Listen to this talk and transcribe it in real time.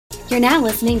You're now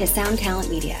listening to Sound Talent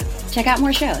Media. Check out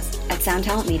more shows at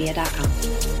soundtalentmedia.com.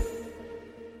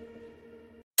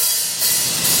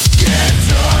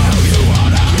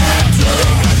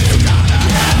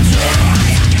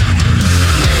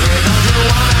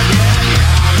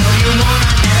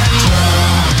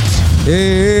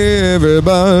 Hey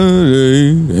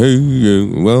everybody,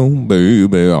 hey, well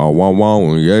baby,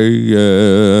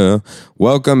 yeah.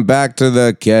 Welcome back to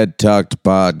the Get Tucked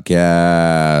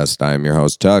podcast. I'm your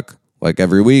host, Tuck. Like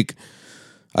every week,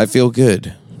 I feel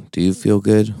good. Do you feel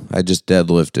good? I just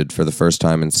deadlifted for the first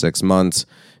time in 6 months,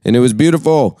 and it was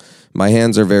beautiful. My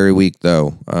hands are very weak,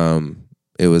 though.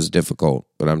 It was difficult,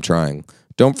 but I'm trying.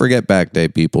 Don't forget back day,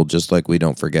 people, just like we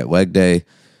don't forget leg day.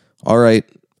 All right.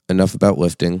 Enough about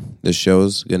lifting. This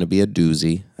show's going to be a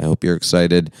doozy. I hope you're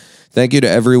excited. Thank you to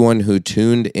everyone who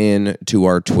tuned in to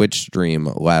our Twitch stream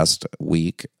last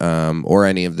week, or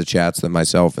any of the chats that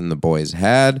myself and the boys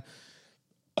had.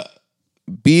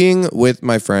 Being with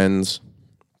my friends,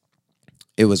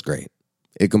 it was great.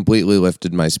 It completely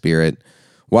lifted my spirit.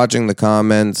 Watching the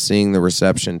comments, seeing the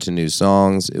reception to new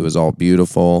songs, it was all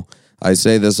beautiful. I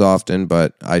say this often,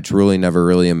 but I truly never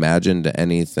really imagined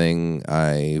anything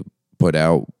I put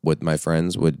out with my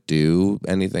friends would do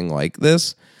anything like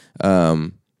this.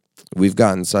 We've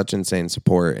gotten such insane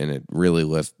support, and it really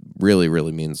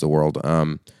means the world.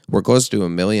 We're close to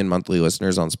 1 million monthly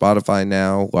listeners on Spotify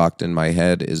now. Locked in My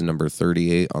Head is number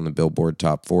 38 on the Billboard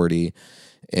Top 40,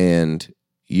 and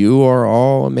you are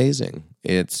all amazing.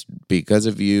 It's because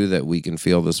of you that we can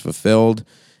feel this fulfilled,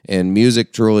 and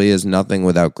music truly is nothing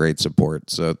without great support.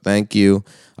 So thank you.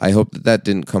 I hope that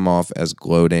didn't come off as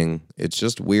gloating. It's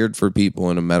just weird for people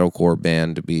in a metalcore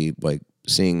band to be like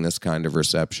seeing this kind of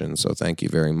reception. So thank you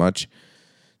very much.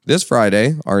 This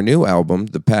Friday, our new album,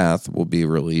 The Path, will be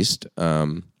released.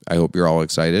 I hope you're all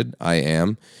excited. I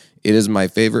am. It is my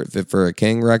favorite Fit for a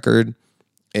King record.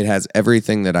 It has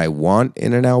everything that I want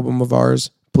in an album of ours.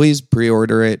 Please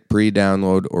pre-order it,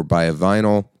 pre-download, or buy a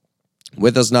vinyl.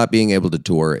 With us not being able to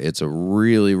tour, it's a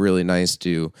really nice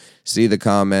to see the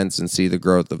comments and see the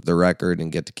growth of the record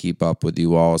and get to keep up with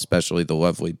you all, especially the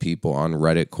lovely people on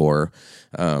Redditcore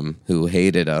who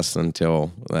hated us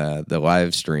until the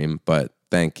live stream. But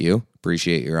thank you.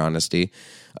 Appreciate your honesty.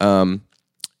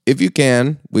 If you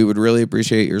can, we would really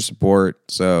appreciate your support.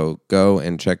 So go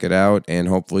and check it out, and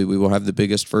hopefully we will have the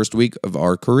biggest first week of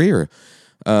our career.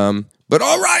 But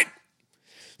all right.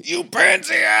 You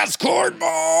pansy-ass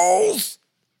cornballs!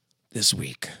 This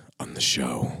week on the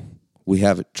show, we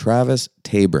have Travis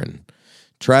Tabron.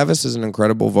 Travis is an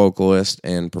incredible vocalist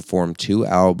and performed 2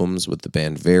 albums with the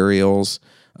band Varials.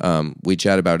 We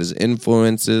chat about his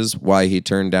influences, why he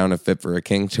turned down a Fit for a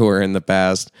King tour in the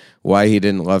past, why he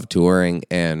didn't love touring,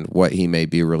 and what he may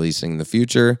be releasing in the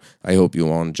future. I hope you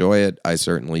all enjoy it. I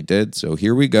certainly did. So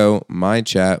here we go, my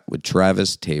chat with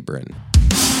Travis Tabron.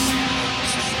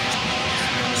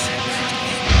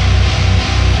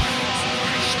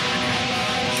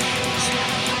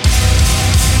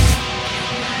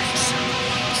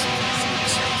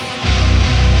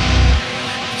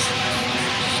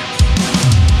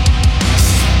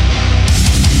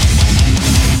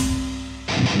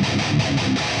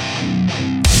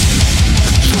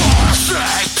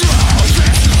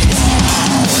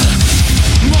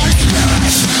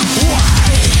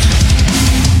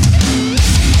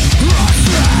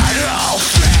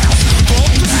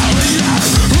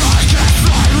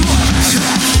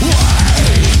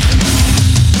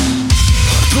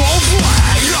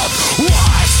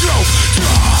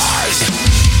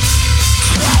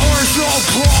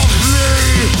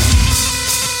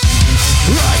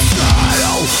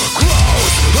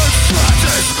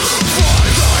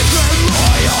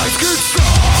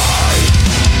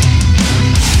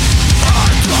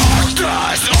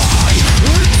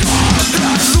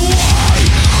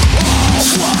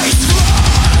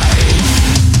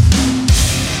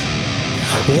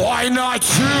 Why not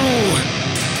you?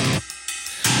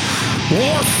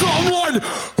 Or someone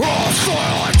else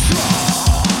like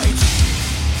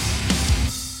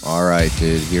All right,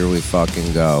 dude, here we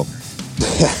fucking go.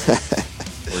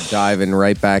 We're diving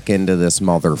right back into this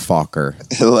motherfucker.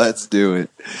 Let's do it.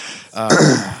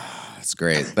 That's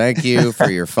great. Thank you for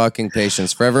your fucking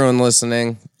patience. For everyone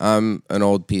listening, I'm an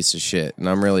old piece of shit, and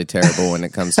I'm really terrible when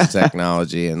it comes to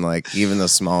technology, and like even the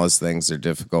smallest things are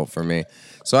difficult for me.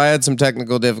 So I had some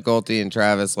technical difficulty, and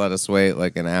Travis let us wait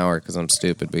like an hour because I'm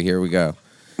stupid, but here we go.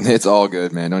 It's all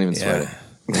good, man. Don't even sweat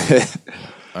it.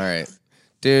 All right.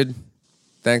 Dude,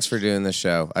 thanks for doing this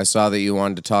show. I saw that you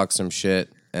wanted to talk some shit,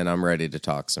 and I'm ready to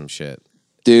talk some shit.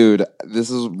 Dude,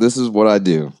 this is what I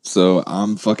do. So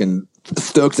I'm fucking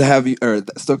stoked to have you, or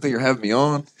stoked that you're having me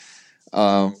on.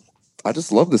 I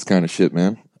just love this kind of shit,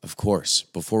 man. Of course,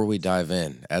 before we dive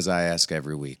in, as I ask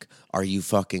every week, are you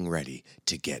fucking ready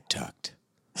to get tucked?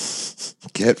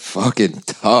 Get fucking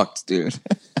tucked, dude.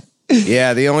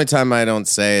 Yeah, the only time I don't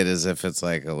say it is if it's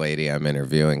like a lady I'm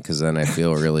interviewing, because then I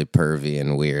feel really pervy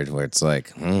and weird, where it's like,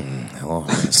 hello,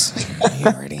 miss. Are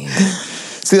you ready?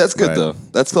 See, that's good, though.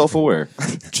 That's self-aware.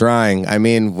 Trying. I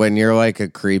mean, when you're like a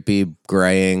creepy,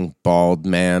 graying, bald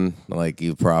man, like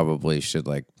you probably should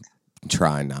like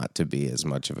try not to be as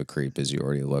much of a creep as you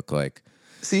already look like.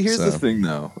 See, here's the thing,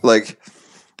 though. Like,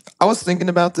 I was thinking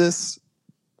about this.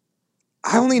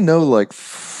 I only know like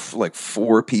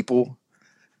 4 people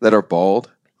that are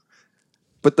bald,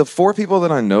 but the 4 people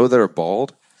that I know that are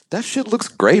bald, that shit looks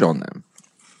great on them.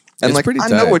 And it's like, pretty I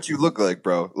tight. know what you look like,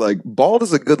 bro. Like, bald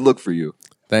is a good look for you.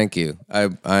 Thank you.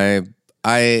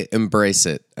 I embrace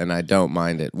it and I don't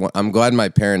mind it. I'm glad my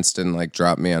parents didn't like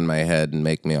drop me on my head and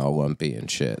make me all lumpy and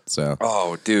shit. So,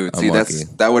 oh, dude, I'm see, lucky.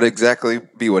 that would exactly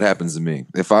be what happens to me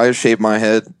if I shave my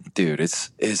head, dude. It's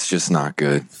just not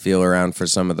good. Feel around for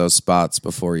some of those spots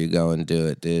before you go and do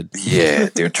it, dude. Yeah,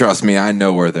 dude, trust me, I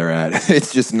know where they're at.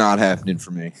 It's just not happening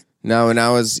for me. No, when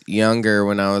I was younger,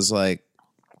 when I was like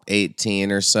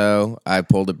 18 or so, I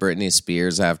pulled a Britney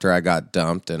Spears after I got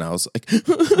dumped, and I was like,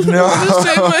 No.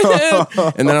 shave my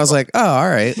head. And then I was like, oh, all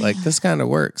right, like this kind of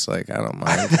works. Like I don't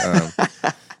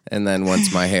mind. And then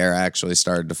once my hair actually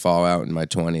started to fall out in my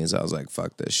 20s, I was like,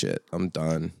 fuck this shit. I'm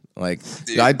done. Like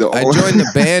Dude, I joined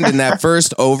the band in that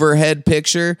first overhead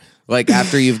picture, like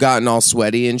after you've gotten all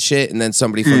sweaty and shit, and then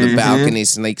somebody from the balcony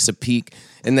sneaks a peek,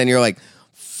 and then you're like,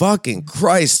 fucking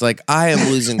Christ, like I am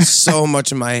losing so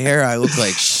much of my hair. I look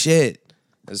like shit.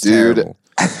 It's terrible.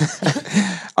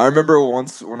 I remember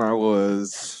once when I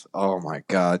was, oh my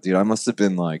God, dude, I must have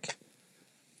been like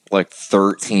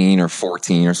 13 or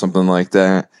 14 or something like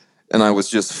that. And I was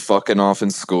just fucking off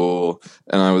in school,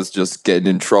 and I was just getting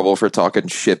in trouble for talking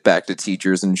shit back to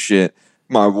teachers and shit.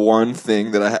 My one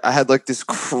thing that I had like this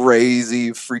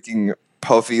crazy freaking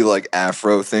puffy like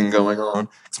afro thing going on,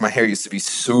 because my hair used to be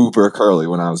super curly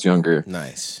when I was younger.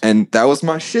 Nice. And that was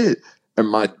my shit. And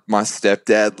my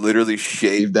stepdad literally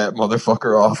shaved that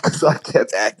motherfucker off because I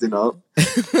kept acting up.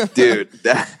 Dude,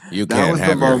 You that can't was the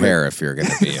have your moment. hair if you're going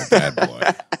to be a bad boy.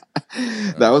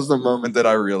 That was the moment that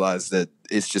I realized that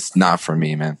it's just not for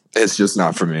me, man. It's just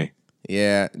not for me.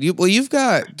 Yeah. Do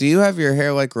you have your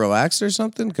hair like relaxed or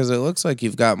something? Because it looks like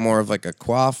you've got more of like a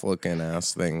coif looking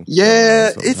ass thing.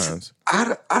 Yeah, sometimes.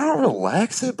 I don't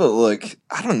relax it, but like,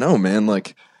 I don't know, man.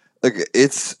 Like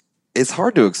it's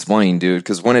hard to explain, dude,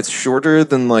 because when it's shorter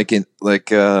than I guess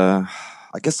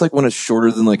like when it's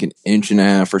shorter than like an inch and a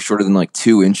half or shorter than like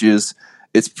 2 inches,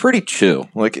 it's pretty chill.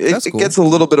 Like it cool. gets a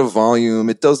little bit of volume.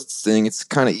 It does its thing. It's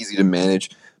kind of easy to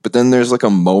manage. But then there's like a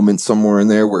moment somewhere in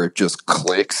there where it just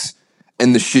clicks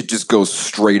and the shit just goes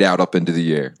straight out up into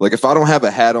the air. Like if I don't have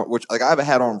a hat on, which like I have a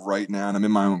hat on right now and I'm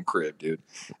in my own crib, dude.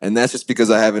 And that's just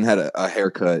because I haven't had a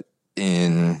haircut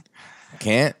in...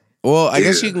 Can't? Well, I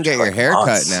guess Dude, you can get your like hair cut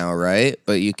months. now, right?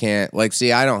 But you can't, like,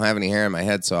 see, I don't have any hair in my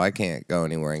head, so I can't go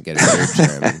anywhere and get a beard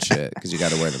trim and shit because you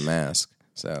got to wear the mask.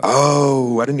 So,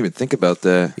 Oh, I didn't even think about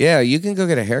that. yeah, you can go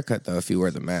get a haircut though if you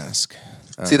wear the mask.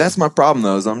 See, that's my problem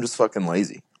though, is I'm just fucking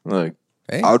lazy. Like,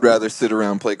 Hey. I would rather sit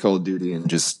around, play Call of Duty, and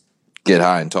just get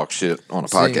high and talk shit on a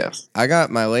See, podcast. I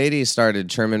got my lady started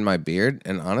trimming my beard,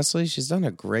 and honestly, she's done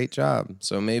a great job.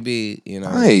 So maybe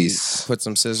Nice. you put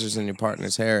some scissors in your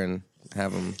partner's hair and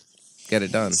have them get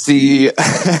it done. See,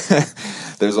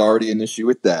 there's already an issue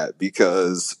with that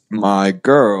because my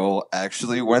girl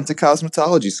actually went to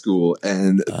cosmetology school,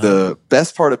 and the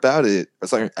best part about it,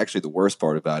 it's actually the worst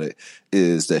part about it,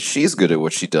 is that she's good at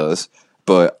what she does,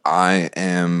 but I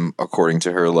am, according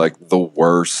to her, like the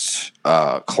worst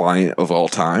client of all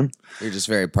time. You're just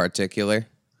very particular.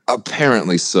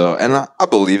 Apparently so, and I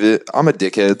believe it. I'm a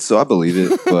dickhead, so I believe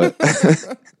it,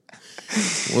 but...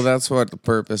 Well, that's what the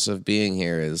purpose of being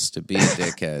here is, to be a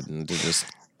dickhead and to just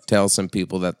tell some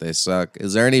people that they suck.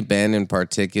 Is there any band in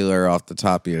particular off the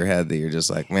top of your head that you're just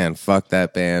like, man, fuck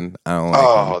that band, I don't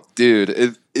like them? Dude,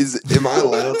 am I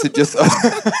allowed to just...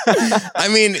 I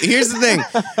mean, here's the thing.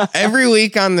 Every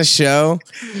week on the show,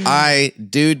 I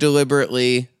do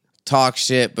deliberately talk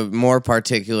shit, but more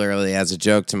particularly as a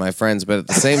joke to my friends. But at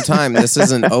the same time, this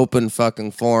is an open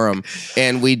fucking forum,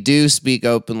 and we do speak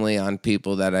openly on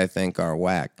people that I think are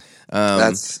whack.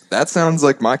 That sounds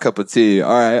like my cup of tea.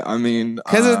 All right, I mean...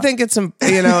 Because I think it's,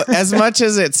 as much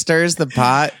as it stirs the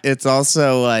pot, it's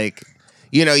also like...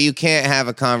 you can't have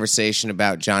a conversation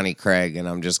about Johnny Craig, and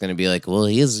I'm just going to be like, well,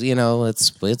 he's,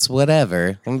 it's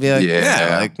whatever. I'm going to be like,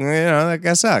 yeah, like, that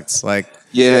guy sucks. Like,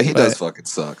 Yeah, he does fucking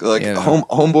suck. Like you know.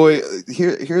 homeboy.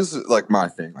 Here's like my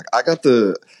thing. Like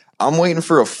I'm waiting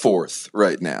for a fourth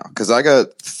right now because I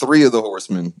got 3 of the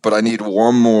Horsemen, but I need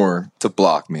one more to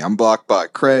block me. I'm blocked by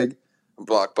Craig. I'm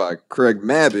blocked by Craig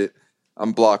Mabbitt.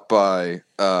 I'm blocked by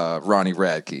Ronnie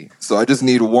Radke. So I just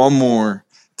need one more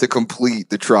to complete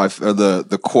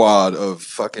the quad of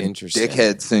fucking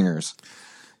dickhead singers.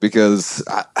 Because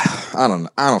I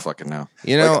don't fucking know.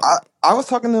 You know, like, I was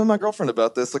talking to my girlfriend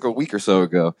about this like a week or so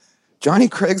ago. Johnny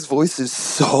Craig's voice is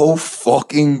so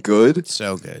fucking good.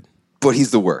 So good. But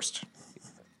he's the worst.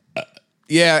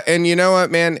 Yeah, and you know what,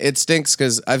 man? It stinks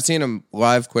because I've seen him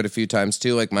live quite a few times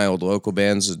too. Like my old local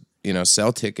bands would,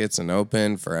 sell tickets and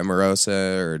open for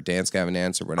Emerosa or Dance Gavin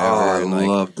Dance or whatever. Oh, and I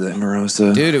loved the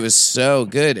Emerosa. Dude, it was so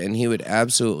good, and he would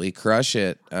absolutely crush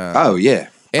it. Oh, yeah.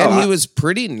 And he was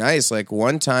pretty nice. Like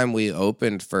one time we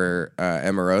opened for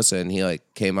Emerosa, and he like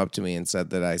came up to me and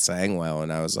said that I sang well,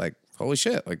 and I was like, "Holy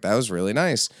shit!" Like that was really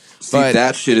nice. See, but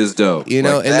that shit is dope. And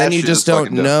then you just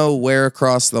don't know where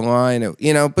across the line.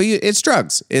 But it's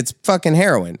drugs. It's fucking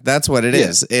heroin. That's what it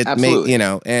is. It absolutely.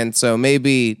 And so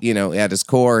maybe at his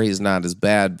core he's not as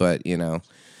bad, but Yeah,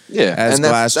 as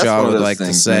Glassjaw would like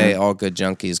to say, man. all good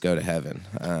junkies go to heaven.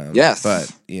 Yes,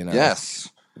 but yes.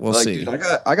 We'll see. Dude,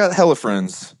 I got hella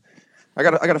friends. I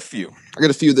got a few. I got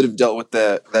a few that have dealt with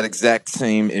that exact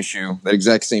same issue, that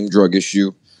exact same drug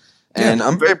issue, and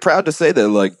I'm very proud to say that.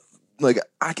 Like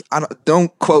I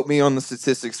don't quote me on the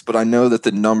statistics, but I know that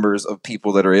the numbers of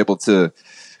people that are able to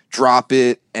drop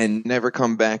it and never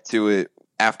come back to it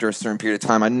after a certain period of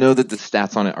time, I know that the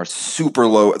stats on it are super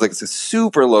low. Like it's a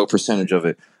super low percentage of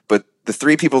it. But the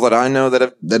 3 people that I know that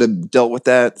have dealt with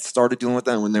that, started dealing with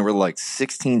that when they were like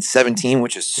 16, 17,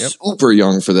 which is super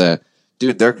young for that.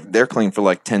 Dude, they're clean for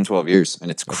like 10, 12 years,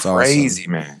 and it's crazy,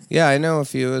 awesome. Man. Yeah, I know a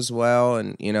few as well,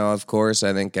 and of course,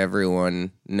 I think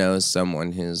everyone knows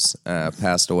someone who's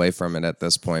passed away from it at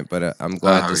this point, but I'm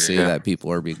glad to see that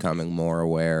people are becoming more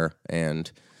aware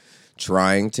and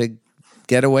trying to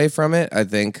get away from it. I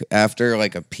think after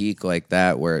like a peak like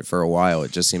that, where for a while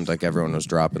it just seemed like everyone was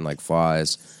dropping like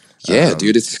flies. Yeah,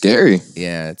 dude, it's scary.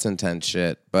 Yeah, it's intense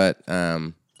shit. But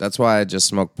that's why I just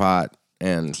smoke pot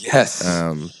and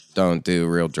don't do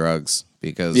real drugs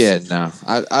because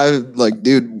I like,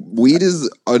 dude, weed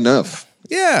is enough.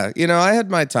 Yeah, I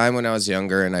had my time when I was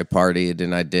younger and I partied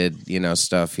and I did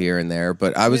stuff here and there,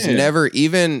 but I was never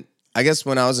even. I guess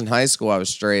when I was in high school, I was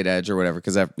straight edge or whatever,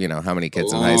 because how many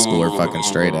kids in high school are fucking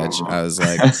straight edge? I was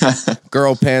like,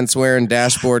 girl pants wearing,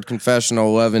 dashboard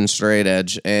confessional, loving straight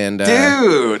edge, and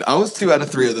dude, I was 2 out of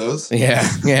 3 of those. Yeah,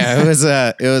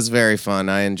 it was very fun.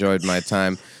 I enjoyed my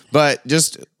time, but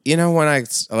just when I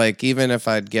like, even if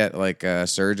I'd get like a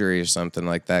surgery or something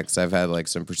like that, because I've had like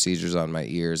some procedures on my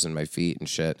ears and my feet and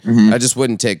shit, I just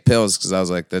wouldn't take pills because I was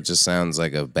like, that just sounds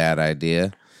like a bad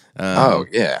idea.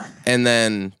 And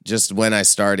then just when I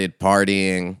started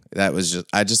partying,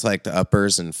 I just liked the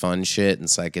uppers and fun shit and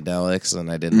psychedelics,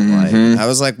 and I didn't I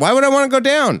was like, why would I want to go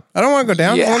down? I don't want to go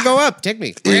down. I want to go up. Take me.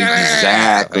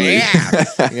 Exactly.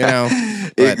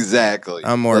 Exactly.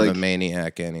 I'm more of a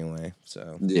maniac anyway.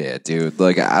 So yeah, dude.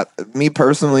 Like me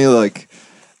personally, like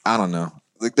I don't know.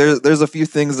 Like there's a few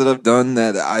things that I've done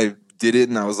that I did it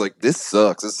and I was like, this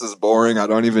sucks. This is boring. I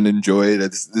don't even enjoy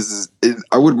it.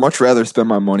 I would much rather spend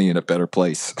my money in a better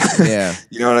place. Yeah.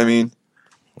 You know what I mean?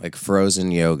 Like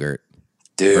frozen yogurt.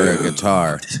 Dude. Or a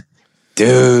guitar.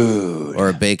 Dude. Or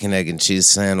a bacon, egg, and cheese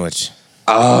sandwich.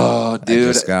 Oh, dude.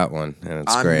 I just got one and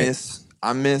it's great.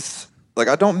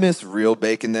 I don't miss real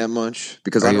bacon that much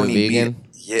because I don't eat vegan? meat.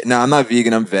 Yeah, no, I'm not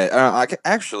vegan. I'm veg.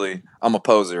 I'm a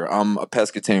poser. I'm a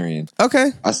pescatarian.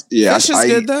 Okay. Fish is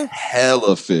good though.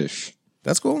 Hella fish.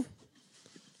 That's cool.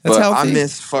 That's but healthy. I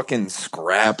miss fucking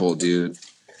scrapple, dude.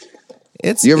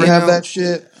 You ever have that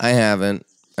shit? I haven't.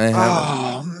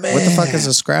 Oh man, what the fuck is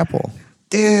a scrapple?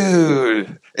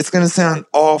 Dude, it's gonna sound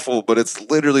awful, but it's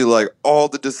literally like all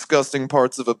the disgusting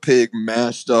parts of a pig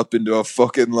mashed up into a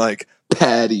fucking like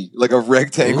patty, like a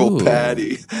rectangle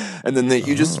patty, and then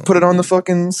you just put it on the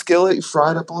fucking skillet, you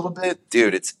fry it up a little bit,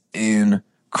 dude. It's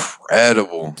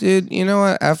incredible, dude. You know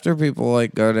what? After people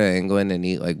like go to England and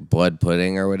eat like blood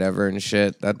pudding or whatever and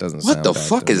shit, that doesn't. What the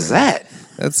fuck is that?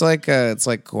 It's like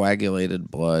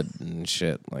coagulated blood and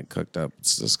shit, like cooked up.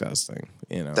 It's disgusting.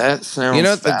 That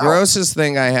sounds. The grossest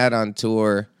thing I had on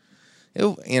tour.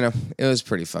 It was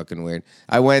pretty fucking weird.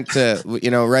 I went to,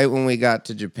 right when we got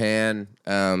to Japan,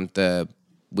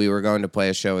 we were going to play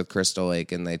a show with Crystal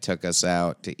Lake, and they took us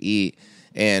out to eat.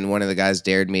 And one of the guys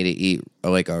dared me to eat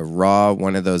like a raw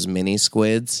one of those mini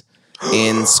squids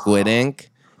in squid ink,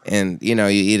 and you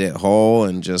eat it whole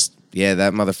and just Yeah,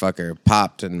 that motherfucker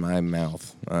popped in my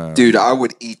mouth. Dude, I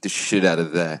would eat the shit out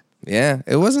of that. Yeah,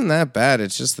 it wasn't that bad.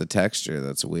 It's just the texture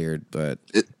that's weird, but...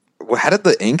 How did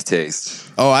the ink taste?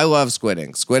 Oh, I love squid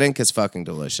ink. Squid ink is fucking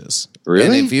delicious. Really?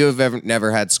 And if you have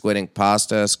never had squid ink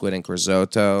pasta, squid ink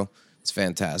risotto, it's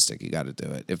fantastic. You got to do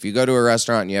it. If you go to a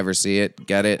restaurant and you ever see it,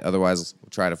 get it. Otherwise,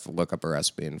 try to look up a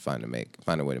recipe and find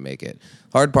a way to make it.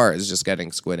 Hard part is just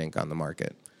getting squid ink on the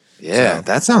market. Yeah, so,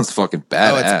 that sounds fucking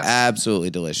badass. Oh, it's absolutely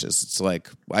delicious. It's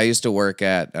like, I used to work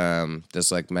at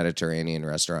this like Mediterranean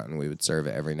restaurant, and we would serve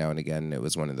it every now and again. And it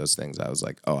was one of those things I was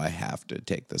like, oh, I have to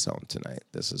take this home tonight.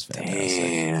 This is fantastic.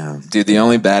 Damn. Dude, the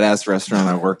only badass restaurant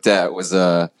I worked at was,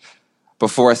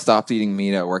 before I stopped eating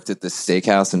meat, I worked at this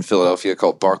steakhouse in Philadelphia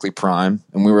called Barclay Prime.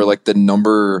 And we were like the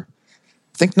number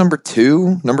two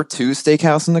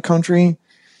steakhouse in the country.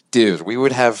 Dude, we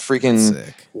would have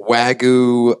freaking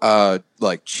Wagyu,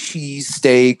 like cheese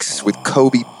steaks with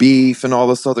Kobe beef and all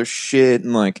this other shit.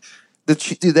 And like,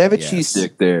 dude, they have a cheese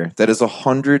stick there that is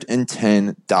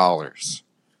 $110.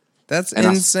 That's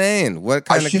insane. What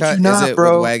kind of cut is it,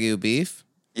 bro? with Wagyu beef?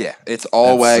 Yeah, it's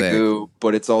all Wagyu,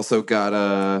 but it's also got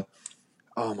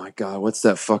oh my God, what's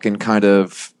that fucking kind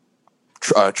of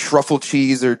truffle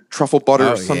cheese or truffle butter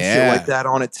or some shit like that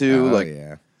on it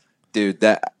too. Dude,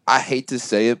 that I hate to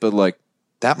say it, but like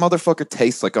that motherfucker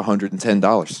tastes like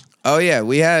 $110. Oh yeah,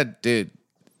 we had, dude.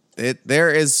 There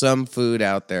is some food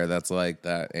out there that's like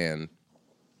that, and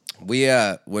we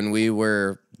when we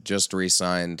were just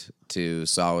re-signed to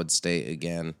Solid State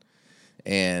again,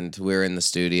 and we were in the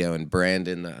studio, and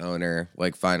Brandon, the owner,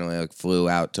 like finally like flew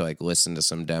out to like listen to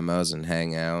some demos and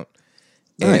hang out.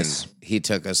 Nice. And he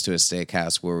took us to a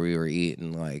steakhouse where we were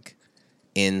eating like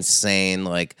insane,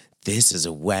 like, this is a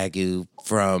Wagyu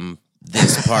from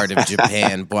this part of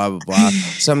Japan, blah, blah, blah.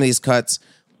 Some of these cuts,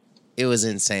 it was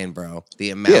insane, bro.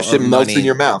 The amount of shit melts in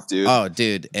your mouth, dude. Oh,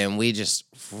 dude. And we just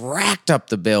racked up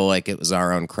the bill like it was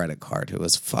our own credit card. It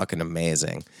was fucking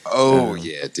amazing. Oh,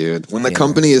 yeah, dude. When the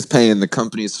company is paying, the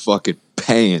company is fucking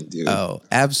paying, dude. Oh,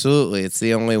 absolutely. It's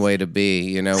the only way to be,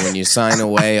 you know, when you sign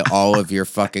away all of your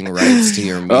fucking rights to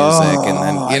your music. And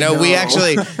then, you know, we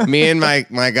actually, me and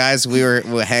my guys, we were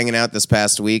hanging out this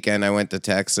past weekend. I went to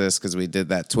Texas because we did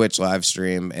that Twitch live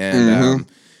stream. And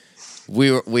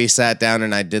we sat down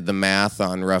and I did the math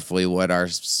on roughly what our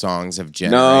songs have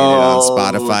generated on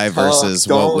Spotify versus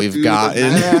what we've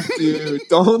gotten. Dude,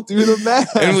 don't do the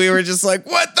math. And we were just like,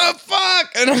 what the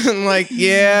fuck? And I'm like,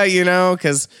 yeah, you know,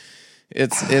 because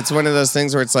it's one of those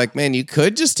things where it's like, man, you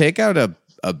could just take out a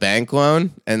bank loan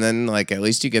and then like at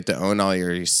least you get to own all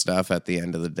your stuff at the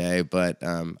end of the day. But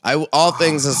all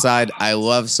things aside, I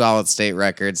love Solid State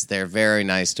Records. They're very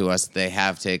nice to us. They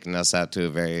have taken us out to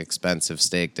very expensive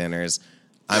steak dinners.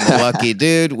 I'm a lucky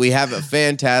dude. We have a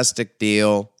fantastic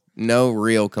deal. No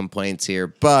real complaints here,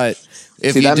 but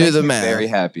if you do the math, very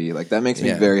happy. Like that makes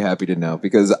me very happy to know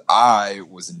because I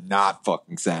was not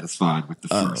fucking satisfied with the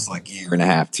first like year and a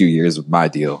half, 2 years of my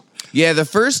deal. Yeah, the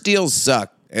first deals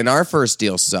sucked, and our first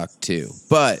deal sucked too.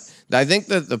 But I think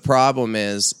that the problem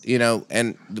is, you know,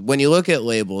 and when you look at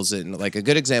labels, and like a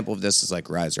good example of this is like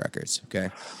Rise Records. Okay.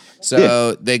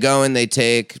 So they go and they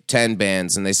take 10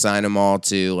 bands and they sign them all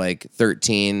to like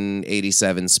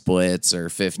 1387 splits or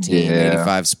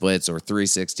 1585 splits or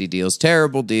 360 deals,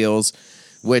 terrible deals,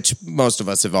 which most of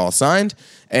us have all signed.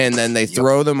 And then they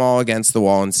throw them all against the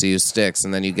wall and see who sticks.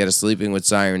 And then you get a Sleeping with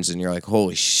Sirens and you're like,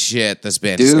 holy shit, this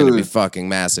band is going to be fucking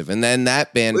massive. And then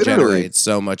that band generates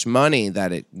so much money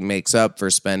that it makes up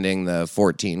for spending the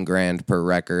 14 grand per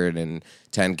record and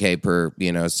 10K per,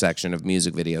 you know, section of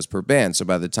music videos per band. So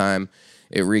by the time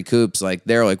it recoups, like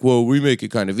they're like, well, we make it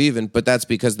kind of even, but that's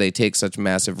because they take such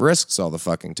massive risks all the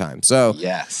fucking time. So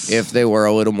if they were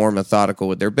a little more methodical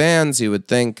with their bands, you would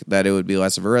think that it would be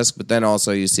less of a risk. But then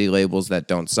also you see labels that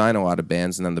don't sign a lot of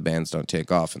bands and then the bands don't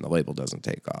take off and the label doesn't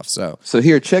take off. So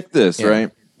here, check this, right?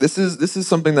 This is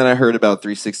something that I heard about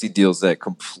 360 deals that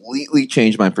completely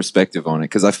changed my perspective on it.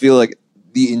 Cause I feel like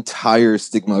the entire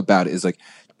stigma about it is like,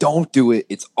 don't do it.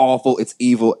 It's awful. It's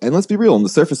evil. And let's be real. On the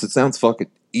surface, it sounds fucking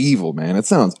evil, man. It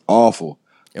sounds awful.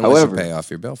 Unless you pay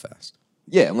off your bill fast.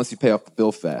 Yeah, unless you pay off the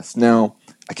bill fast. Now,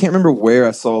 I can't remember where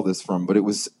I saw this from, but it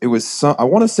was some. I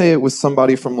want to say it was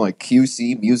somebody from like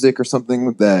QC Music or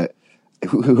something that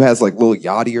who has like Lil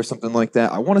Yachty or something like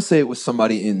that. I want to say it was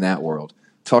somebody in that world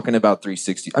talking about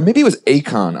 360. Or maybe it was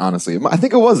Akon. Honestly, I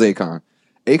think it was Akon.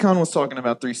 Akon was talking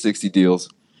about 360 deals,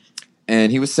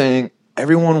 and he was saying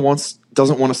everyone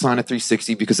doesn't want to sign a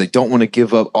 360 because they don't want to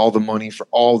give up all the money for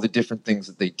all the different things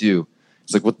that they do.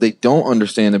 It's like what they don't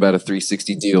understand about a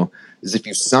 360 deal is if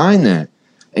you sign that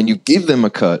and you give them a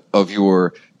cut of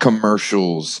your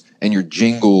commercials and your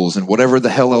jingles and whatever the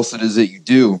hell else it is that you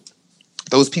do,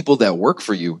 those people that work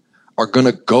for you are going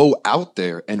to go out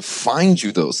there and find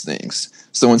you those things.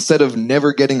 So instead of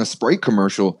never getting a Sprite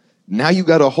commercial, now you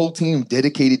got a whole team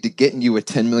dedicated to getting you a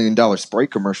 $10 million Sprite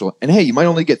commercial. And hey, you might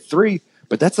only get 3,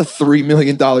 but that's a $3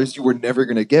 million you were never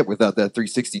going to get without that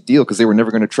 360 deal, because they were never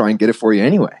going to try and get it for you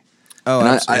anyway. Oh, and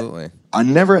absolutely. I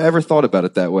never ever thought about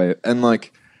it that way. And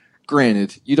like,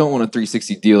 granted, you don't want a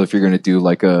 360 deal if you're going to do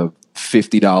like a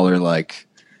 $50, like,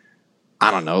 I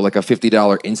don't know, like a $50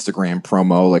 Instagram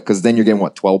promo, like, because then you're getting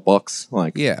what, $12,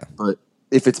 like, yeah. But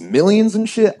if it's millions and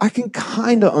shit, I can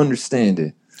kind of understand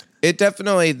it. It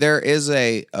definitely, there is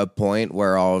a point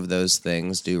where all of those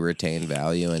things do retain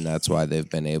value, and that's why they've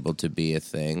been able to be a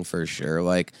thing for sure.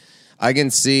 Like, I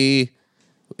can see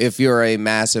if you're a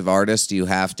massive artist, you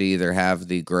have to either have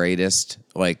the greatest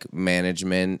like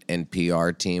management and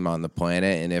PR team on the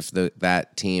planet, and if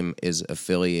that team is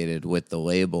affiliated with the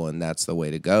label and that's the way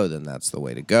to go, then that's the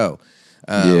way to go.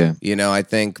 You know, I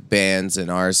think bands in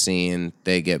our scene,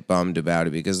 they get bummed about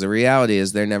it because the reality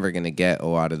is they're never going to get a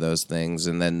lot of those things,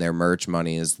 and then their merch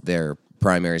money is their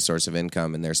primary source of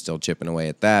income, and they're still chipping away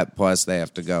at that. Plus, they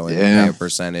have to go and pay a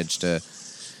percentage to,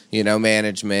 you know,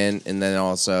 management, and then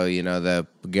also, you know, the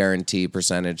guarantee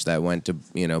percentage that went to,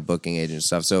 you know, booking agent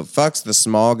stuff. So it fucks the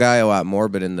small guy a lot more,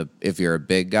 but if you're a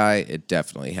big guy, it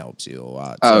definitely helps you a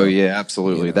lot. So, oh yeah,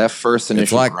 absolutely. You know, that first initial,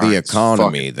 it's like the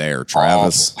economy there,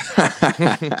 Travis.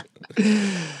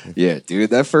 Yeah, dude,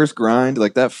 that first grind,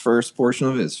 like that first portion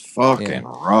of it is fucking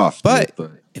rough. But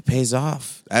dude, it pays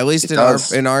off. At least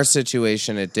in our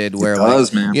situation, it did. Where,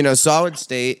 man. You know, Solid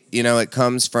State, you know, it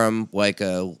comes from like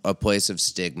a place of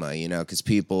stigma, you know, because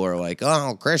people are like,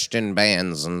 oh, Christian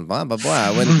bands and blah blah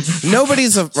blah. When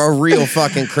nobody's a real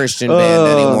fucking Christian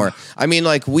band anymore. I mean,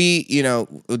 like we, you know,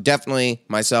 definitely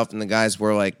myself and the guys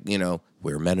were like, you know,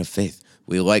 we're men of faith.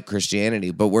 We like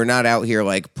Christianity, but we're not out here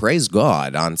like praise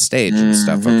God on stage and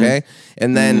stuff. Okay,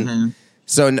 and then.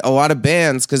 So a lot of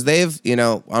bands, because they've, you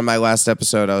know, on my last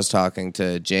episode, I was talking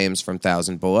to James from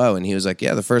 1000 Below, and he was like,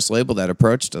 yeah, the first label that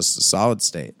approached us is Solid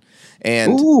State.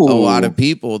 And a lot of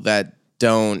people that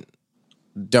don't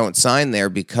sign there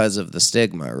because of the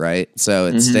stigma, right? So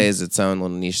it stays its own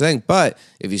little niche thing. But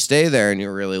if you stay there and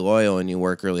you're really loyal and you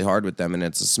work really hard with them, and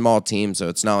it's a small team, so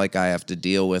it's not like I have to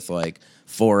deal with like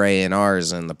 4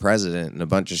 A&Rs and the president and a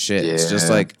bunch of shit. Yeah. It's just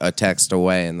like a text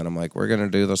away, and then I'm like, we're going to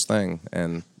do this thing,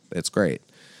 and it's great.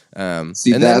 And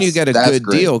then you get a good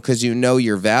deal because you know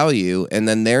your value, and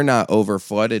then they're not over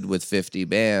flooded with 50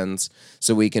 bands,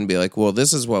 so we can be like, well,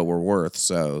 this is what we're worth,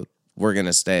 so we're going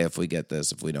to stay if we get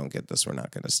this. If we don't get this, we're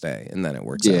not going to stay. And then it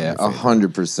works out. Yeah,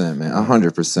 100%, man,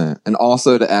 100%. And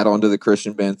also to add on to the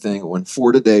Christian band thing, when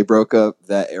For Today broke up,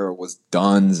 that era was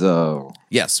donezo.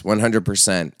 Yes,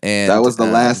 100%. And that was the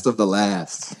last of the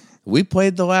last. We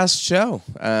played the last show.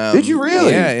 Did you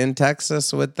really? Yeah, in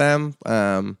Texas with them.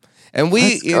 And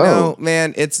we, you know,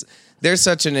 man, they're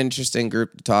such an interesting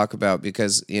group to talk about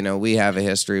because, you know, we have a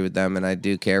history with them, and I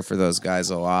do care for those guys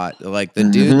a lot. Like the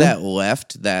dude that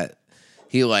left, that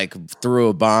he like threw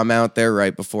a bomb out there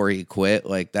right before he quit.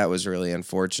 Like that was really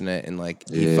unfortunate, and like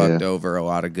he fucked over a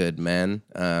lot of good men.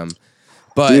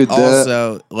 But dude,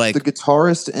 also like the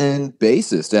guitarist and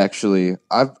bassist, actually,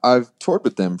 I've toured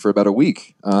with them for about a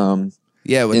week. With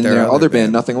in their other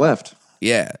band, Nothing Left.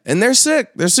 Yeah, and they're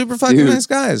sick. They're super fucking nice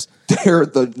guys. They're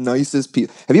the nicest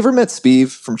people. Have you ever met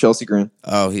Spieve from Chelsea Grin?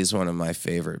 Oh, he's one of my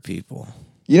favorite people.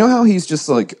 You know how he's just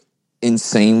like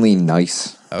insanely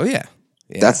nice? Oh, yeah.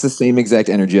 That's the same exact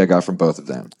energy I got from both of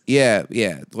them. Yeah.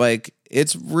 Like,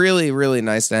 it's really, really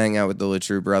nice to hang out with the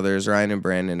LaTrue brothers. Ryan and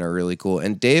Brandon are really cool.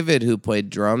 And David, who played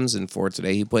drums in For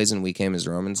Today, he plays in We Came as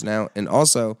Romans now. And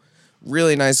also,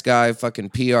 really nice guy, fucking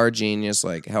PR genius,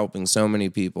 like helping so many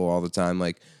people all the time.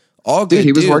 Like, all good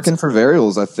he was dudes. working for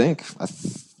Varials, I think.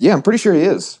 Yeah, I'm pretty sure he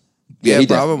is. Yeah,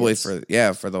 probably for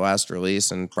the last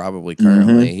release, and probably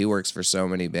currently. He works for so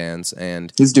many bands,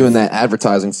 and he's doing that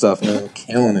advertising stuff, man,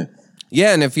 killing it.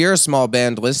 Yeah, and if you're a small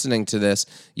band listening to this,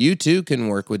 you too can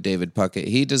work with David Puckett.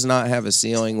 He does not have a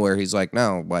ceiling where he's like,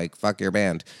 no, like, fuck your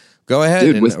band. Go ahead,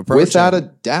 dude, and approach without him. a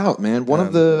doubt, man. One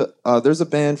of the there's a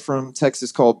band from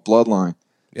Texas called Bloodline.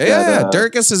 Yeah,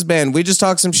 Dirkus' band. We just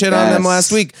talked some shit on them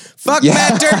last week. Fuck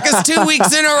Matt Dirkus 2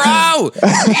 weeks in a row.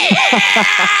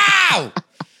 Yeah!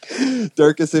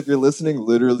 Dirkus, if you're listening,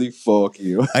 literally fuck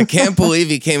you. I can't believe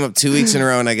he came up 2 weeks in a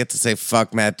row, and I get to say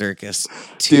fuck Matt Dirkus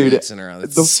 2 weeks in a row.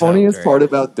 That's the funniest part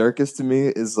about Dirkus to me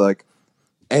is like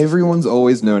everyone's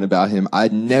always known about him. I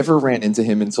never ran into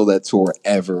him until that tour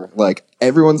ever. Like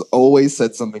everyone's always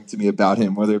said something to me about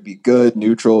him, whether it be good,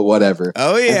 neutral, whatever.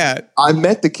 Oh yeah, and I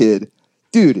met the kid.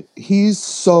 Dude, he's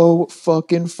so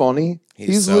fucking funny.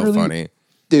 He's so funny.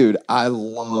 Dude, I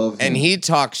love him. And he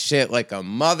talks shit like a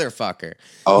motherfucker.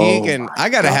 Oh, I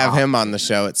gotta have him on the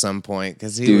show at some point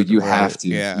because dude, you have to.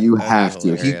 Yeah, you have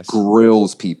to. He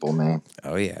grills people, man.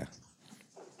 Oh yeah.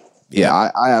 Yeah,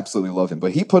 I absolutely love him.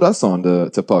 But he put us on to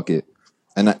Puckett,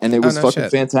 and it was fucking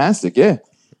fantastic. Yeah.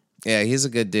 Yeah, he's a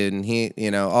good dude, and he,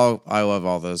 I love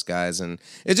all those guys, and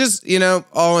it just,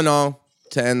 all in all,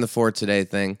 to end the For Today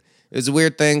thing, it was a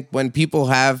weird thing when people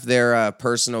have their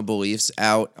personal beliefs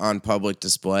out on public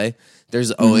display.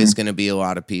 There's always going to be a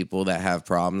lot of people that have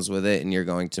problems with it, and you're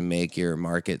going to make your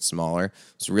market smaller.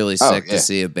 It's really sick to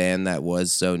see a band that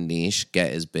was so niche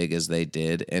get as big as they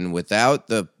did, and without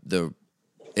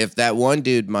if that one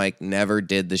dude, Mike, never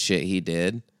did the shit he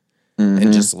did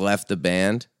and just left the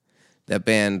band, that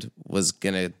band was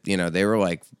gonna, they were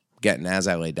like getting As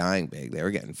I Lay Dying big. They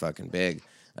were getting fucking big.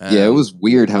 Yeah, it was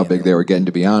weird how big they were getting,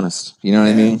 to be honest. You know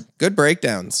what I mean? Good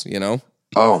breakdowns,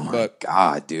 Oh my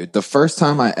God, dude. The first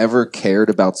time I ever cared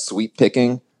about sweep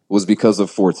picking was because of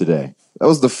For Today. That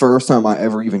was the first time I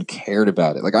ever even cared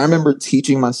about it. Like, I remember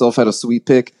teaching myself how to sweep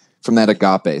pick from that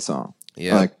Agape song.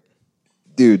 Yeah. Like,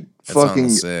 dude, that fucking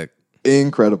sick.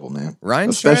 Incredible, man.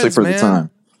 Ryan especially shreds, for man. The time.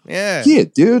 Yeah. Yeah,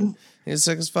 dude. He's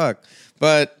sick as fuck.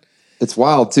 But it's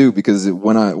wild too, because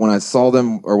when I saw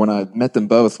them, or when I met them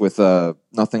both with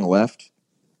Nothing Left,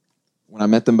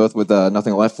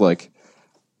 like,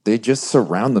 they just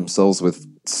surround themselves with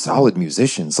solid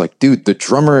musicians. Like, dude, the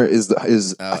drummer is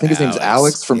I think his name's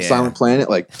Alex from Silent Planet.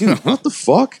 Like, dude, what the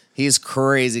fuck? He's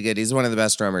crazy good. He's one of the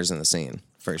best drummers in the scene.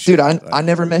 For sure. Dude, I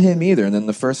never met him either. And then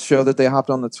the first show that they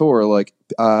hopped on the tour, like,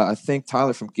 I think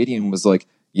Tyler from Gideon was like,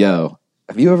 yo,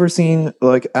 have you ever seen,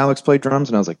 like, Alex play drums?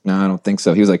 And I was like, no, I don't think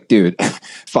so. He was like, dude,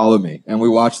 follow me. And we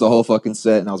watched the whole fucking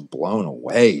set, and I was blown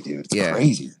away, dude. It's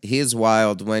crazy. He's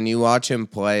wild. When you watch him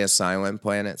play a Silent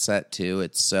Planet set, too,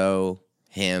 it's so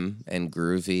him and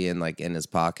groovy and, like, in his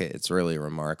pocket. It's really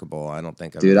remarkable. I don't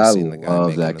think I've ever seen the guy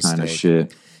make a mistake. Dude, I love that kind of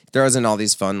shit. Throws in all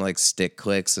these fun, like, stick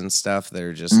clicks and stuff.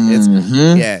 They're just, he's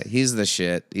the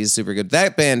shit. He's super good.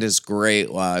 That band is great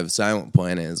live. Silent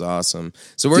Planet is awesome.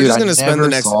 So we're just going to spend the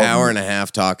next hour and a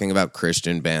half talking about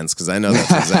Christian bands, because I know that's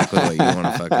exactly what you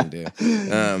want to fucking do.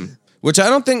 Which I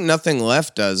don't think Nothing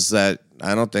Left does that.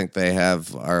 I don't think they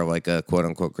are like a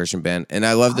quote-unquote Christian band. And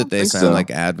I love that they sound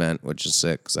like Advent, which is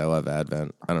sick, because I love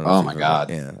Advent. I don't know. Oh, my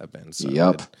God. Yeah, that band's so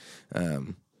good.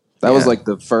 That was like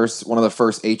one of the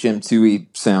first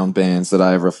HM2E sound bands that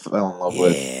I ever fell in love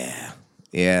with.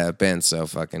 Yeah, that band's so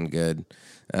fucking good.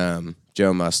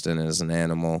 Joe Mustin is an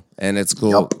animal, and it's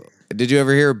cool. Yep. Did you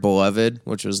ever hear Beloved,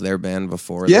 which was their band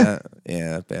before that?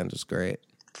 Yeah, that band was great.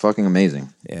 Fucking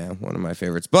amazing. Yeah, one of my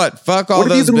favorites. But fuck all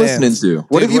those bands. What have you been listening to?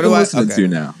 What have you been listening to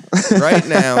now? Right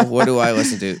now, what do I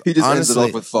listen to? He just ends it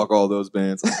up with fuck all those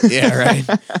bands. Yeah, right.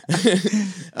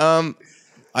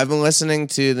 I've been listening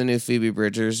to the new Phoebe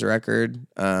Bridgers record.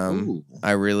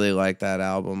 I really like that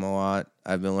album a lot.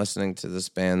 I've been listening to this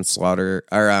band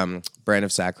Brand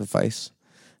of Sacrifice.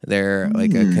 They're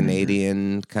like a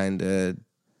Canadian kind of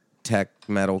tech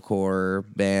metalcore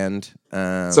band.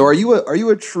 So are you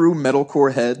a true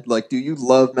metalcore head? Like, do you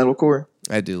love metalcore?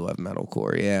 I do love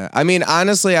metalcore, yeah. I mean,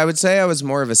 honestly, I would say I was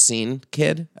more of a scene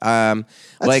kid.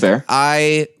 That's fair.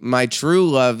 My true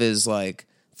love is like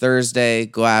Thursday,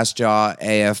 Glassjaw,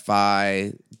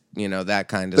 AFI, that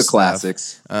kind of stuff. The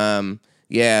classics.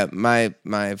 Yeah, my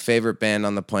favorite band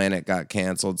on the planet got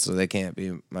canceled, so they can't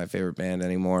be my favorite band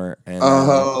anymore. And,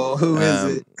 who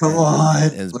is it? Come on.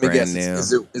 It's brand new.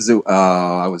 Is it?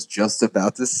 I was just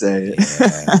about to say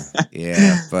it.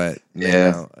 Yeah, but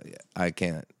I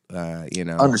can't.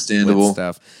 Understandable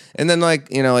stuff. And then like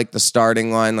the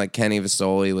starting line, like Kenny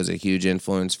Vasoli was a huge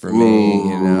influence for me.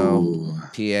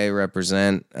 PA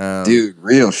represent, dude,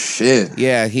 real shit.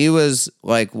 Yeah, he was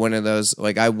like one of those.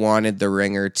 Like, I wanted the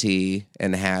ringer tee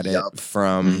and had it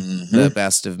from the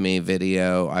Best of Me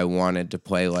video. I wanted to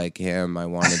play like him. I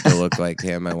wanted to look like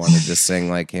him. I wanted to sing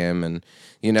like him, and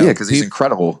because he's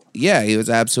incredible. Yeah, he was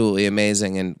absolutely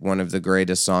amazing and one of the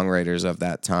greatest songwriters of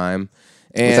that time.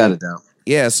 And without a doubt.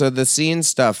 Yeah, so the scene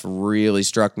stuff really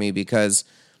struck me because,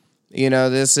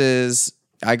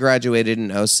 I graduated in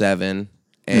 2007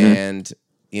 and,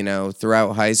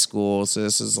 throughout high school, so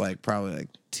this is like probably like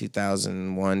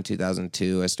 2001,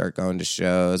 2002, I start going to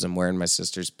shows and wearing my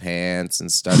sister's pants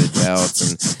and studded belts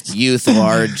and youth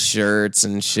large shirts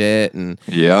and shit. And,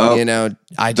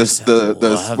 I just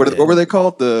what were they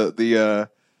called? They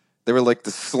were like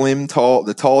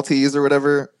the tall tees or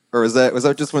whatever. Or was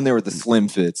that just when they were the slim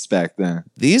fits back then?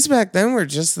 These back then were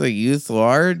just the youth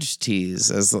large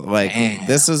tees. As like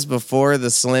this was before the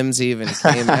slims even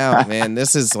came out, man.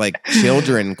 This is like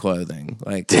children clothing.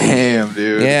 Like damn,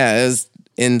 dude. Yeah, it was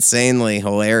insanely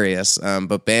hilarious.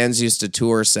 But bands used to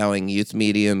tour selling youth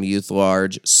medium, youth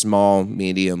large, small,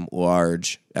 medium,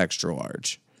 large, extra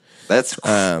large. That's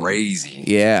crazy.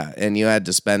 Yeah, and you had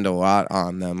to spend a lot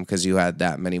on them because you had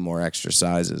that many more extra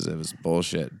sizes. It was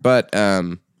bullshit. But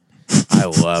I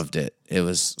loved it. It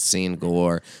was scene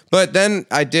galore. But then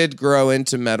I did grow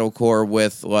into metalcore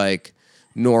with like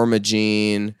Norma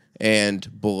Jean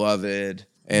and Beloved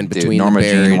and Between Norma the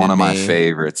Buried Jean, one and of my Me.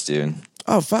 favorites, dude.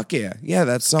 Oh fuck yeah. Yeah,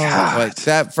 that song God. like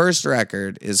that first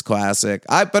record is classic.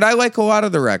 But I like a lot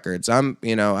of the records. I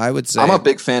would say I'm a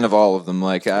big fan of all of them.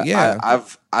 Like Yeah.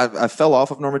 I fell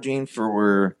off of Norma Jean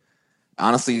for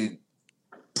honestly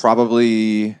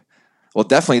probably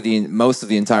definitely most of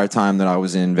the entire time that I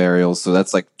was in Varials. So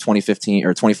that's like 2015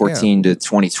 or 2014 to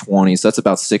 2020. So that's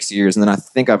about 6 years. And then I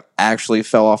think I've actually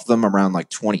fell off them around like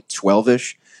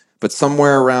 2012-ish. But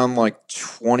somewhere around like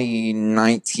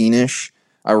 2019-ish,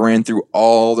 I ran through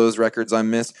all those records I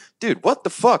missed. Dude, what the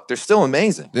fuck? They're still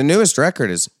amazing. the newest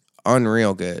record is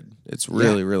unreal good. It's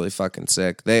really, really fucking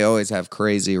sick. They always have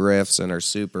crazy riffs and are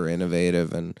super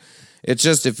innovative. And it's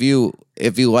just if you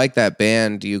like that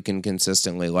band, you can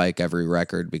consistently like every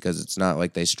record because it's not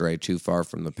like they stray too far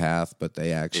from the path, but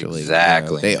they actually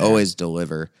they always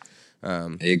deliver.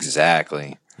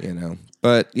 Exactly.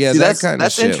 But yeah, See, that kind of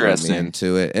that's shit led me interesting.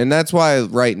 into it. And that's why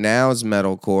right now's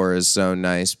metalcore is so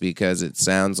nice because it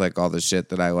sounds like all the shit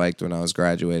that I liked when I was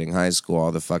graduating high school,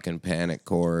 all the fucking Panic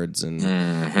chords and,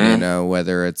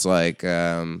 whether it's like,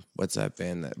 what's that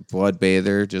band that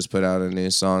Bloodbather just put out a new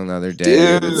song the other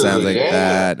day. Dude, it sounds like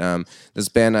that. This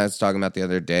band I was talking about the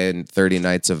other day, and 30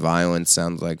 Nights of Violence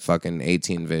sounds like fucking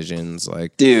 18 Visions.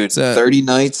 Like, dude, 30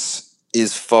 Nights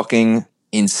is fucking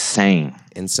insane.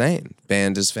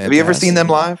 Band is fantastic. Have you ever seen them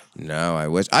live? No, I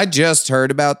wish. I just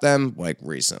heard about them like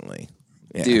recently.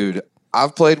 Yeah. Dude,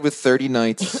 I've played with 30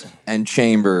 Nights and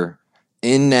Chamber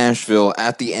in Nashville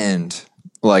at the end.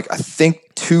 Like, I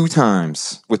think 2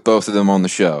 times with both of them on the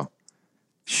show.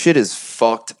 Shit is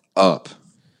fucked up.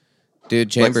 Dude,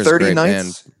 Chamber's like 30 great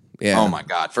Nights. band. Yeah. Oh my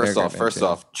god. First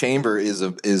off, Chamber is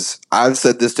I've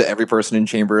said this to every person in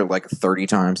Chamber like 30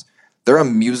 times. They're a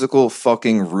musical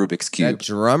fucking Rubik's Cube. That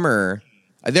drummer,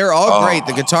 they're all great.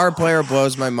 The guitar player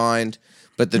blows my mind,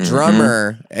 but the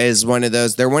drummer is one of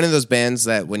those. They're one of those bands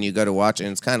that when you go to watch, and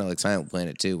it's kind of like Silent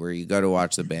Planet too, where you go to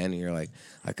watch the band and you're like,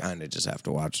 I kind of just have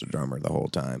to watch the drummer the whole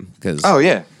time. Oh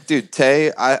yeah, dude,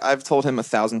 Tay. I've told him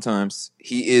 1,000 times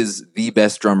he is the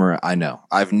best drummer I know.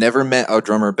 I've never met a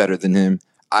drummer better than him.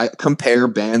 I compare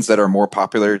bands that are more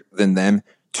popular than them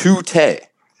to Tay.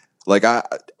 Like I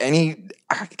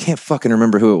can't fucking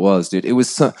remember who it was, dude. It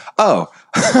was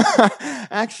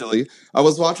actually, I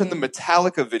was watching the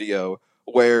Metallica video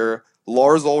where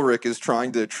Lars Ulrich is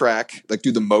trying to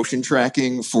do the motion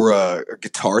tracking for a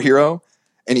Guitar Hero,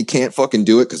 and he can't fucking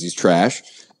do it because he's trash.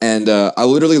 And I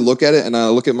literally look at it, and I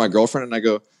look at my girlfriend, and I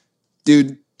go,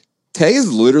 dude, Tay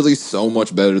is literally so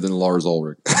much better than Lars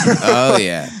Ulrich. Oh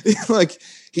yeah, like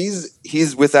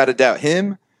he's without a doubt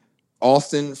him,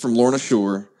 Austin from Lorna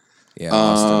Shore. yeah.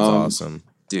 Austin's awesome.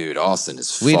 Dude, Austin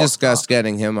is. We discussed up.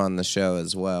 getting him on the show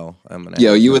as well. I'm gonna.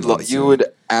 Yo, you would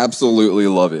absolutely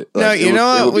love it. No, you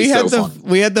know what? We had fun.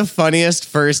 we had the funniest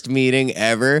first meeting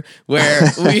ever where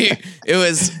it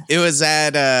was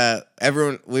at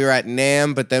everyone. We were at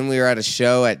NAMM, but then we were at a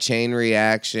show at Chain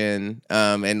Reaction,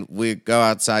 and we go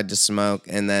outside to smoke,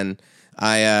 and then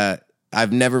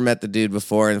I've never met the dude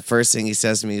before, and the first thing he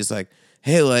says to me is like,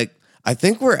 "Hey, like I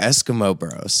think we're Eskimo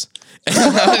bros." And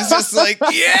I was just like,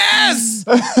 yes!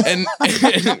 And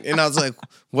I was like,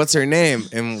 what's her name?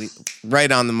 And we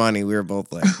right on the money. We were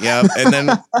both like, yep. And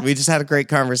then we just had a great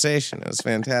conversation. It was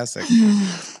fantastic.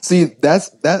 See,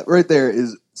 that right there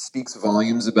speaks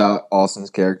volumes about Austin's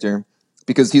character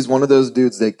because he's one of those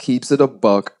dudes that keeps it a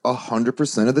buck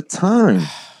 100% of the time.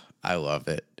 I love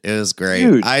it. It was great.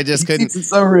 Dude, I just couldn't. It's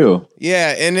so real.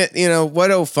 Yeah, and what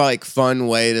a fun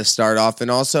way to start off. And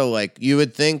also, like, you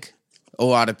would think a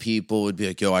lot of people would be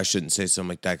like, yo, I shouldn't say something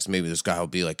like that because maybe this guy will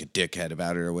be like a dickhead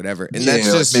about it or whatever. And that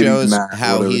just shows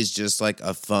how he's just like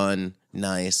a fun,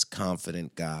 nice,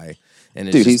 confident guy. And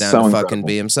it's just down to fucking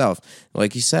be himself.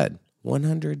 Like you said,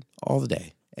 100 all the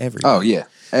day. Every day. Oh, yeah.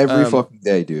 Every fucking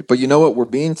day, dude. But you know what? We're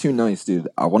being too nice, dude.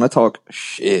 I want to talk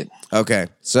shit. Okay,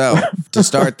 so to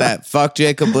start that, fuck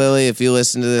Jacob Lilly. If you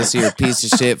listen to this, you're a piece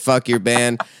of shit. Fuck your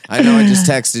band. I know I just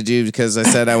texted you because I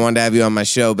said I wanted to have you on my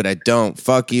show, but I don't.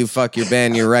 Fuck you. Fuck your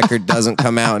band. Your record doesn't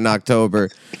come out in October.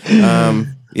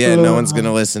 Yeah, no one's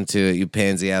gonna listen to it, you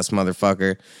pansy ass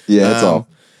motherfucker. Yeah, that's all.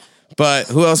 But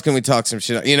who else can we talk some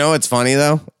shit? You know what's funny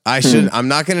though? I'm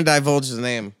not gonna divulge the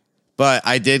name, but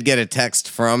I did get a text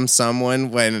from someone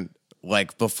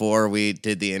before we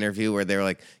did the interview where they were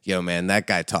like, "Yo, man, that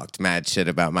guy talked mad shit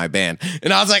about my band,"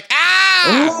 and I was like,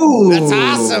 that's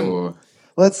awesome.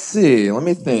 Let's see. Let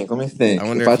me think. I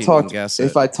wonder if you can guess it.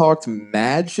 If I talked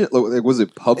mad shit, like, was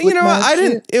it public? You know, mad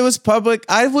didn't. shit? It was public.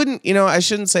 I wouldn't. You know, I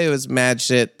shouldn't say it was mad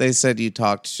shit. They said you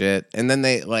talked shit, and then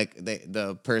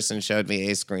the person showed me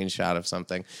a screenshot of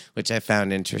something, which I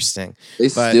found interesting. They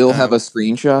still have a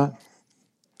screenshot.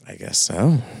 I guess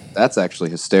so. That's actually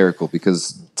hysterical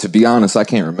because, to be honest, I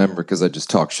can't remember because I just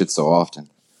talk shit so often.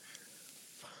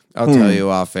 I'll tell you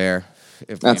off air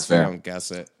if That's fair. I don't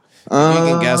guess it. If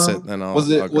you can guess it, then I'll.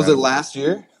 Was it last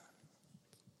year?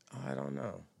 I don't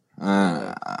know.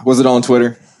 Was it on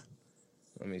Twitter?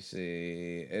 Let me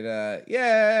see.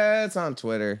 It's on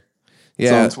Twitter.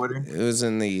 Yeah, it's on Twitter. It was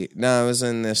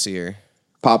in this year.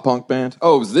 Pop punk band.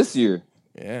 Oh, it was this year.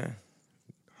 Yeah.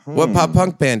 What pop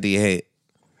punk band do you hate?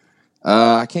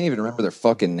 I can't even remember their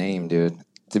fucking name, dude.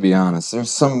 To be honest,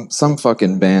 there's some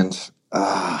fucking band.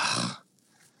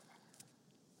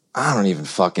 I don't even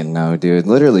fucking know, dude.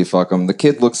 Literally, fuck him. The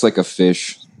kid looks like a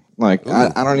fish. Like,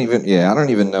 I don't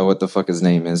even know what the fuck his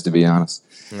name is, to be honest.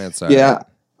 That's all right. Yeah,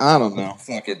 I don't know.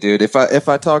 Fuck it, dude. If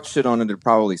I talk shit on it, it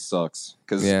probably sucks.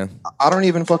 Because I don't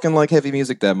even fucking like heavy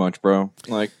music that much, bro.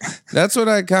 Like, that's what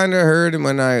I kind of heard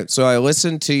when I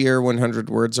listened to your 100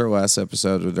 Words or Less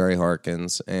episode with Ray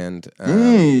Harkins, and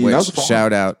which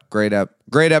shout out, great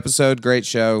episode, great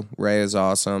show. Ray is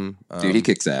awesome. Dude, he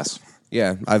kicks ass.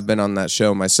 Yeah, I've been on that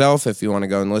show myself. If you want to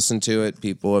go and listen to it,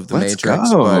 People of the Let's Matrix.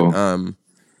 Go. But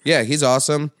yeah, he's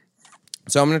awesome.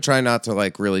 So I'm gonna try not to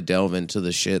like really delve into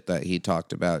the shit that he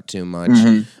talked about too much.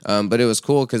 Mm-hmm. But it was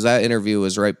cool because that interview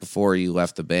was right before you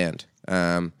left the band.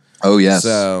 Oh yes.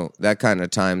 So that kind of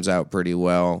times out pretty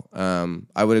well.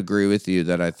 I would agree with you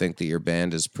that I think that your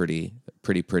band is pretty.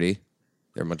 They're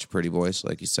a bunch of pretty boys,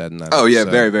 like you said in that. Oh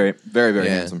episode. Yeah, very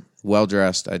handsome. Well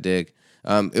dressed. I dig.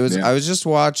 I was just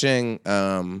watching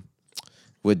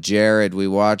with Jared. We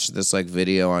watched this like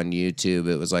video on YouTube.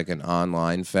 It was like an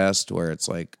online fest where it's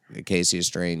like Casey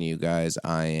Strain, you guys,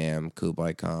 I Am,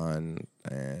 Kublai Khan,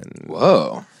 and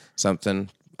something.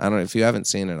 I don't know if you haven't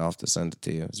seen it. I'll have to send it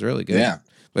to you. It's really good. Yeah,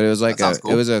 but it was like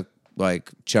cool. It was a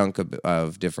like chunk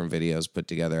of different videos put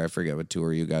together. I forget what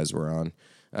tour you guys were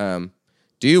on.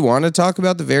 Do you want to talk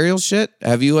about the Varials shit?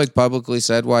 Have you like publicly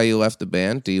said why you left the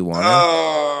band? Do you want to?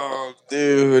 Oh,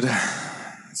 dude.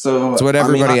 So it's what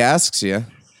everybody asks you.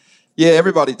 Yeah,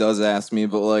 everybody does ask me,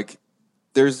 but like,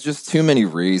 there's just too many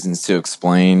reasons to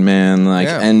explain, man. Like,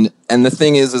 and the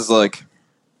thing is like,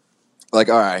 all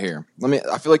right, here.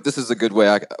 I feel like this is a good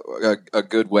way. A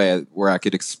good way where I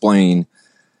could explain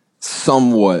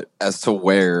somewhat as to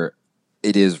where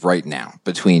it is right now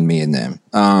between me and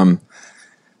them.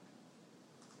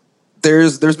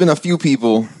 There's been a few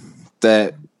people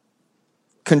that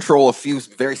control a few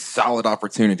very solid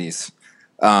opportunities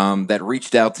that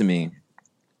reached out to me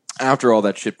after all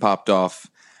that shit popped off,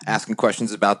 asking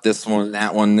questions about this one,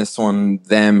 that one, this one,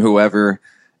 them, whoever.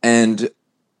 And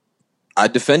I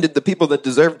defended the people that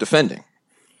deserve defending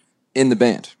in the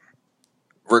band,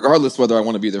 regardless whether I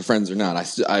want to be their friends or not.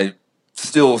 I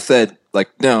still said, like,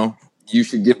 no, you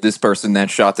should give this person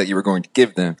that shot that you were going to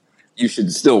give them. You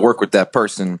should still work with that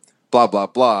person, blah, blah,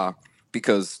 blah,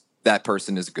 because that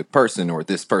person is a good person, or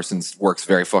this person works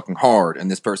very fucking hard, and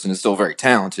this person is still very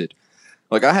talented.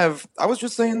 Like, I was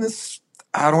just saying this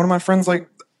to one of my friends, like,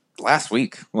 last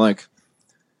week. Like,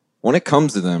 when it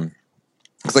comes to them,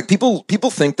 it's like people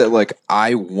think that, like,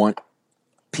 I want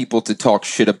people to talk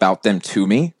shit about them to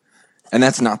me, and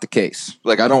that's not the case.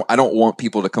 Like, I don't want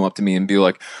people to come up to me and be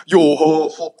like, yo,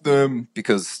 fuck them,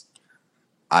 because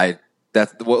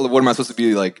what am I supposed to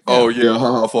be like? Oh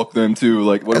yeah, fuck them too.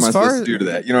 Like, what am I supposed to do to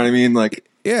that? You know what I mean? Like,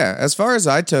 yeah. As far as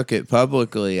I took it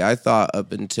publicly, I thought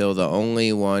up until the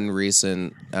only one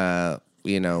recent,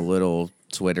 little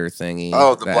Twitter thingy.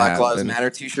 Oh, the Black Lives Matter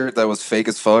T-shirt that was fake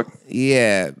as fuck.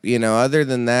 Yeah, other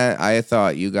than that, I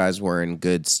thought you guys were in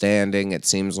good standing. It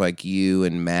seems like you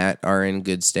and Matt are in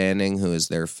good standing, who is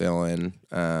their fill-in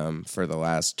for the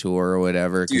last tour or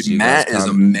whatever. Dude, Matt is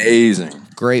amazing.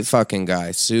 Great fucking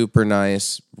guy. Super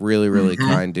nice. Really, really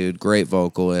kind dude. Great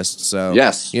vocalist. So,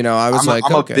 yes. I'm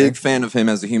a big fan of him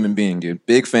as a human being, dude.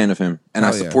 Big fan of him. And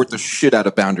I support the shit out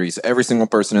of Boundaries. Every single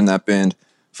person in that band,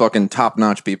 fucking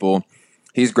top-notch people.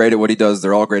 He's great at what he does.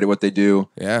 They're all great at what they do.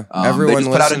 Yeah. They just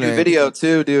put out a new video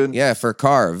too, dude. Yeah, for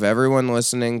Carve. Everyone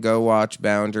listening, go watch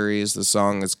Boundaries. The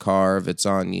song is Carve. It's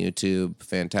on YouTube.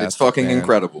 Fantastic. It's fucking band.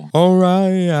 incredible. All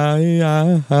right,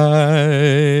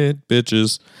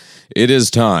 bitches. It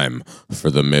is time for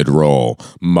the mid-roll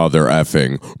mother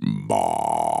effing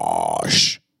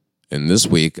mosh. And this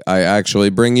week, I actually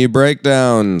bring you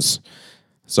breakdowns.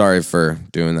 Sorry for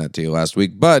doing that to you last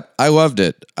week, but I loved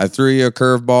it. I threw you a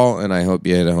curveball, and I hope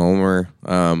you hit a homer.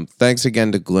 Thanks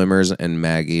again to Glimmers and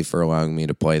Maggie for allowing me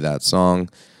to play that song.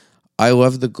 I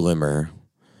love the glimmer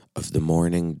of the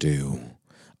morning dew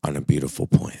on a beautiful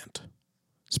plant.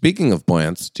 Speaking of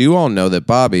plants, do you all know that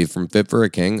Bobby from Fit for a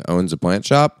King owns a plant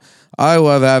shop? I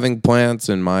love having plants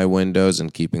in my windows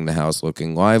and keeping the house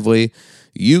looking lively.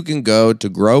 You can go to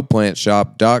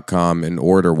growplantshop.com and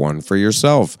order one for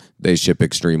yourself. They ship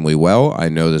extremely well. I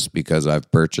know this because I've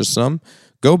purchased some.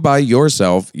 Go buy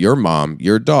yourself, your mom,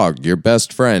 your dog, your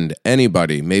best friend,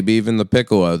 anybody, maybe even the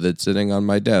piccolo that's sitting on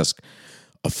my desk,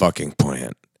 a fucking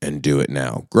plant, and do it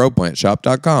now.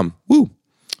 Growplantshop.com. Woo!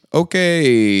 Okay,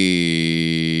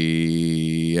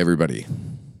 everybody.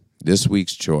 This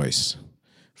week's choice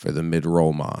for the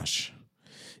mid-roll mosh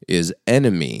is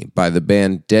Enemy by the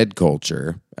band Dead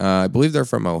Culture. I believe they're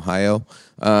from Ohio,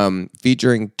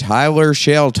 featuring Tyler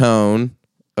Sheltone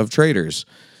of Traitors.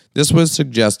 This was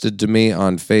suggested to me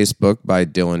on Facebook by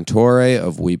Dylan Torre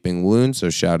of Weeping Wound, so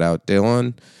shout out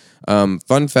Dylan.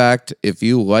 Fun fact, if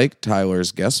you like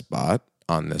Tyler's guest spot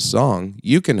on this song,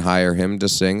 you can hire him to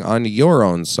sing on your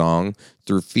own song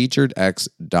through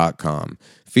FeaturedX.com.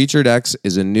 FeaturedX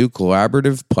is a new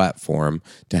collaborative platform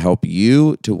to help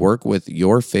you to work with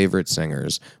your favorite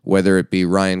singers, whether it be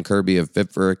Ryan Kirby of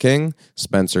Fit for a King,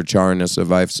 Spencer Charnas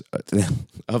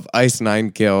of Ice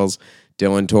Nine Kills,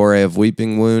 Dylan Torre of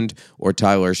Weeping Wound, or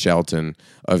Tyler Shelton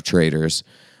of Traitors.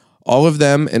 All of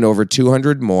them and over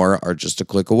 200 more are just a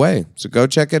click away. So go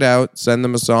check it out, send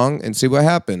them a song, and see what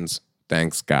happens.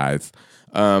 Thanks, guys.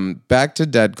 Back to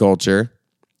Dead Culture.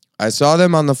 I saw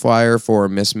them on the flyer for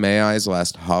Miss May I's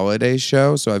last holiday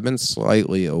show, so I've been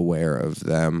slightly aware of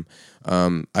them.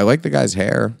 I like the guy's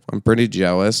hair. I'm pretty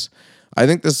jealous. I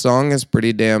think the song is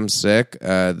pretty damn sick.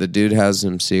 The dude has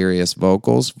some serious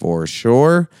vocals for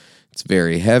sure. It's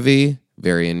very heavy,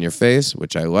 very in your face,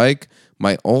 which I like.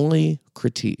 My only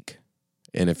critique,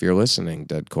 and if you're listening,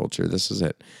 Dead Culture, this is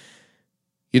it.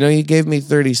 You know, you gave me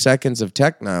 30 seconds of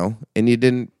techno, and you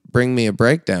didn't bring me a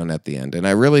breakdown at the end. And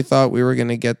I really thought we were going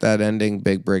to get that ending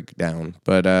big breakdown.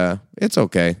 But it's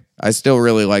okay. I still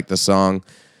really like the song.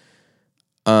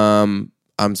 I'm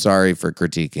sorry for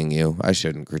critiquing you. I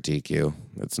shouldn't critique you.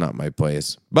 It's not my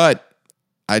place. But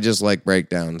I just like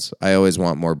breakdowns. I always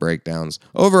want more breakdowns.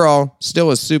 Overall, still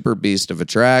a super beast of a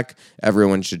track.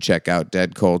 Everyone should check out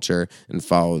Dead Culture and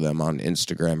follow them on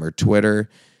Instagram or Twitter.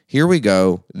 Here we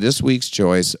go. This week's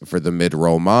choice for the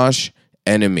mid-roll mosh,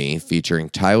 Enemy, featuring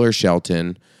Tyler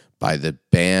Shelton by the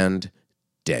band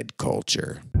Dead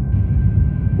Culture.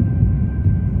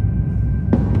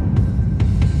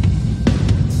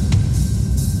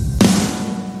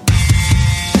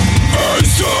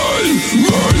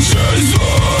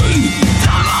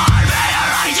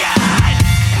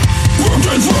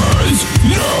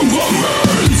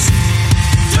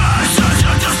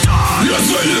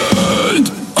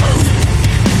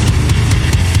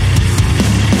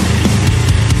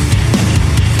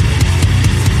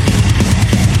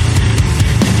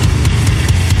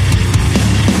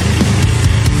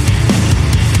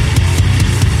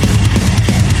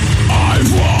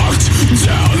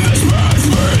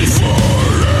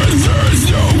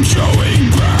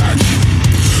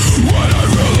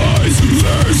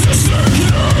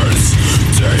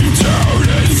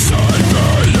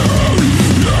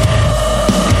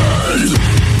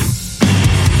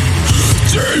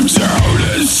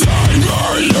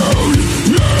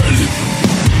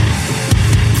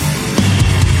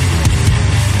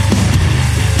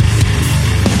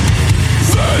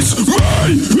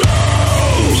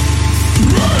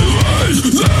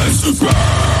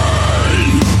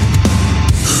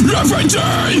 Every day,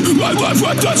 I live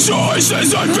with the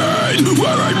choices I made,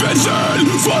 where I've been sent,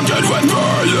 fucking with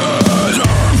burden.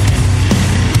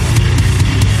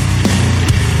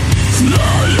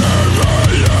 I am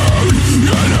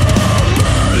my own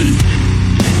enemy.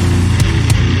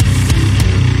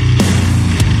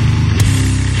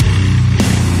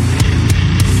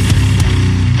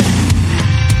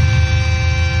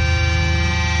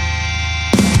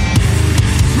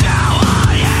 Now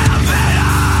I am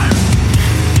better.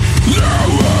 Now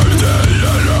I'm the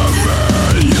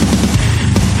enemy.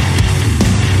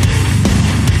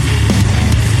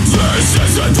 This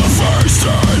isn't the first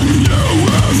time you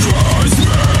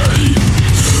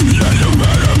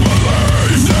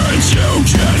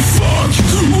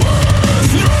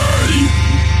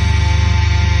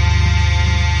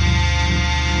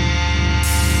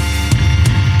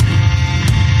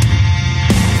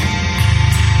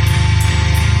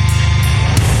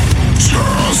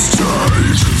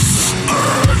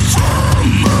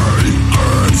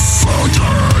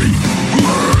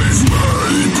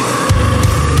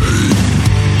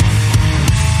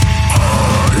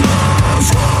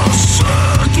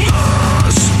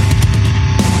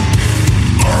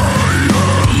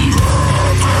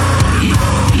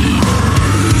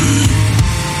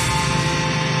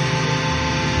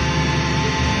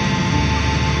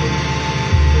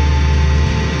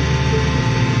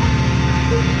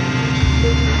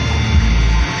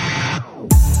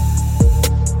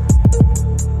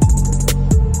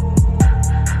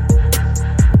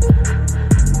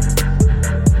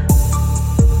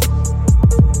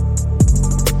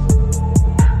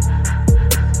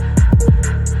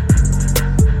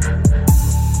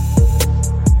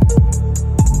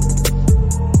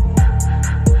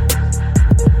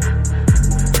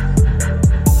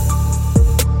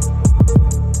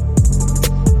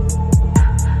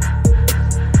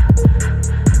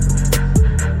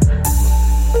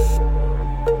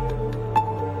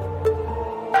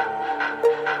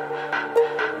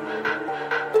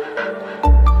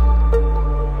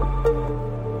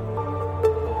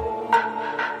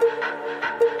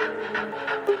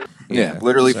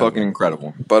really fucking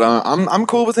incredible. But I'm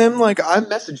cool with him. Like, I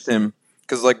messaged him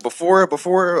because like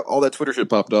before all that Twitter shit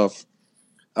popped off,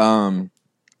 I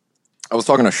was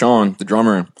talking to Sean, the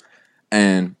drummer,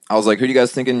 and I was like, "Who do you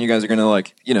guys thinking you guys are gonna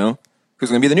like? You know, who's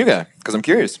gonna be the new guy? Because I'm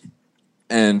curious."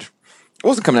 And it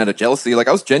wasn't coming out of jealousy. Like,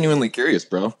 I was genuinely curious,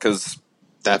 bro, because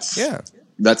that's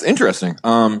interesting.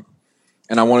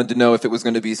 And I wanted to know if it was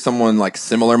going to be someone like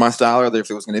similar my style, or if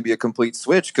it was going to be a complete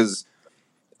switch. Because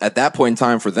at that point in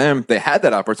time, for them, they had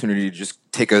that opportunity to just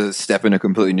take a step in a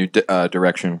completely new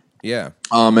direction. Yeah.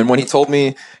 And when he told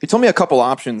me a couple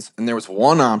options, and there was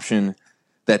one option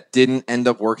that didn't end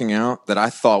up working out that I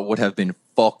thought would have been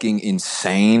fucking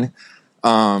insane.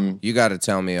 You got to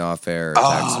tell me off air or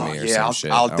text me or some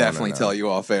shit. I'll definitely tell you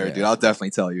off air, dude. I'll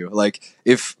definitely tell you. Like,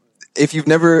 if you've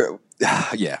never,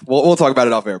 we'll talk about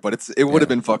it off air, but it would have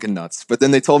been fucking nuts. But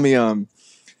then they told me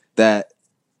that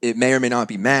it may or may not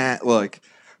be Matt. Like,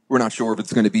 we're not sure if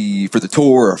it's going to be for the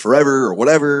tour or forever or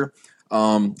whatever.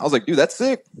 I was like, dude, that's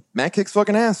sick. Matt kicks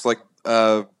fucking ass. Like,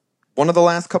 one of the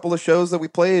last couple of shows that we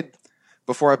played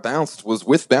before I bounced was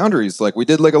with Boundaries. Like, we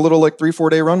did like a little like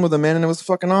 3-4 day run with them, man, and it was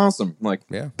fucking awesome. Like,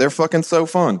 they're fucking so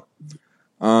fun.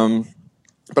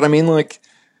 But I mean, like,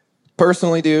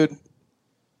 personally, dude,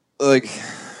 like,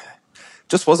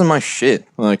 just wasn't my shit.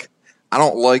 Like, I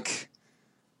don't like,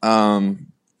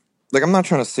 like, I'm not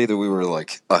trying to say that we were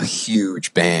like a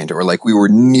huge band or like we were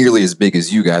nearly as big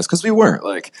as you guys, because we weren't.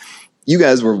 Like, you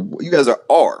guys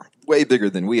are way bigger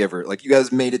than we ever. Like, you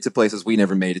guys made it to places we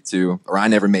never made it to, or I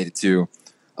never made it to.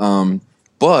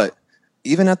 But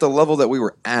even at the level that we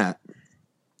were at,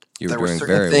 you were doing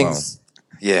very things,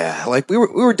 well. Yeah, like we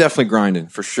were definitely grinding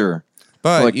for sure.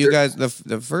 But like, you guys,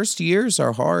 the first years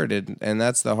are hard, and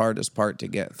that's the hardest part to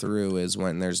get through, is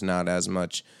when there's not as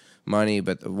much money.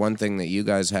 But the one thing that you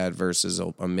guys had versus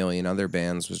a million other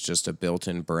bands was just a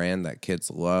built-in brand that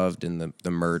kids loved, and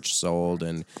the merch sold,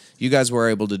 and you guys were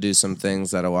able to do some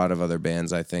things that a lot of other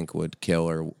bands, I think, would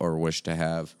kill or wish to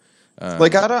have.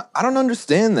 Like, I don't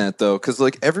understand that though, because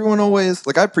like everyone always,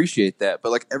 like, I appreciate that,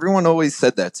 but like everyone always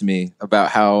said that to me about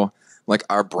how like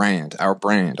our brand,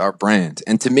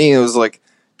 and to me it was like,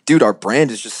 dude, our brand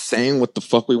is just saying what the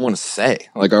fuck we want to say.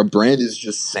 Like, our brand is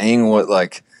just saying what,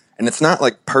 like, and it's not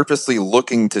like purposely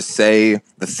looking to say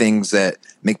the things that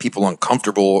make people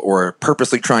uncomfortable or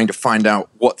purposely trying to find out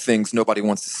what things nobody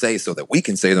wants to say so that we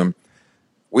can say them.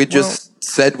 We just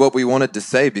said what we wanted to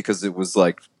say because it was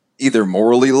like either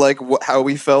morally like how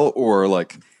we felt, or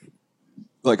like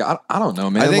I don't know,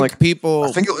 man. I think like, people,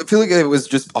 I feel like it was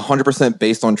just 100%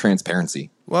 based on transparency.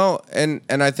 Well, and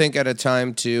I think at a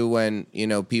time too when, you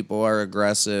know, people are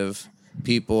aggressive,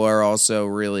 people are also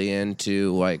really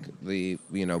into like the,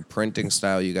 you know, printing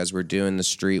style you guys were doing, the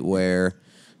streetwear.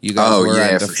 You guys were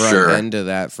at the front end of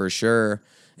that for sure.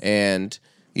 And,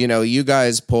 you know, you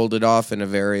guys pulled it off in a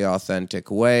very authentic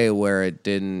way where it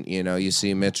didn't, you know, you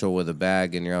see Mitchell with a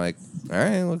bag and you're like, all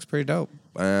right, it looks pretty dope.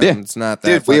 It's not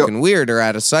that fucking weird or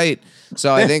out of sight.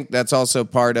 So I think that's also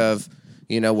part of,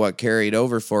 you know, what carried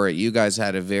over for it. You guys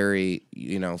had a very,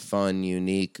 you know, fun,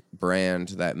 unique brand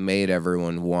that made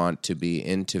everyone want to be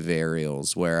into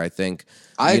Varials, where I think,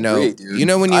 agree, dude. You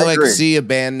know, when you like see a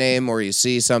band name or you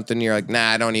see something, you're like, nah,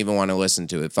 I don't even want to listen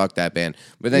to it. Fuck that band.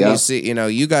 But then you see, you know,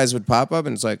 you guys would pop up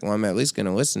and it's like, well, I'm at least going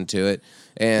to listen to it.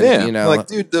 And, you know, like,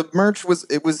 dude, the merch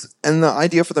and the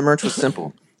idea for the merch was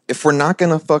simple. If we're not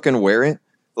going to fucking wear it,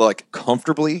 like,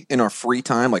 comfortably in our free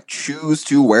time, like, choose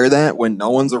to wear that when no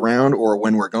one's around or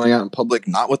when we're going out in public,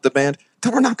 not with the band,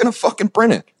 then we're not going to fucking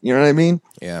print it. You know what I mean?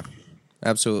 Yeah,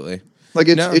 absolutely. Like,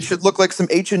 it should look like some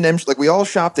H&M. Like, we all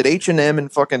shopped at H&M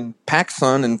and fucking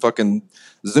PacSun and fucking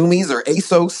Zoomies or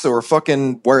ASOS or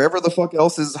fucking wherever the fuck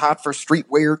else is hot for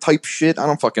streetwear type shit. I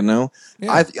don't fucking know.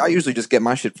 Yeah. I usually just get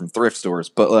my shit from thrift stores.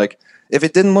 But, like, if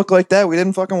it didn't look like that, we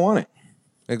didn't fucking want it.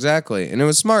 Exactly, and it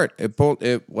was smart.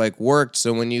 It like worked.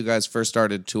 So when you guys first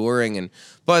started touring, and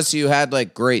plus you had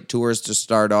like great tours to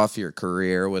start off your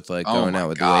career with, like going out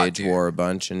with Wage War a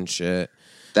bunch and shit.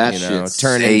 That, you know,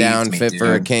 turning down Fit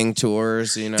for a King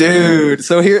tours. You know, dude.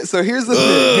 So here's the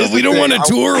thing. We don't want to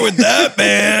tour with that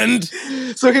band.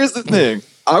 So here's the thing.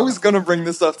 I was gonna bring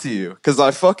this up to you because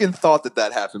I fucking thought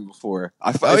that happened before.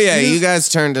 You guys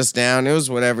turned us down. It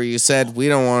was whatever you said. We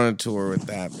don't want to tour with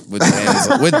that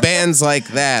with bands like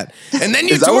that. And then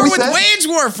you tour with Wage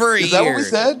War for a year. Is that what we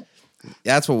said?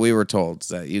 That's what we were told.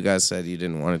 That you guys said you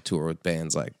didn't want to tour with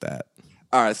bands like that.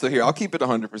 All right, so here, I'll keep it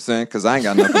 100% because I ain't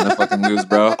got nothing to fucking lose,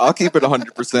 bro. I'll keep it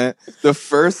 100%. The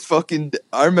first fucking,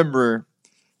 I remember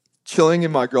chilling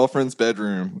in my girlfriend's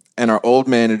bedroom, and our old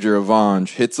manager,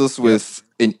 Avange, hits us with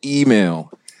an email,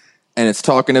 and it's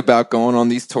talking about going on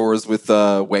these tours with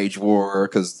Wage War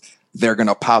because they're going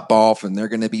to pop off and they're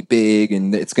going to be big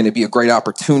and it's going to be a great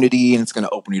opportunity and it's going to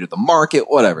open you to the market,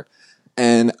 whatever.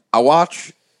 And I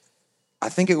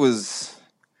think it was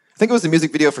the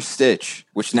music video for Stitch,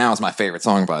 which now is my favorite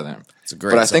song by them. It's a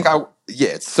great song.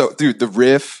 It's so, dude, the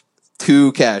riff,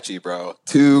 too catchy, bro.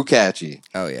 Too catchy.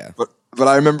 Oh, yeah. But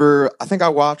I remember, I think I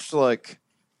watched literally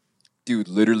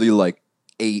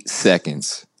 8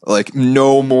 seconds. Like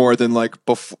no more than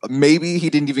before. Maybe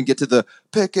he didn't even get to the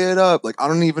pick it up. Like I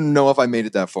don't even know if I made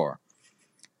it that far.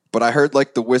 But I heard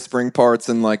the whispering parts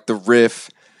and the riff,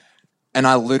 and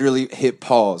I literally hit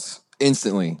pause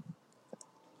instantly.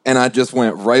 And I just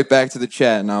went right back to the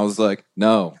chat and I was like,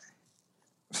 no.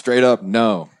 Straight up,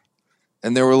 no.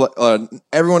 And there were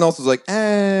everyone else was like,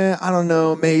 I don't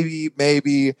know, maybe.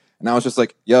 And I was just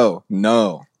like, yo,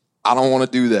 no. I don't want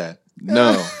to do that.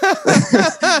 No.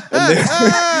 And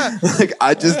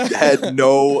I just had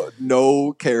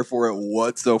no care for it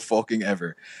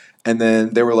whatsoever. And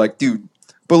then they were like, dude,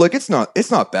 but it's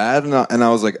not bad. And I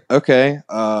was like, okay,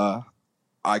 I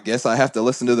guess I have to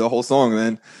listen to the whole song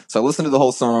then. So I listened to the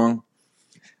whole song.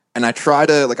 And I try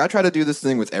to do this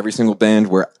thing with every single band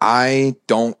where I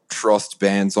don't trust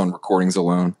bands on recordings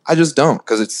alone. I just don't,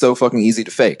 because it's so fucking easy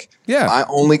to fake. Yeah. I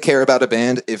only care about a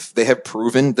band if they have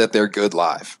proven that they're good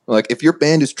live. If your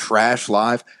band is trash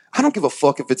live, I don't give a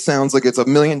fuck if it sounds like it's $1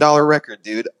 million record,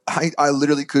 dude. I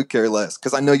literally could care less,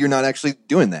 because I know you're not actually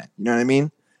doing that. You know what I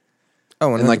mean? Oh,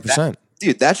 100%.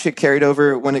 Dude, that shit carried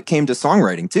over when it came to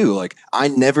songwriting too.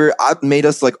 I've made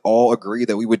us all agree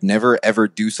that we would never ever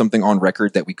do something on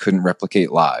record that we couldn't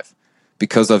replicate live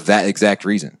because of that exact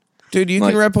reason. Dude, you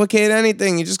can replicate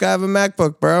anything. You just gotta have a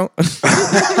MacBook, bro.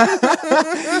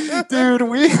 Dude,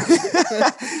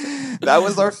 that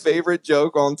was our favorite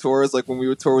joke on tours. When we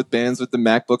would tour with bands with the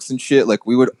MacBooks and shit,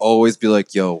 we would always be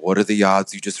like, yo, what are the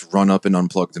odds you just run up and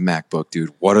unplug the MacBook,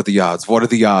 dude? What are the odds? What are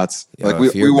the odds? Yo,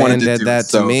 we wanted to do that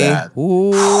so to me. Bad.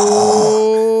 Ooh,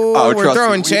 we're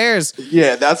throwing chairs.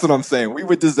 Yeah, that's what I'm saying. We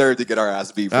would deserve to get our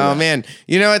ass beat for that. Man.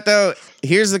 You know what, though?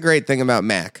 Here's the great thing about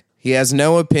Mac. He has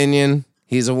no opinion.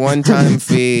 He's a one-time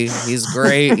fee. He's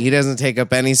great. He doesn't take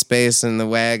up any space in the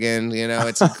wagon.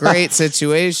 It's a great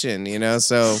situation,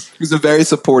 so. He's a very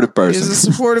supportive person. He's a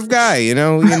supportive guy, You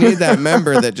need that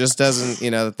member that just doesn't,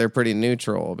 that they're pretty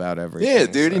neutral about everything. Yeah,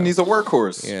 dude, and he's a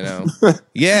workhorse.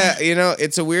 Yeah,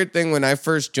 it's a weird thing when I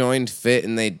first joined Fit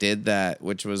and they did that,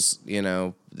 which was,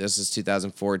 this is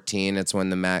 2014. It's when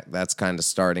the Mac, that's kind of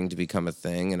starting to become a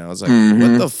thing. And I was like,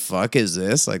 what the fuck is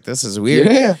this? This is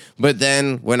weird. Yeah. But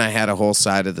then when I had a whole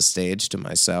side of the stage to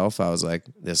myself, I was like,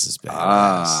 this is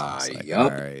badass. Yep. All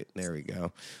right, there we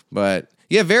go. But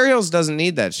yeah, Varials doesn't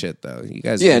need that shit though. You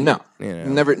guys,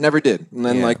 never did. And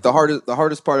then the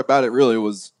hardest part about it really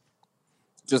was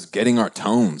just getting our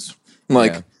tones.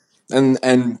 And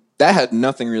that had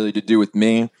nothing really to do with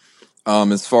me.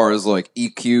 As far as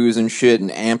EQs and shit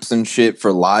and amps and shit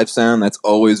for live sound, that's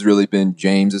always really been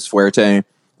James's forte,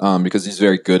 because he's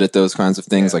very good at those kinds of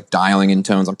things, dialing in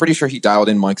tones. I'm pretty sure he dialed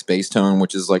in Mike's bass tone,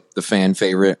 which is the fan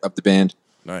favorite of the band.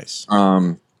 Nice.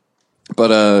 But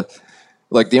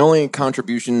the only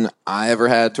contribution I ever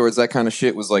had towards that kind of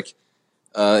shit was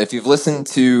if you've listened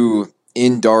to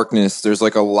In Darkness, there's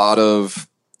a lot of.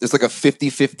 It's a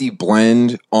 50-50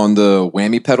 blend on the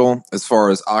whammy pedal as far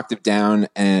as octave down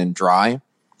and dry.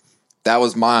 That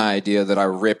was my idea that I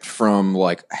ripped from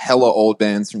hella old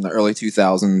bands from the early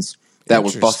 2000s that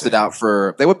was busted out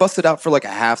for, they would bust it out for a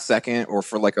half second or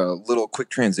for a little quick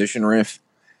transition riff.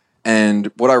 And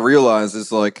what I realized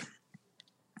is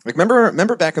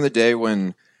remember back in the day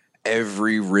when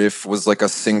every riff was a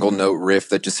single note riff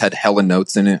that just had hella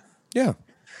notes in it? Yeah.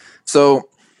 So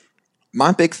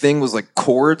my big thing was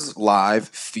chords live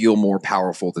feel more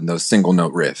powerful than those single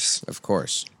note riffs. Of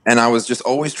course. And I was just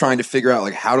always trying to figure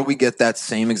out how do we get that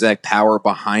same exact power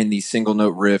behind these single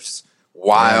note riffs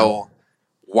while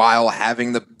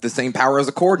having the same power as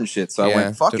a chord and shit. So I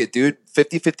went, fuck it, dude.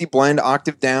 50-50 blend,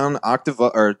 octave down, octave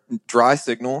or dry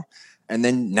signal. And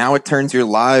then now it turns your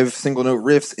live single note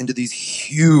riffs into these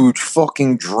huge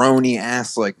fucking drony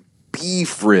ass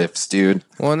beef riffs, dude.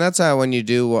 Well, and that's how when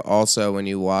you watch a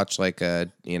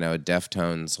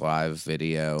Deftones live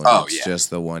video, and it's just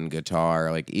the one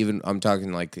guitar. Even I'm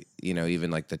talking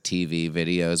even the TV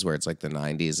videos where it's the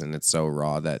 90s and it's so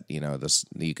raw that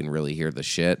you can really hear the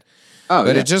shit.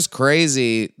 But it's just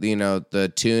crazy,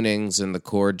 the tunings and the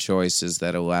chord choices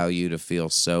that allow you to feel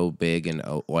so big and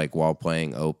while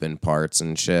playing open parts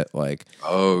and shit.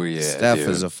 Steph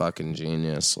is a fucking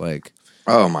genius.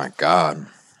 Oh my god.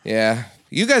 Yeah,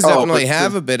 You guys Oh, definitely but-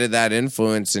 have a bit of that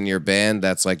influence in your band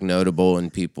that's like notable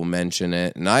and people mention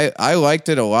it. And I liked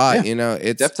it a lot. Yeah. You know,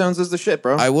 it's Deftones is the shit,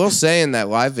 bro. I will say in that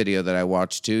live video that I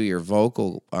watched too, your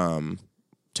vocal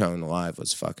tone live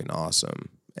was fucking awesome.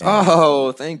 And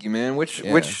Oh, thank you, man. Which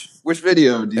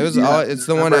video? it was it's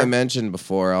the one I mentioned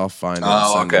before. I'll find it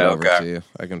and send it over to you.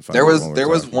 I can find There it was when we're there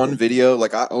was talking. one video,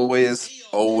 like I always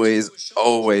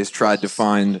tried to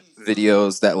find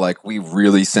videos that like we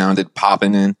really sounded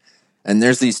popping in. And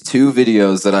there's these two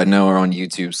videos that I know are on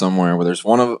YouTube somewhere where there's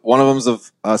one of them's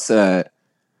of us at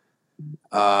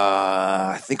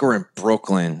I think we're in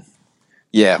Brooklyn.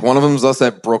 Yeah, one of them's us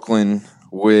at Brooklyn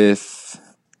with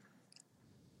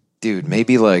dude,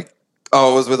 maybe like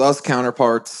it was with us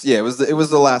counterparts. Yeah, it was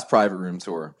the last Private Room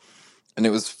tour. And it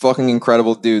was fucking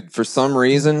incredible, dude. For some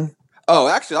reason,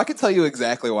 actually, I can tell you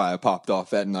exactly why I popped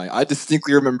off that night. I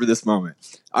distinctly remember this moment.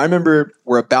 I remember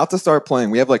we're about to start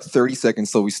playing. We have like 30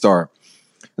 seconds till we start.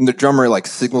 And the drummer like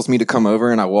signals me to come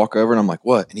over, and I walk over and I'm like,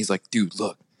 what? And he's like, dude,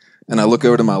 look. And I look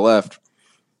over to my left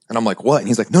and I'm like, what? And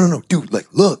he's like, no, dude, like,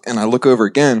 look. And I look over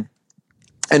again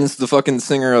and it's the fucking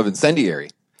singer of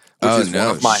Incendiary, which is one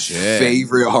of my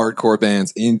favorite hardcore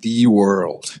bands in the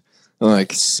world.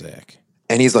 Like, sick.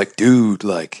 And he's like, dude,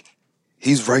 like,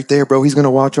 he's right there, bro. He's going to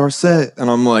watch our set. And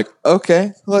I'm like,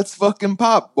 okay, let's fucking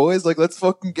pop, boys. Like, let's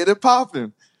fucking get it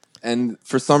popping. And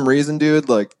for some reason, dude,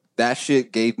 like, that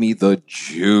shit gave me the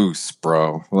juice,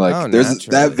 bro. Like, there's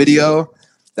that video.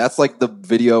 That's like the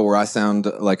video where I sound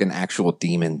like an actual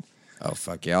demon. Oh,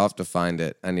 fuck yeah. I'll have to find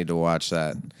it. I need to watch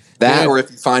that. That, or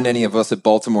if you find any of us at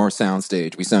Baltimore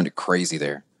Soundstage, we sounded crazy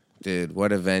there. Dude,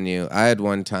 what a venue. I had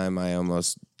one time I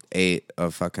almost ate a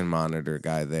fucking monitor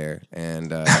guy there,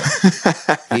 and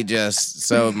he just,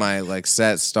 so my like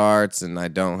set starts and I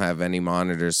don't have any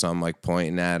monitors, so I'm like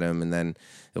pointing at him, and then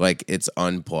like it's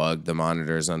unplugged, the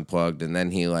monitor's unplugged, and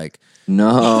then he like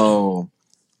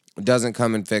doesn't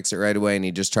come and fix it right away, and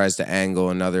he just tries to angle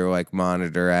another like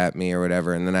monitor at me or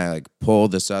whatever, and then I like pull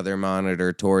this other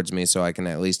monitor towards me so I can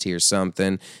at least hear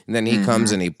something, and then he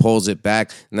comes and he pulls it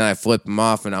back, and then I flip him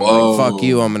off, and I'm like, fuck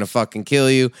you, I'm gonna fucking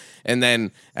kill you. And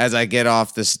then as I get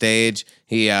off the stage,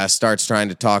 he starts trying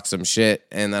to talk some shit,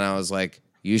 and then I was like,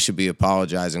 you should be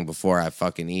apologizing before I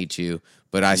fucking eat you.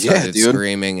 But I started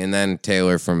screaming, and then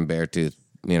Taylor from Beartooth,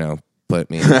 put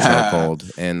me in the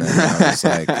chokehold, and then I was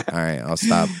like, all right, I'll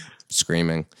stop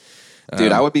screaming.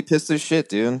 Dude, I would be pissed as shit,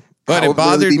 dude. But it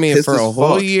bothered me for a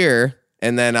whole year,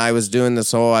 and then I was doing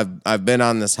this whole, I've been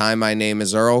on this hi, my name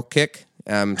is Earl kick.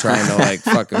 I'm trying to like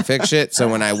fucking fix shit. So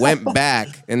when I went back,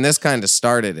 and this kind of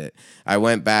started it, I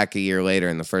went back a year later,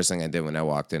 and the first thing I did when I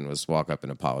walked in was walk up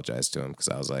and apologize to him, because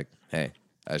I was like, hey,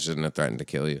 I shouldn't have threatened to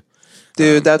kill you.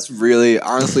 Dude, that's really,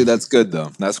 honestly, that's good,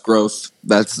 though. That's growth.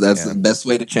 That's the best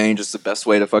way to change. It's the best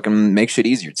way to fucking make shit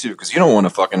easier, too. Because you don't want to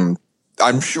fucking,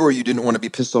 I'm sure you didn't want to be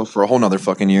pissed off for a whole nother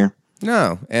fucking year.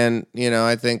 No. And,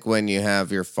 I think when you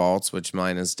have your faults, which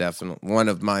mine is definitely, one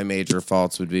of my major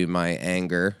faults would be my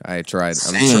anger. I'm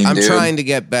trying to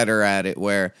get better at it,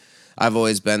 where I've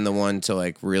always been the one to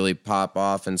like really pop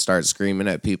off and start screaming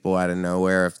at people out of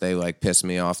nowhere if they like piss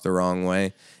me off the wrong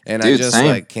way. And I just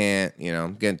like can't,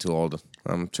 I'm getting too old.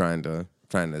 I'm trying to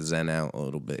zen out a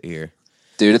little bit here.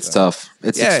 Dude, it's tough.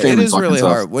 It is really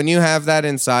hard when you have that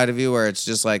inside of you, where it's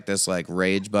just like this like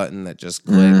rage button that just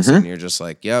clicks, and you're just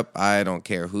like, yep, I don't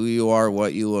care who you are,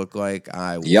 what you look like,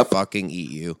 I will fucking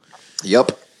eat you.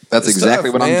 Yep. That's exactly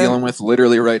what I'm dealing with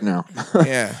literally right now.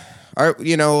 Yeah. A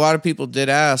lot of people did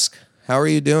ask, how are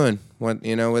you doing? What,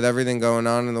 with everything going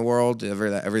on in the world,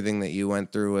 everything that you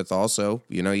went through with also,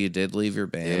 you did leave your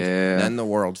band. Yeah. Then the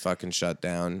world fucking shut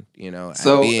down,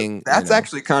 So that's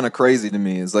actually kind of crazy to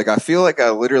me. Is like, I feel like I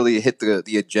literally hit the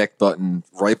eject button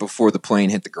right before the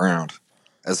plane hit the ground,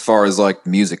 as far as like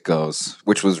music goes,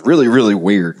 which was really, really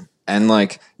weird. And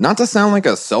like, not to sound like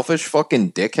a selfish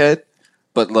fucking dickhead,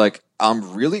 but like,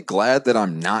 I'm really glad that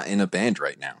I'm not in a band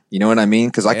right now. You know what I mean?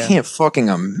 Because I can't fucking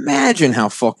imagine how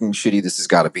fucking shitty this has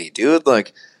got to be, dude.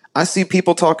 Like, I see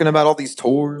people talking about all these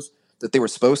tours that they were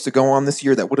supposed to go on this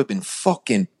year that would have been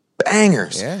fucking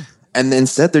bangers. Yeah. And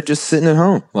instead, they're just sitting at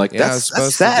home. Like,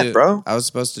 that's sad, bro. I was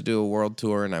supposed to do a world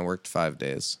tour, and I worked 5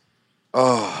 days.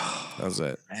 Oh. That was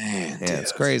it. Man, yeah,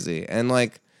 it's crazy. And,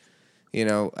 like,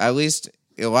 at least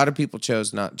a lot of people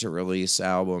chose not to release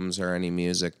albums or any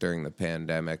music during the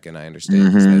pandemic, and I understand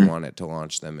because they wanted to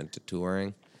launch them into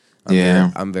touring.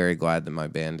 I'm very glad that my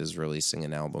band is releasing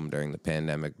an album during the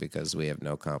pandemic because we have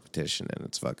no competition and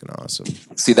it's fucking awesome.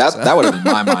 See, that would have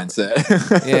been my mindset.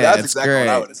 Yeah, that's it's exactly great. what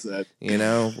I would have said. You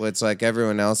know, it's like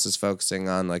everyone else is focusing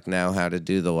on like now how to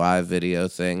do the live video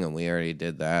thing, and we already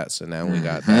did that, so now we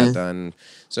got that done.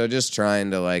 So just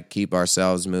trying to like keep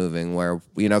ourselves moving where,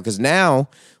 you know, because now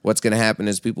what's going to happen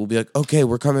is people will be like, okay,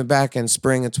 we're coming back in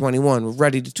spring of 21. We're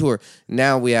ready to tour.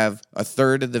 Now we have a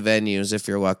third of the venues, if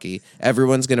you're lucky.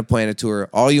 Everyone's going to plan a tour.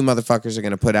 All you motherfuckers are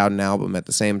going to put out an album at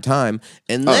the same time.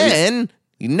 And then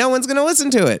no one's going to listen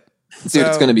to it. Dude,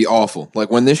 it's going to be awful. Like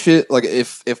when this shit, like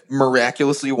if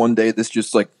miraculously one day this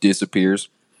just like disappears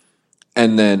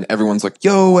and then everyone's like,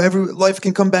 yo, life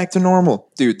can come back to normal.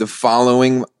 Dude, the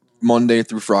following Monday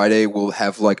through Friday we'll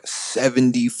have like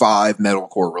 75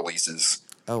 metalcore releases.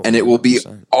 Oh, and it will be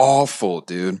awful,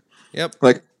 dude. Yep.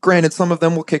 Like, granted, some of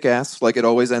them will kick ass, like it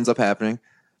always ends up happening.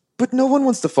 But no one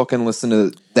wants to fucking listen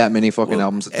to that many fucking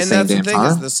albums at the same damn time. And that's the thing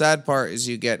is, the sad part is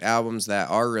you get albums that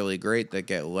are really great that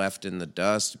get left in the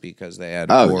dust because they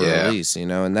had a poor release, you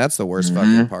know? And that's the worst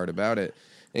fucking part about it.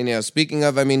 And, you know, speaking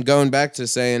of, I mean, going back to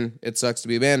saying it sucks to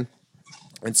be a band.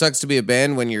 It sucks to be a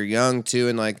band when you're young, too,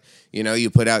 and, like, you know, you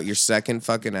put out your second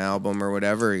fucking album or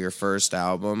whatever, your first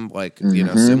album, like, you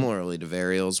know, similarly to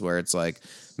Varials, where it's like,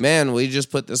 man, we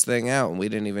just put this thing out and we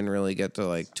didn't even really get to,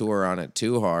 like, tour on it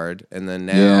too hard. And then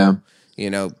now, you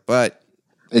know, but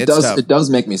it does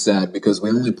make me sad because we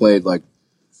only played, like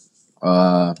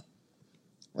 4-ish,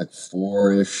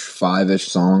 5-ish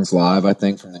songs live, I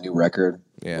think, from the new record.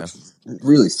 Yeah. It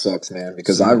really sucks, man,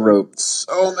 because I wrote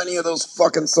so many of those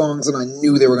fucking songs and I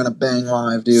knew they were going to bang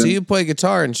live, dude. So you play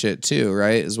guitar and shit too,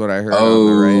 right? Is what I heard on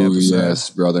the Ray episode. Yes,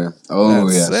 brother. Oh,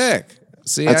 that's yes. sick.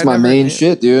 See, that's my main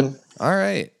shit, dude. All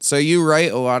right. So you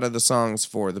write a lot of the songs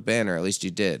for the band, or at least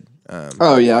you did.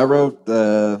 Yeah, I wrote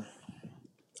I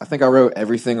think I wrote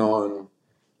everything on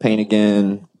Pain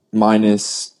Again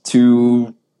minus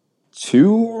two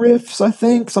riffs, I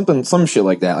think. Some shit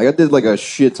like that. Like I did like a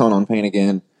shit ton on Pain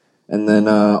Again. And then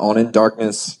on In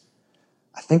Darkness,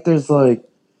 I think there's like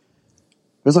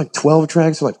 12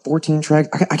 tracks or like 14 tracks.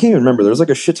 I can't even remember. There's like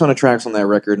a shit ton of tracks on that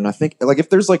record. And I think like if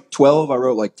there's like 12, I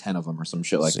wrote like 10 of them or some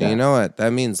shit like that. So you know what?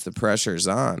 That means the pressure's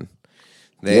on.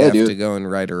 They have to go and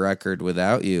write a record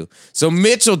without you. So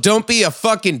Mitchell, don't be a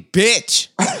fucking bitch.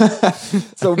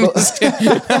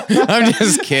 I'm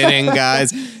just kidding,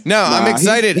 guys. No, I'm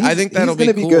excited. I think that'll be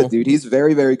cool. He's gonna be good, dude. He's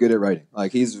very, very good at writing.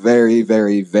 Like he's very,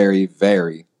 very, very,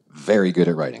 very, very good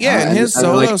at writing. Yeah, and his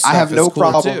solo stuff I have no is cool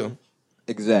problem. Too.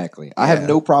 Exactly. I have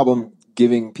no problem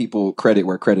giving people credit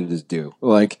where credit is due.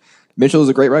 Like Mitchell is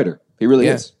a great writer. He really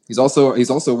is. He's also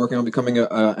working on becoming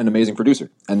an amazing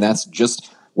producer, and that's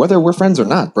just whether we're friends or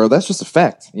not, bro. That's just a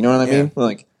fact. You know what I mean?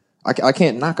 Like I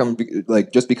can't knock him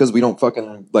like just because we don't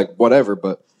fucking like whatever.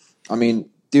 But I mean,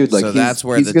 dude, like so that's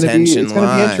where the tension lies. It's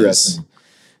gonna be interesting.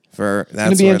 It's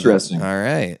gonna be interesting. All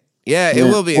right. Yeah, it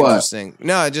will be interesting.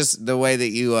 No, just the way that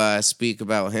you speak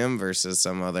about him versus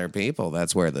some other people.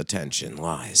 That's where the tension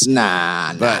lies. Nah.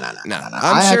 I'm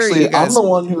the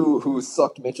one who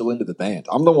sucked Mitchell into the band.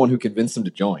 I'm the one who convinced him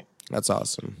to join. That's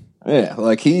awesome. Yeah,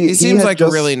 like he seems like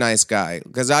a really nice guy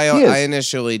because I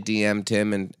initially DM'd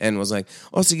him and was like,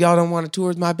 oh, so y'all don't want to tour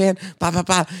with my band? Bah, bah,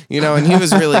 bah. You know, and he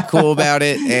was really cool about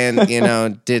it and, you know,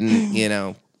 didn't, you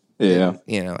know,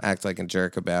 act like a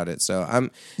jerk about it. So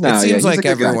it seems like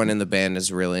everyone in the band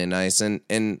is really nice.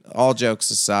 And all jokes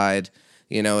aside,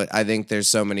 you know, I think there's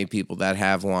so many people that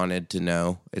have wanted to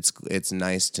know. It's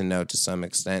nice to know to some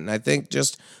extent. And I think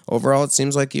just overall, it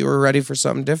seems like you were ready for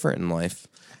something different in life.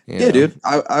 Yeah, dude.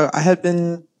 I had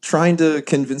been trying to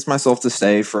convince myself to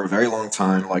stay for a very long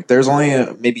time. Like, there's only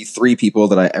maybe 3 people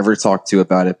that I ever talked to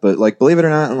about it. But, like, believe it or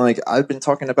not, and like I've been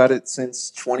talking about it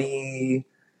since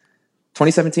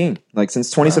 2017. Like, since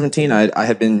 2017, I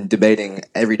had been debating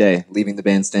every day, leaving the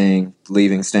band, staying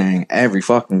every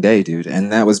fucking day, dude.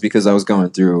 And that was because I was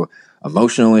going through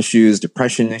emotional issues,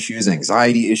 depression issues,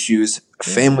 anxiety issues,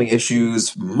 family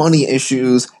issues, money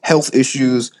issues, health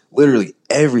issues, literally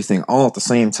everything all at the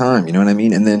same time. You know what I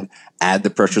mean? And then add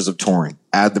the pressures of touring,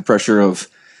 add the pressure of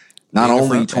not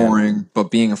only touring,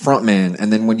 but being a front man.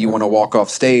 And then when you want to walk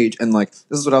off stage and like,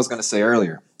 this is what I was going to say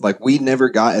earlier. Like, we never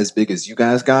got as big as you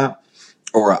guys got,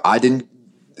 or I didn't,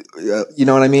 you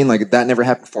know what I mean? Like, that never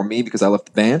happened for me because I left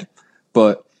the band.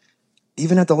 But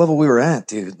even at the level we were at,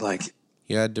 dude, like,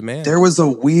 you had demand. There was a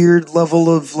weird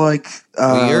level of like,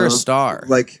 you're a star.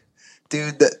 Like,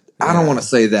 dude, I don't want to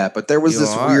say that, but there was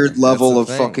this weird level of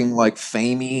fucking like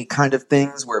famey kind of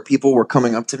things where people were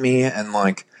coming up to me and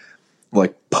like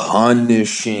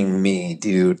punishing me,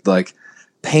 dude, like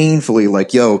painfully,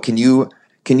 like, yo, can you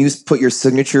can you put your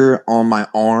signature on my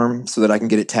arm so that I can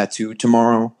get it tattooed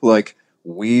tomorrow? Like,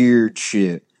 weird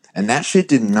shit. And that shit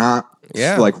did not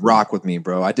like rock with me,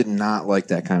 bro. I did not like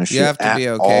that kind of shit. You have to be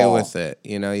okay all. with it.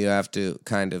 You know, you have to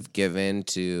kind of give in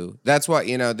to. That's what,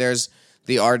 you know, there's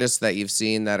the artists that you've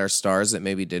seen that are stars that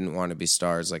maybe didn't want to be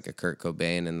stars, like a Kurt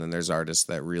Cobain, and then there's artists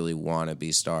that really want to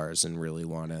be stars and really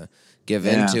want to give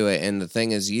into it. And the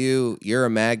thing is, you're a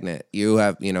magnet. You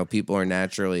have, you know, people are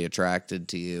naturally attracted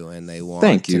to you, and they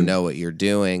want to know what you're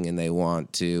doing, and they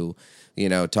want to, you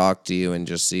know, talk to you and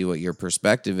just see what your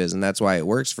perspective is, and that's why it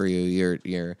works for you.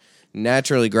 You're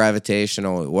naturally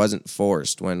gravitational. It wasn't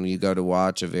forced. When you go to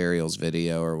watch a Varials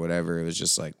video or whatever, it was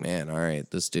just like, man, all right,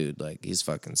 this dude, like, he's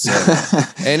fucking sick.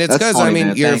 And it's because, I mean,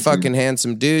 man. You're a fucking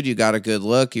handsome dude. You got a good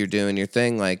look. You're doing your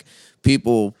thing. Like,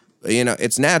 people, you know,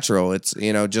 it's natural. It's,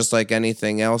 you know, just like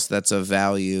anything else that's of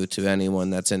value to anyone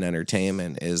that's in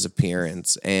entertainment is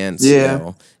appearance and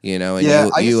skill, you know, and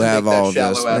you have all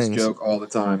those things. Joke all the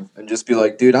time and just be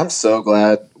like, dude, I'm so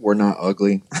glad we're not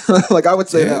ugly. Like, I would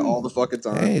say that all the fucking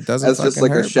time. Hey, it doesn't That's just like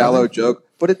a shallow joke,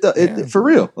 but it for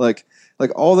real. Like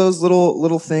all those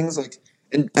little things, like,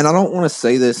 and I don't want to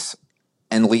say this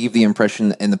and leave the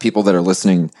impression in the people that are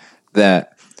listening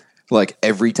that, like,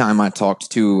 every time I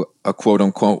talked to a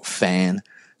quote-unquote fan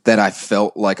that I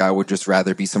felt like I would just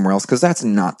rather be somewhere else, because that's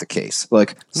not the case.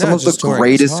 Like, some of the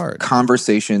greatest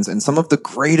conversations and some of the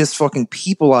greatest fucking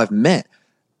people I've met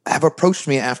have approached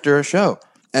me after a show.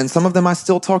 And some of them I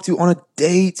still talk to on a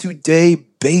day-to-day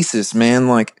basis, man,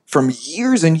 like, from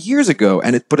years and years ago.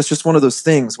 But it's just one of those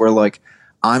things where, like,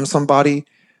 I'm somebody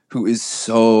who is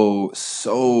so,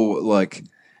 like,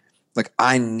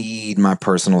 I need my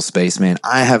personal space, man.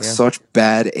 I have such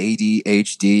bad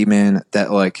ADHD, man,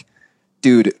 that, like,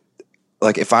 dude,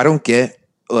 like, if I don't get,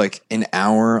 like, an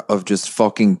hour of just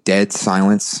fucking dead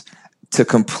silence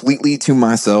completely to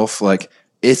myself, like,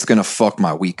 it's gonna fuck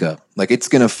my week up. Like, it's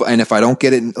gonna, and if I don't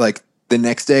get it, like, the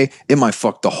next day, it might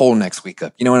fuck the whole next week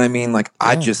up. You know what I mean? Like,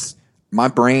 my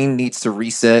brain needs to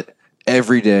reset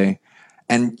every day.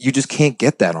 And you just can't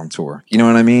get that on tour. You know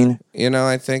what I mean? You know,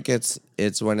 I think it's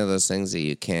one of those things that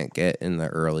you can't get in the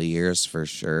early years for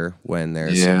sure. When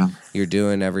there's you're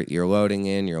doing you're loading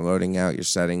in, you're loading out, you're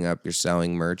setting up, you're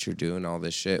selling merch, you're doing all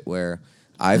this shit. Where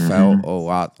I felt a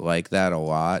lot like that a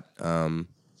lot.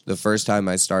 The first time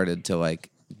I started to,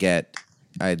 like, get,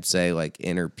 I'd say, like,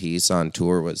 inner peace on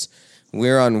tour was we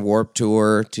were on Warped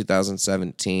Tour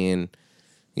 2017.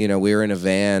 You know, we were in a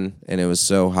van, and it was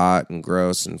so hot and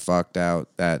gross and fucked out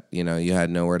that, you know, you had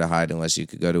nowhere to hide unless you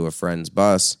could go to a friend's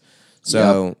bus.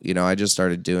 So, you know, I just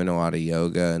started doing a lot of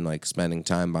yoga and, like, spending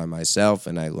time by myself,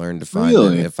 and I learned to find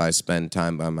that if I spend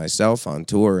time by myself on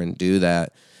tour and do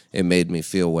that, it made me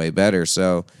feel way better.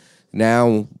 So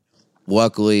now,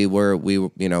 luckily,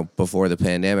 you know, before the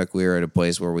pandemic, we were at a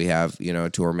place where we have, you know, a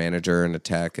tour manager and a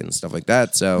tech and stuff like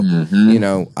that. So, you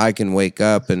know, I can wake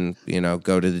up and, you know,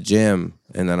 go to the gym,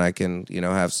 and then I can, you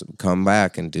know, come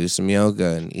back and do some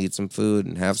yoga and eat some food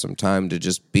and have some time to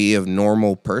just be a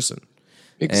normal person.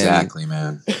 Exactly,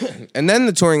 man. And then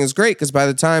the touring is great because by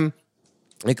the time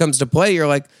it comes to play, you're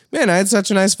like, man, I had such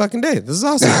a nice fucking day. This is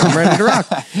awesome. I'm ready to rock.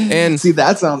 And see,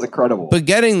 that sounds incredible. But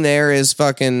getting there is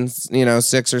fucking, you know,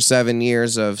 6 or 7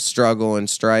 years of struggle and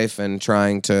strife and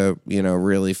trying to, you know,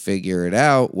 really figure it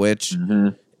out, which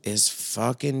is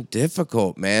fucking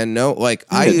difficult, man. No, like,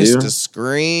 I used to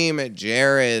scream at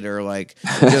Jared or, like,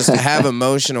 just have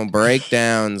emotional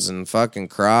breakdowns and fucking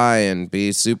cry and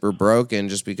be super broken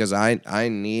just because I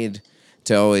need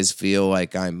to always feel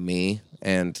like I'm me.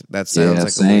 And that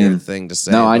sounds like a weird thing to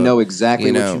say. No, I know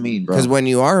exactly what you mean, bro. Because when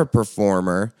you are a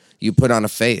performer, you put on a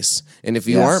face. And if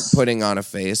you aren't putting on a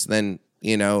face, then,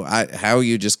 you know, how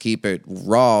you just keep it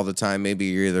raw all the time, maybe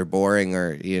you're either boring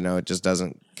or, you know, it just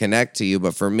doesn't connect to you.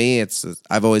 But for me,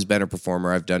 I've always been a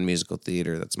performer. I've done musical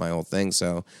theater. That's my whole thing.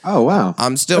 So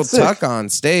I'm still Tuck on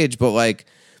stage, but, like,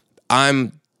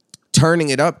 I'm turning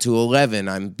it up to 11.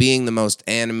 I'm being the most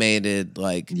animated,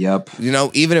 like, you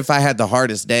know, even if I had the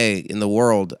hardest day in the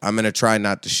world, I'm going to try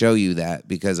not to show you that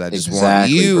because I just want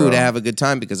you to have a good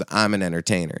time because I'm an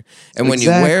entertainer. And when you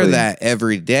wear that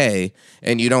every day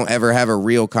and you don't ever have a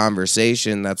real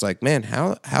conversation that's like, man,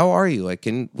 how are you? Like,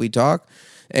 can we talk?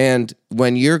 And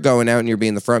when you're going out and you're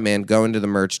being the front man, going to the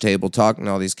merch table, talking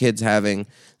to all these kids, having,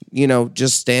 you know,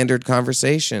 just standard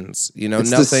conversations, you know,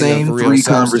 it's nothing the same of real 3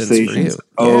 substance conversations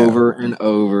for you. over and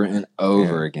over and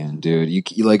over again, dude.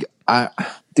 You like, I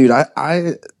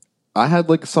had,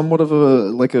 like, somewhat of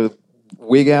a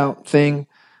wig out thing,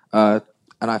 and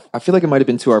I feel like it might have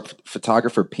been to our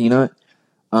photographer Peanut,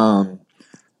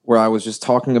 where I was just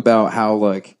talking about how,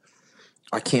 like,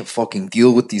 I can't fucking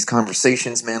deal with these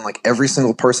conversations, man. Like, every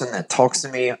single person that talks to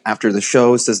me after the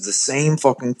show says the same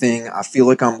fucking thing. I feel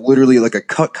like I'm literally like a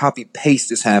cut, copy,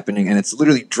 paste is happening, and it's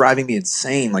literally driving me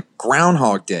insane. Like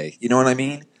Groundhog Day. You know what I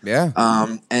mean? Yeah.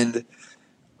 And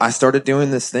I started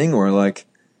doing this thing where, like,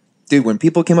 dude, when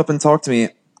people came up and talked to me,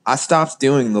 I stopped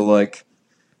doing the like,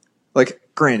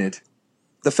 granted,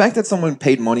 the fact that someone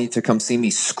paid money to come see me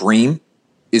scream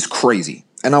is crazy.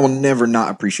 And I will never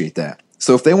not appreciate that.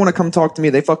 So if they want to come talk to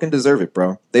me, they fucking deserve it,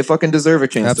 bro. They fucking deserve a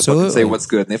chance to fucking say what's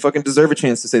good. And they fucking deserve a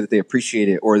chance to say that they appreciate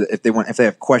it, or if they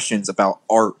have questions about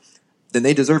art, then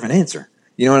they deserve an answer.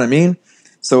 You know what I mean?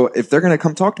 So if they're going to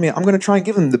come talk to me, I'm going to try and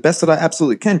give them the best that I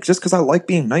absolutely can, just because I like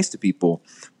being nice to people.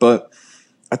 But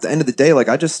at the end of the day, like,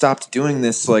 I just stopped doing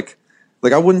this. Like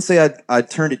I wouldn't say I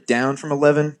turned it down from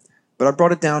 11, but I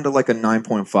brought it down to like a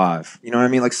 9.5. You know what I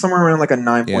mean? Like somewhere around like a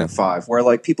 9.5, where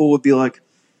like people would be like,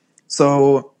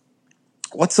 so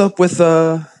what's up with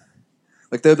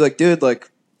like, they'd be like, dude,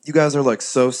 like, you guys are like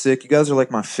so sick. You guys are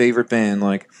like my favorite band.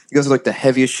 Like, you guys are like the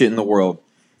heaviest shit in the world.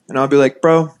 And I'll be like,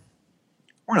 bro,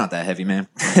 we're not that heavy, man.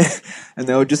 And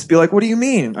they would just be like, what do you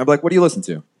mean? I'd be like, what do you listen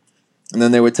to? And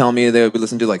then they would tell me they would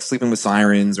listen to like Sleeping with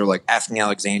Sirens or like Asking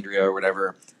Alexandria or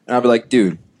whatever. And I'd be like,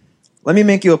 dude, let me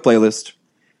make you a playlist.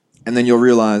 And then you'll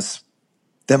realize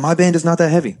that my band is not that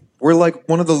heavy. We're like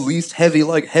one of the least heavy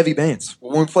bands.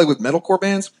 When we play with metalcore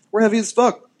bands, we're heavy as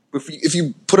fuck. If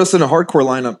you put us in a hardcore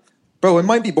lineup, bro, it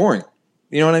might be boring.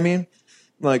 You know what I mean?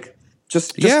 Like,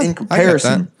 just in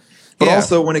comparison. But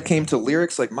also when it came to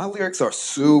lyrics, like, my lyrics are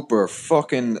super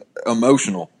fucking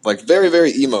emotional. Like, very,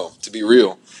 very emo, to be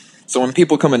real. So when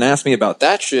people come and ask me about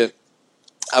that shit,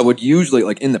 I would usually,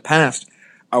 like, in the past,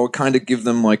 I would kind of give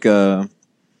them like a,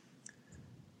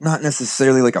 not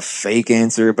necessarily like a fake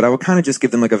answer, but I would kind of just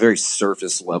give them like a very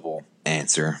surface level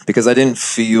answer, because I didn't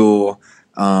feel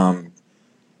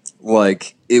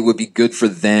like it would be good for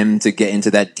them to get into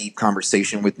that deep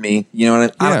conversation with me. You know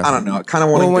what I don't know. I kind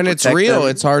of want to. Well, when it's real,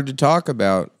 it's hard to talk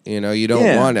about. You know, you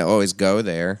don't want to always go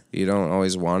there. You don't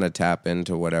always want to tap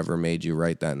into whatever made you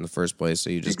write that in the first place.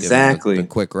 So you just give them the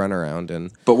quick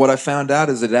runaround. But what I found out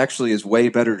is it actually is way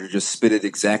better to just spit it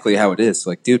exactly how it is.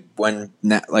 Like, dude,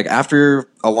 after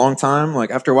a long time, like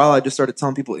after a while, I just started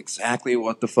telling people exactly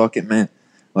what the fuck it meant.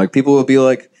 Like, people would be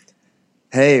like,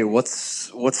 hey, what's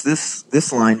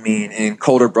this line mean in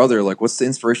Colder Brother? Like, what's the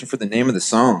inspiration for the name of the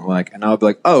song? Like, and I would be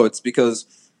like, oh, it's because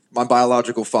my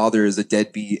biological father is a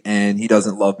deadbeat and he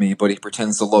doesn't love me, but he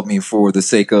pretends to love me for the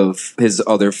sake of his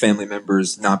other family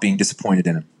members not being disappointed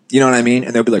in him. You know what I mean?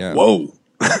 And they'll be like, whoa.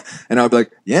 And I would be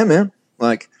like, yeah, man.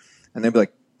 Like, and they'd be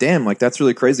like, damn, like, that's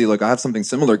really crazy. Like, I have something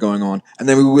similar going on. And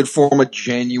then we would form a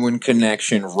genuine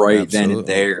connection then and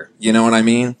there. You know what I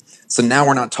mean? So now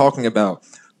we're not talking about,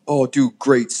 oh, dude,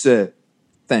 great set.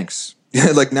 Thanks.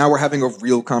 Like, now we're having a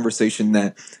real conversation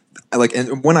that, like,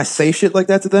 and when I say shit like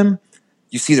that to them,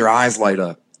 you see their eyes light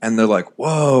up, and they're like,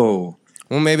 whoa.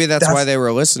 Well, maybe that's why they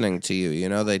were listening to you. You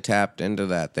know, they tapped into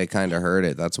that. They kind of heard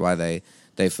it. That's why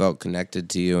they felt connected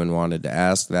to you and wanted to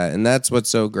ask that. And that's what's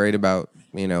so great about,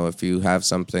 you know, if you have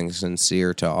something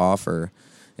sincere to offer.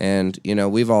 And, you know,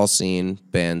 we've all seen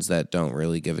bands that don't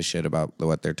really give a shit about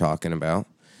what they're talking about.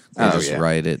 They just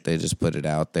write it. They just put it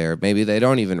out there. Maybe they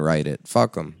don't even write it.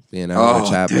 Fuck them, you know, which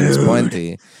happens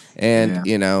plenty. And,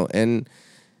 you know, and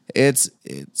it's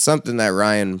something that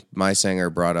Ryan, my singer,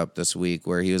 brought up this week,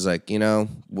 where he was like, you know,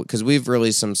 because we've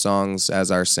released some songs as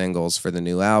our singles for the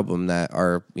new album that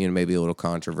are, you know, maybe a little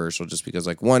controversial, just because,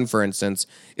 like, one, for instance,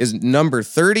 is number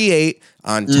 38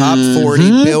 on top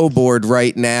 40 Billboard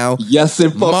right now. Yes,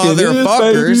 it fucking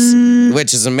motherfuckers,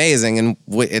 which is amazing, and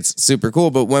it's super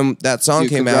cool. But when that song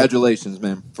came out, congratulations,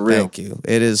 man, for real. Thank you.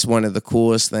 It is one of the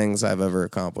coolest things I've ever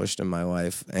accomplished in my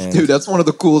life. And dude, that's one of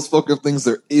the coolest fucking things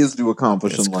there is to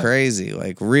accomplish in life. Crazy,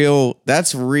 like,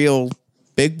 that's real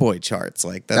big boy charts.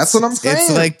 Like, that's what I'm saying.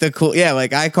 It's like the cool,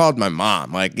 like, I called my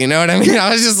mom, like, you know what I mean? I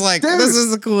was just like, dude, this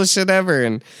is the coolest shit ever.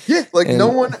 And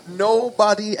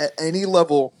nobody at any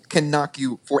level can knock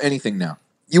you for anything now.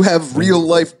 You have real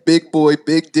life big boy,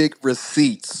 big dick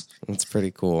receipts. It's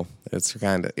pretty cool. It's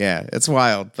kind of, it's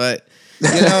wild, but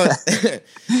you know,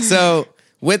 so.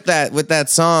 With that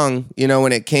song, you know,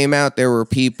 when it came out, there were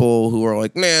people who were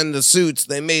like, man, the Suits,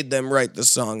 they made them write the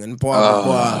song and blah, blah,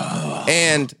 blah.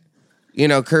 And, you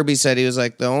know, Kirby said, he was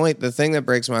like, the thing that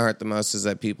breaks my heart the most is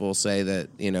that people say that,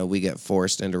 you know, we get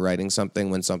forced into writing something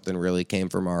when something really came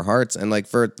from our hearts. And, like,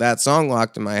 for that song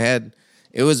locked in my head,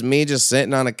 it was me just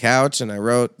sitting on a couch, and I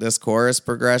wrote this chorus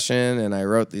progression, and I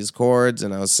wrote these chords,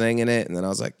 and I was singing it, and then I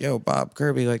was like, yo, Bob,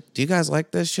 Kirby, like, do you guys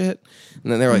like this shit?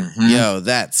 And then they were like, yo,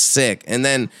 that's sick. And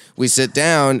then we sit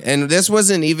down, and this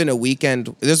wasn't even a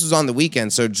weekend. This was on the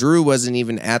weekend, so Drew wasn't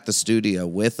even at the studio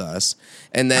with us.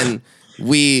 And then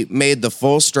we made the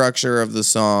full structure of the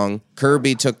song.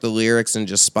 Kirby took the lyrics and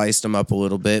just spiced them up a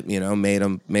little bit, you know, made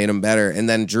them better. And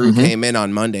then Drew came in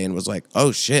on Monday and was like,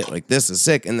 oh shit, like this is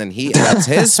sick. And then he adds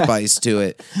his spice to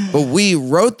it. But we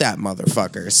wrote that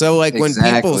motherfucker. So like when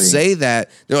people say that,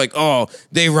 they're like, oh,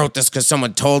 they wrote this because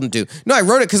someone told them to. No, I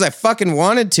wrote it because I fucking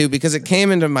wanted to, because it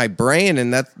came into my brain,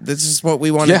 and this is what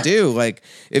we want to do. Like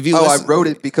if you I wrote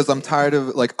it because I'm tired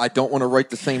of, like, I don't want to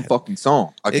write the same fucking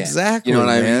song again. Exactly. You know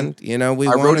what I man. mean? You know,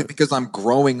 I wrote it because I'm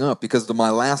growing up, because my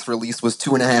last release was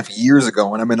 2.5 years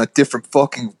ago, and I'm in a different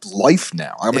fucking life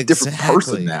now. I'm a different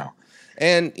person now.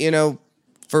 And, you know,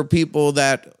 for people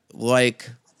that like,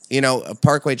 you know,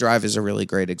 Parkway Drive is a really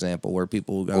great example where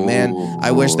people will go, man,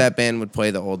 I wish that band would play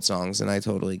the old songs, and I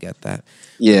totally get that.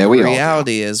 Yeah, the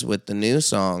reality is with the new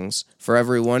songs, for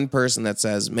every one person that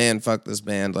says, man, fuck this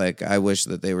band, like, I wish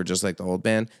that they were just like the old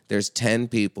band, there's 10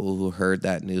 people who heard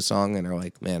that new song and are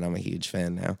like, man, I'm a huge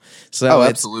fan now. So it's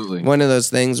absolutely one of those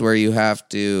things where you have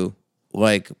to,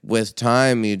 like, with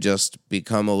time, you just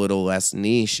become a little less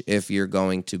niche if you're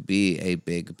going to be a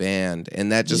big band.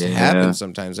 And that just happens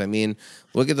sometimes. I mean,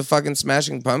 look at the fucking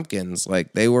Smashing Pumpkins.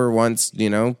 Like, they were once, you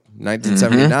know,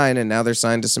 1979, and now they're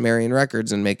signed to Sumerian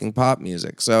Records and making pop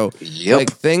music. So,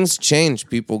 like, things change.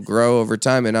 People grow over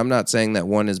time. And I'm not saying that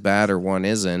one is bad or one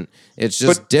isn't. It's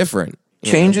just different.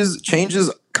 Change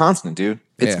is constant, dude.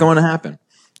 It's going to happen.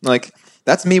 Like,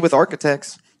 that's me with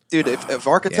Architects. Dude, if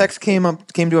Architects came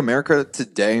to America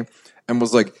today and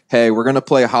was like, hey, we're going to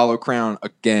play Hollow Crown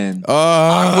again,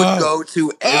 I would go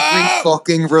to every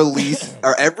fucking release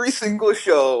or every single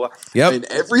show in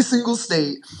every single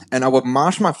state, and I would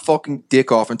mosh my fucking dick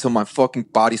off until my fucking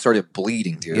body started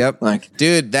bleeding, dude. Like,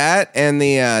 dude, that and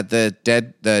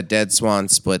the Dead Swan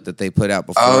split that they put out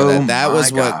before that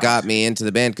was what got me into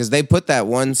the band, because they put that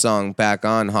one song back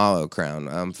on Hollow Crown.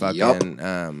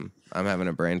 I'm having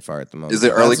a brain fart at the moment. Is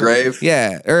it Early Grave?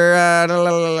 Yeah.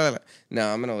 No,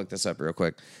 I'm gonna look this up real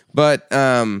quick. But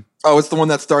it's the one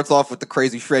that starts off with the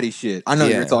crazy shreddy shit. I know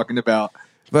what you're talking about.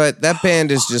 But that band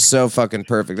is just so fucking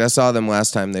perfect. I saw them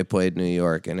last time they played New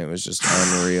York, and it was just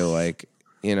unreal. Like,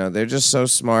 you know, they're just so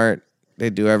smart. They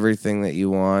do everything that you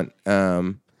want.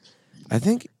 I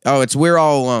think it's We're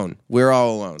All Alone. We're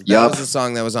All Alone. That was the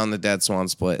song that was on the Dead Swan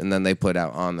split, and then they put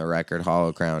out on the record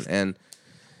Hollow Crown. And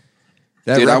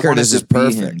that record is just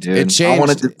perfect. Him, it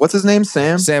changed. What's his name?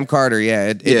 Sam Carter. Yeah,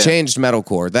 it changed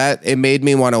metalcore. It made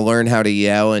me want to learn how to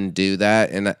yell and do that.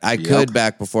 And I could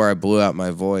back before I blew out my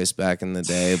voice back in the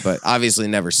day, but obviously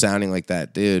never sounding like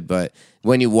that dude. But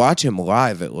when you watch him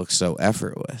live, it looks so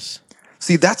effortless.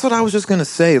 See, that's what I was just gonna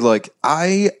say. Like,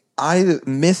 I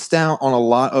missed out on a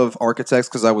lot of Architects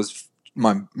because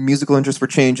my musical interests were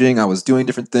changing. I was doing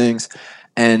different things,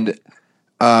 and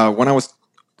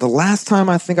the last time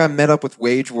I think I met up with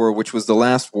Wage War, which was the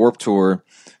last Warped Tour,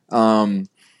 I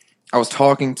was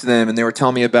talking to them, and they were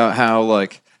telling me about how,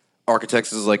 like,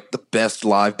 Architects is, like, the best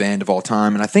live band of all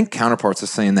time. And I think Counterparts is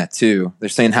saying that, too. They're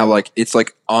saying how, like, it's,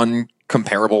 like,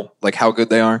 uncomparable, like, how good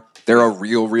they are. They're a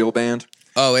real band.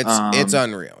 Oh, it's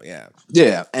unreal, yeah.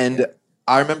 Yeah, and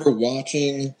I remember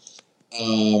watching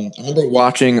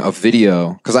a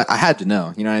video, because I had to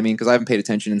know, you know what I mean? Because I haven't paid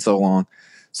attention in so long.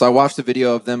 So I watched a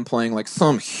video of them playing, like,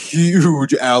 some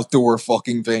huge outdoor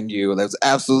fucking venue that was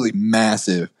absolutely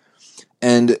massive.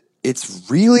 And it's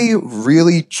really,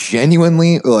 really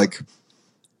genuinely, like,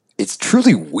 it's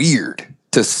truly weird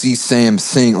to see Sam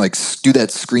sing, like, do that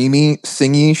screamy,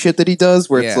 singy shit that he does,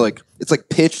 where it's like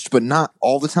pitched, but not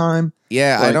all the time.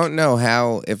 Yeah, like, I don't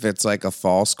know if it's like a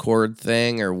false chord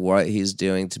thing or what he's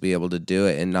doing to be able to do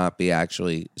it and not be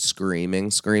actually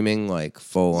screaming like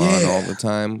full on all the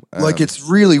time. Like, it's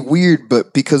really weird,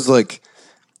 but because like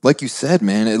you said,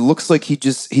 man, it looks like he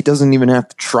doesn't even have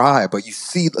to try, but you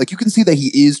can see that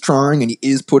he is trying and he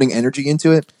is putting energy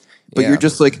into it. But you're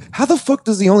just like, how the fuck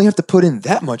does he only have to put in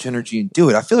that much energy and do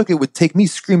it? I feel like it would take me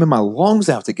screaming my lungs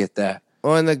out to get that.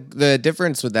 Well, and the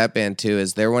difference with that band, too,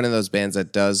 is they're one of those bands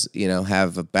that does, you know,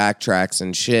 have backtracks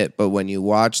and shit. But when you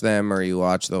watch them or you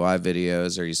watch the live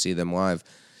videos or you see them live,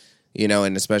 you know,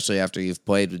 and especially after you've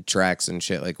played with tracks and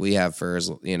shit like we have for,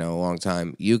 you know, a long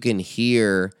time, you can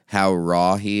hear how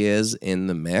raw he is in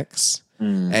the mix.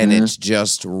 And it's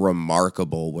just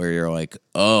remarkable where you're like,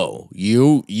 oh,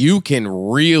 you can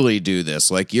really do this.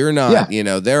 Like you're not,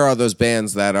 there are those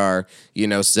bands that are,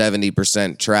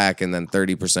 70% track and then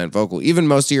 30% vocal. Even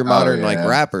most of your modern like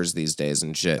rappers these days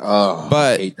and shit. Oh,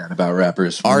 but I hate that about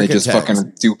rappers. They just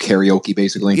fucking do karaoke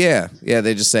basically. Yeah. Yeah.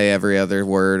 They just say every other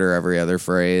word or every other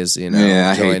phrase,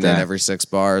 I join in every 6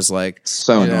 bars. Like,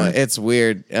 so annoying. It's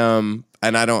weird.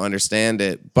 And I don't understand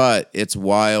it, but it's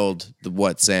wild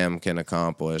what Sam can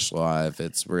accomplish live.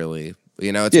 It's really,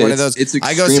 it's one of those.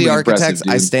 I go see Architects.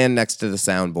 I stand next to the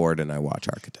soundboard and I watch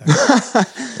Architects.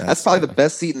 That's probably the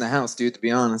best seat in the house, dude, to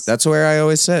be honest. That's where I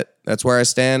always sit. That's where I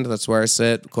stand. That's where I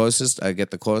sit. Closest. I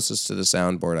get the closest to the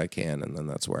soundboard I can, and then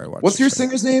that's where I watch. What's your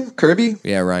singer's name? Kirby?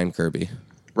 Yeah, Ryan Kirby.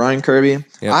 Ryan Kirby?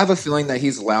 Yep. I have a feeling that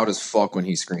he's loud as fuck when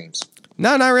he screams.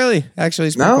 No, not really. Actually,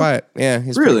 he's pretty quiet. Yeah,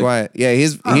 he's pretty quiet. Yeah,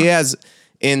 he has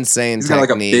insane He's technique.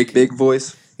 got like a big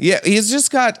voice. Yeah, he's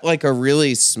just got like a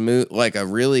really smooth, like a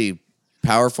really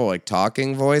powerful, like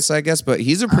talking voice, I guess. But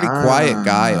he's a pretty quiet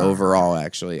guy overall,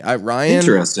 actually. Ryan,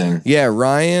 interesting. Yeah,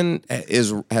 Ryan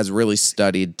has really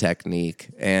studied technique,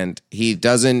 and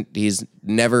he's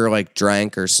never like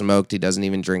drank or smoked. He doesn't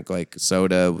even drink like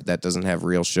soda that doesn't have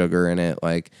real sugar in it.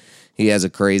 Like he has a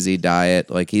crazy diet.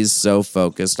 Like he's so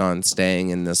focused on staying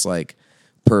in this like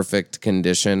perfect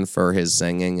condition for his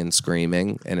singing and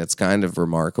screaming, and it's kind of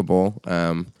remarkable.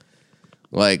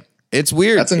 Like it's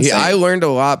weird. That's insane. I learned a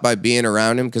lot by being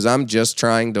around him because I'm just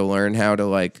trying to learn how to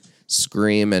like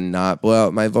scream and not blow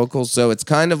out my vocals. So it's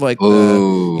kind of like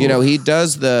he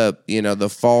does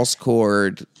the false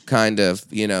chord kind of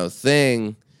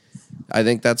thing. I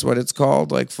think that's what it's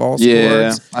called, like false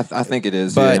chords. I think it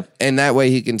is. But and that way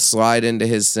he can slide into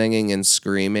his singing and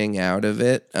screaming out of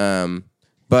it.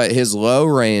 But his low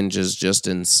range is just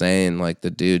insane. Like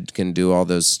the dude can do all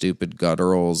those stupid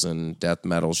gutturals and death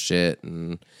metal shit,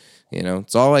 and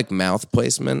it's all like mouth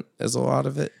placement is a lot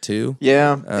of it too.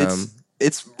 Yeah,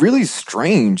 it's really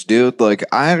strange, dude. Like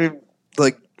I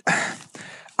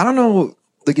don't know.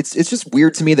 Like it's just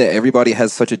weird to me that everybody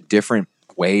has such a different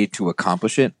way to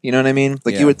accomplish it. You know what I mean?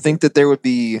 Like you would think that there would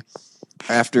be,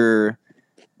 after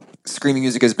screaming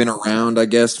music has been around, I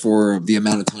guess, for the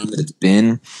amount of time that it's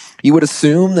been, you would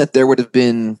assume that there would have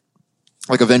been,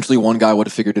 like, eventually one guy would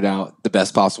have figured it out the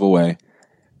best possible way,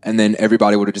 and then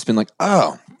everybody would have just been like,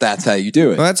 oh, that's how you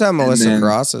do it. Well, that's how Melissa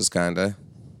Cross is, kind of.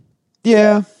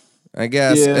 Yeah. I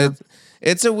guess. Yeah.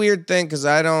 It's a weird thing, because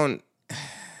I don't...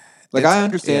 Like, I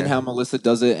understand how Melissa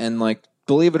does it, and, like,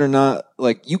 believe it or not,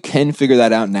 like, you can figure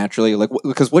that out naturally. Like,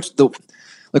 because what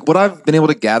I've been able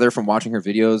to gather from watching her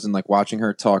videos and like watching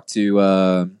her talk to,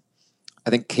 I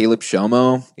think Caleb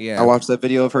Shomo. Yeah, I watched that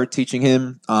video of her teaching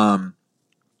him.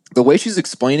 The way she's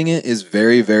explaining it is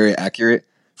very, very accurate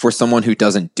for someone who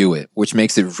doesn't do it, which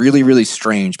makes it really, really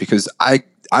strange. Because I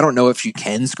don't know if she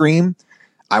can scream.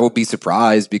 I will be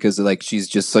surprised because like she's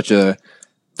just such a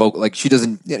vocal. Like she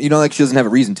doesn't, like she doesn't have a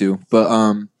reason to.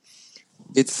 But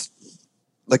it's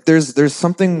like there's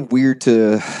something weird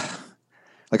to.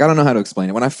 Like, I don't know how to explain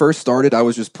it. When I first started, I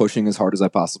was just pushing as hard as I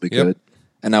possibly could.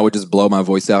 And I would just blow my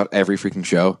voice out every freaking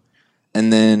show.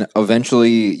 And then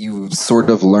eventually you sort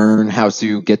of learn how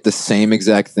to get the same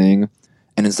exact thing.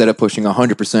 And instead of pushing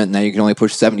 100%, now you can only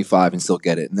push 75 and still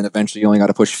get it. And then eventually you only got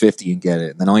to push 50 and get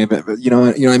it. And then only, you know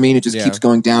what I mean? It just keeps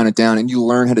going down and down. And you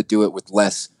learn how to do it with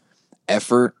less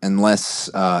effort and less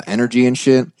energy and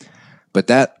shit. But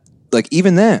that, like,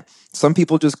 even that, some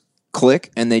people just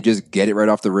click and they just get it right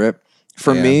off the rip.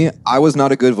 For me, I was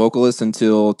not a good vocalist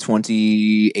until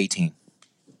 2018,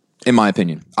 in my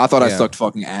opinion. I thought I sucked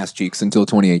fucking ass cheeks until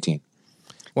 2018.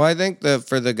 Well, I think that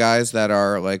for the guys that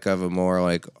are like of a more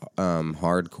like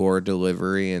hardcore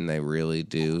delivery and they really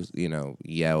do,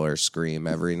 yell or scream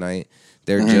every night,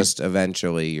 they're just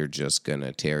eventually you're just going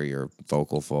to tear your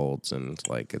vocal folds and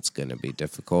like it's going to be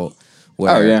difficult.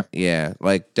 Where,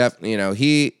 like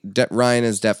Ryan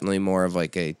is definitely more of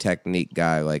like a technique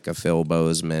guy, like a Phil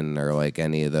Bozeman or like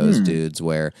any of those dudes.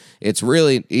 Where it's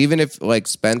really, even if like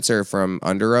Spencer from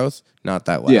Under Oath, not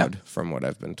that loud from what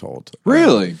I've been told.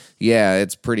 Really?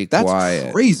 It's pretty quiet.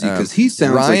 That's crazy because he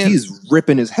sounds like he's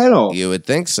ripping his head off. You would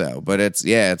think so, but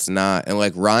it's not. And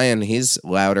like Ryan, he's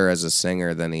louder as a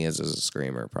singer than he is as a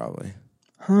screamer, probably.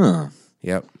 Huh?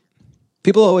 Yep.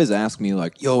 People always ask me,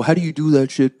 like, yo, how do you do that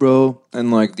shit, bro?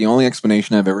 And, like, the only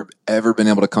explanation I've ever been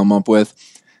able to come up with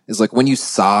is, like, when you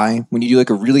sigh, when you do, like,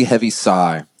 a really heavy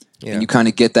sigh, and you kind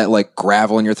of get that, like,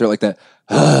 gravel in your throat, like that,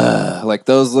 like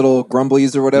those little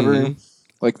grumblies or whatever,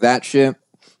 like that shit.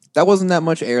 That wasn't that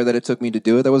much air that it took me to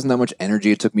do it. That wasn't that much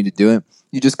energy it took me to do it.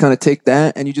 You just kind of take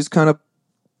that and you just kind of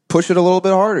push it a little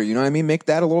bit harder. You know what I mean? Make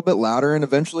that a little bit louder, and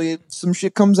eventually some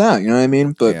shit comes out. You know what I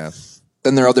mean? But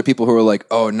then there are other people who are like,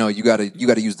 oh no, you gotta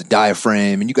use the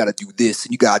diaphragm, and you gotta do this,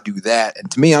 and you gotta do that. And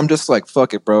to me, I'm just like,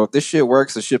 fuck it, bro. If this shit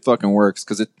works, the shit fucking works.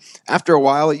 Because after a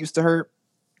while, it used to hurt,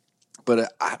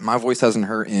 but my voice hasn't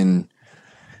hurt in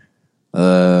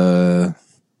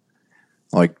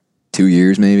like 2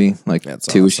 years, maybe like That's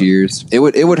 2-ish awesome. years. It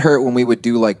would hurt when we would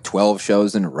do like 12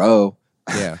 shows in a row.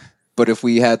 Yeah. But if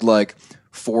we had like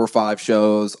 4 or 5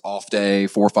 shows off day,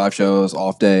 4 or 5 shows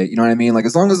off day, you know what I mean? Like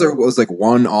as long as there was like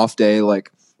one off day,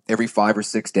 like every 5 or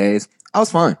 6 days, I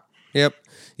was fine. Yep.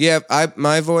 Yeah,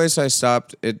 my voice, it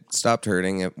stopped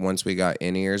hurting it once we got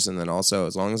in-ears, and then also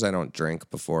as long as I don't drink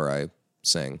before I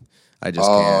sing, I just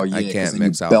can't. I can't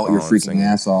mix alcohol. Belt your freaking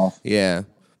ass off. Yeah,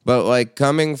 but like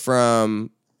coming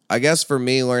from, I guess for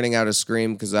me learning how to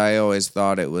scream, because I always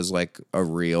thought it was like a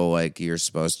real, like you're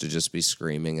supposed to just be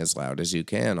screaming as loud as you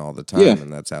can all the time,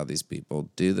 and that's how these people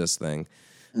do this thing.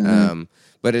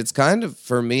 But it's kind of,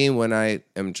 for me, when I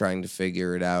am trying to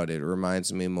figure it out, it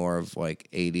reminds me more of like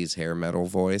 80s hair metal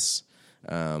voice,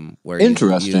 where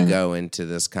you go into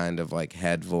this kind of like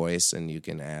head voice and you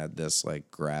can add this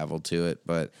like gravel to it.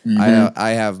 But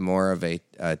I have more of a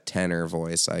tenor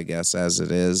voice, I guess, as it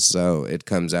is. So it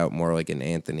comes out more like an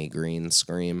Anthony Green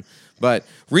scream. But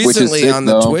recently on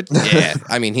the Twitch,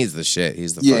 I mean, he's the shit.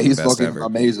 He's the fucking best fucking ever.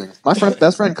 Amazing. My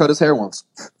best friend cut his hair once.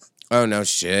 Oh no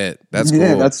shit! That's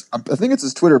cool. I think it's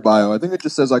his Twitter bio. I think it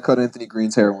just says I cut Anthony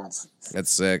Green's hair once. That's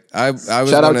sick. I was Shout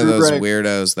one out of Drew those Gray.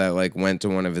 weirdos that like went to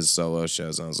one of his solo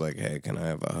shows and I was like, "Hey, can I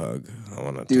have a hug? I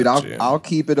want to." Dude, touch you. I'll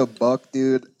keep it a buck,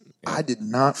 dude. Yeah. I did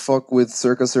not fuck with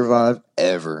Circa Survive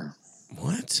ever.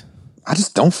 What? I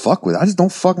just don't fuck with it. I just don't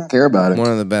fucking care about it.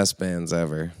 One of the best bands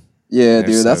ever. Yeah, They're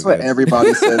dude, that's so what good.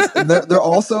 everybody says. And they're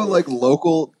also like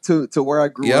local to where I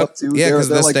grew up too. Yeah, because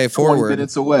they're they like stay 20 forward.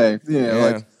 minutes away. Yeah,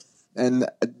 like, and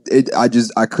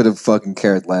I could have fucking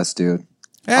cared less, dude.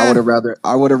 I would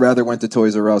have rather went to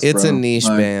Toys R Us. It's bro. a niche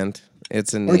Like, band.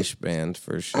 It's a niche band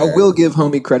for sure. I will give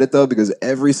homie credit though, because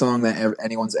every song that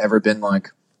anyone's ever been like,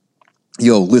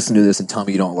 yo, listen to this and tell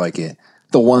me you don't like it.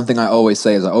 The one thing I always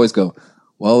say is I always go,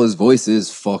 well, his voice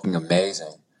is fucking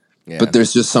amazing. Yeah. But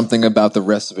there's just something about the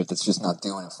rest of it that's just not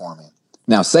doing it for me.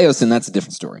 Now, Seosin, that's a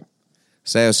different story.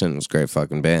 Seosin was a great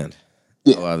fucking band.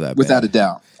 Yeah, I love that without band. a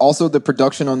doubt. Also, the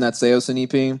production on that Seosin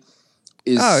EP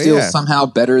is still somehow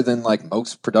better than like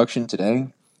most production today.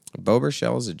 Bober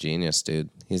is a genius, dude.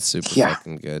 He's super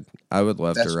fucking good. I would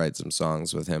love to write some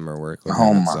songs with him or work with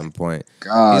him at some point.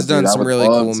 God, he's done dude, some really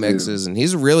cool mixes, and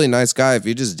he's a really nice guy. If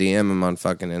you just DM him on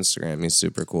fucking Instagram, he's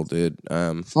super cool, dude.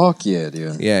 Fuck yeah,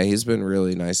 dude. Yeah, he's been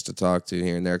really nice to talk to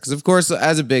here and there. Because, of course,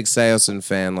 as a big Seosin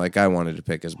fan, like, I wanted to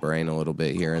pick his brain a little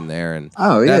bit here and there. And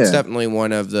that's definitely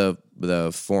one of the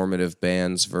formative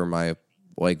bands for my,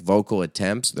 like, vocal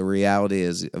attempts. The reality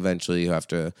is eventually you have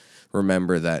to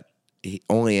remember that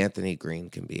only Anthony Green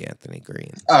can be Anthony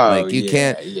Green. Like you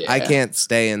can't. I can't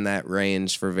stay in that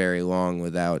range for very long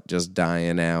without just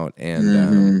dying out.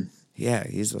 And yeah,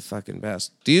 he's the fucking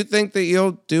best. Do you think that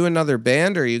you'll do another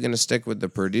band, or are you going to stick with the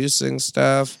producing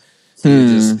stuff? You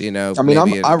just, I mean,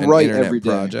 I write an every day.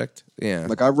 project. Yeah,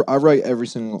 like I write every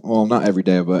single. Well, not every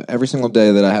day, but every single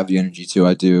day that I have the energy to,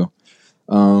 I do.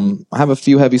 I have a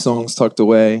few heavy songs tucked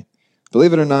away.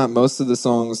 Believe it or not, most of the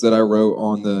songs that I wrote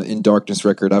on the In Darkness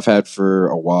record I've had for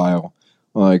a while.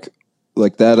 Like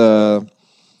that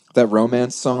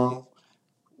romance song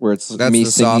where it's that's me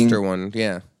the singing. softer one.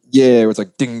 Yeah, where it's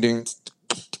like ding ding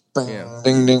ding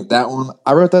ding ding. That one.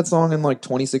 I wrote that song in like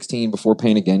 2016 before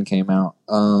Pain Again came out.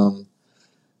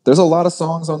 There's a lot of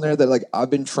songs on there that like I've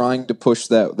been trying to push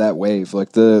that wave.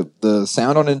 Like the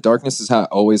sound on In Darkness is how I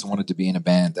always wanted to be in a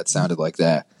band that sounded like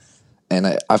that. And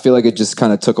I feel like it just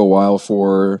kind of took a while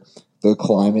for the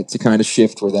climate to kind of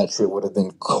shift where that shit would have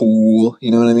been cool.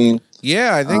 You know what I mean?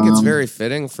 Yeah, I think it's very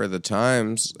fitting for the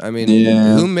times. I mean,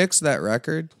 who mixed that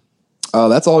record?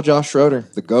 That's all Josh Schroeder,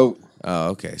 the GOAT.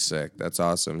 Oh, okay, sick. That's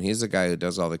awesome. He's the guy who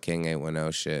does all the King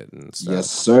 810 shit and stuff. Yes,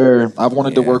 sir. I've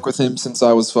wanted to work with him since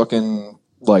I was fucking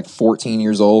like 14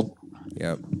 years old.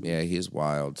 Yep. Yeah, he's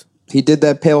wild. He did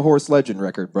that Pale Horse Legend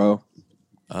record, bro.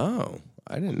 Oh,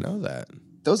 I didn't know that.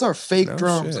 Those are fake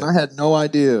drums, and I had no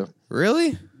idea.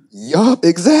 Really? Yup,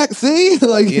 exact. See?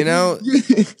 Like,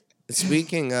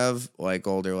 speaking of like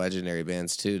older legendary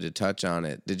bands too, to touch on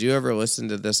it, did you ever listen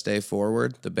to This Day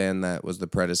Forward, the band that was the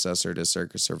predecessor to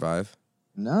Circa Survive?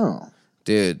 No.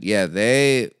 Dude, yeah,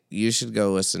 you should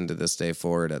go listen to This Day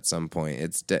Forward at some point.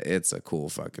 It's a cool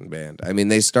fucking band. I mean,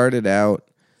 they started out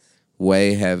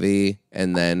way heavy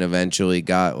and then eventually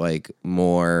got like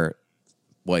more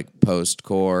like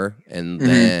post-core, and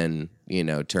then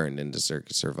turned into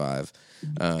Circus Survive.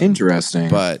 Interesting.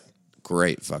 But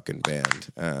great fucking band.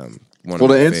 Well,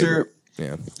 to answer,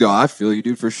 yeah. No, I feel you,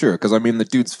 dude, for sure. Because I mean, the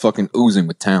dude's fucking oozing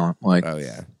with talent. Like, Oh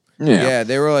yeah. yeah. Yeah,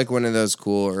 they were like one of those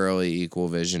cool early Equal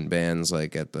Vision bands,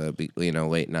 like at the late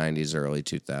 '90s, early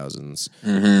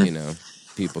 2000s.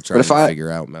 People trying to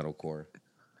figure out metalcore.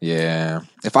 Yeah.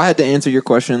 If I had to answer your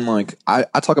question, like I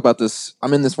talk about this.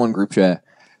 I'm in this one group chat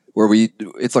where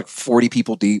it's like 40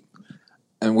 people deep,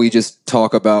 and we just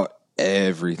talk about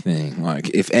everything. Like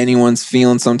if anyone's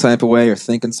feeling some type of way or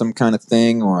thinking some kind of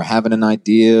thing or having an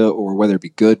idea or whether it be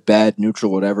good, bad,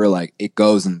 neutral, whatever, like it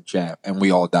goes in the chat and we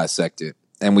all dissect it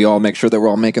and we all make sure that we're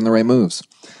all making the right moves.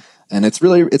 And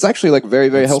it's actually like very,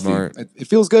 very healthy. It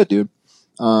feels good, dude.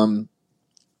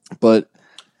 But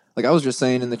like I was just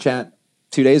saying in the chat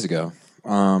 2 days ago,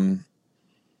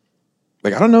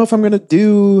 like I don't know if I'm gonna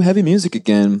do heavy music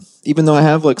again, even though I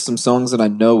have like some songs that I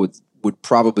know would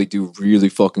probably do really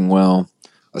fucking well,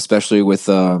 especially with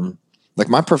like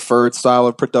my preferred style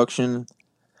of production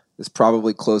is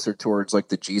probably closer towards like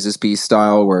the Jesus Piece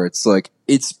style, where it's like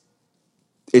it's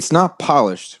not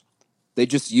polished. They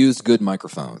just used good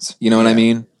microphones. You know what I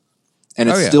mean? And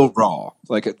it's still raw.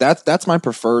 Like that's my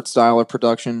preferred style of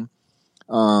production.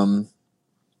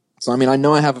 So I mean, I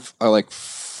know I have like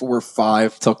 4 or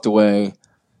 5 tucked away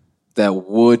that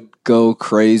would go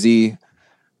crazy,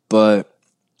 but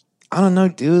I don't know,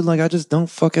 dude. Like, I just don't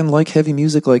fucking like heavy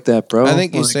music like that, bro. I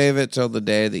think you save it till the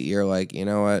day that you're like, you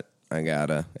know what, I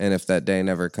gotta. And if that day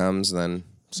never comes, then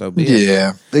so be it.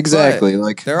 Yeah, exactly. But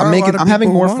like, I'm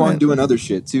having more fun doing other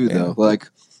shit too, though. Like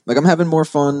I'm having more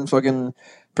fun fucking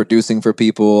producing for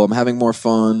people. I'm having more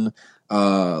fun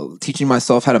teaching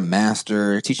myself how to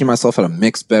master, teaching myself how to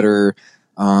mix better.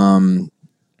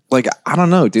 Like, I don't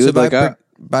know, dude. So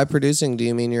by producing, do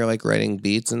you mean you're like writing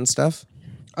beats and stuff?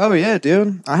 Oh yeah,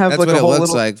 dude. I have That's like what a whole it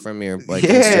looks little, like from your like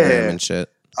Instagram and shit.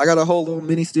 I got a whole little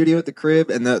mini studio at the crib,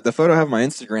 and the photo I have on my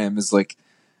Instagram is like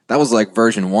that was like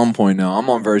version 1.0. I'm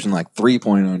on version like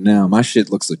 3.0 now. My shit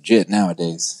looks legit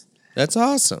nowadays. That's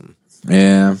awesome.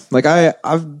 Yeah, like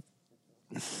I've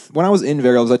when I was in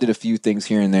Varials, I did a few things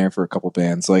here and there for a couple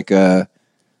bands. Like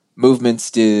Movements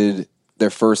did their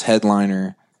first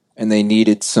headliner, and they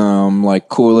needed some like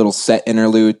cool little set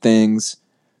interlude things.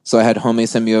 So I had Homie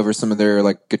send me over some of their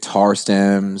like guitar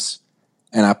stems,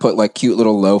 and I put like cute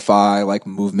little lo-fi like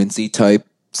Movements-y type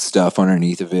stuff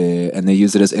underneath of it, and they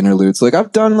use it as interludes. Like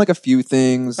I've done like a few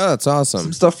things. Oh, that's awesome.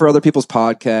 Some stuff for other people's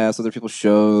podcasts, other people's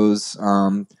shows,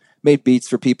 made beats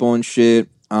for people and shit.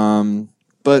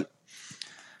 But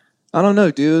I don't know,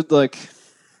 dude. Like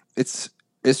it's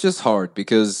just hard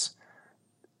because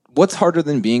what's harder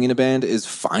than being in a band is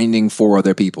finding 4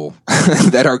 other people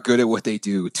that are good at what they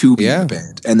do to be in a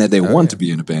band and that they want to be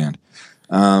in a band.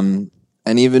 And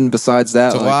even besides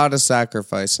that, it's a lot of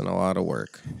sacrifice and a lot of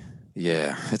work.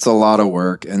 Yeah, it's a lot of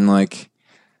work. And like,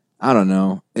 I don't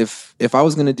know, if I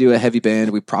was going to do a heavy band,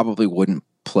 we probably wouldn't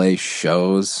play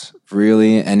shows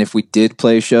really. And if we did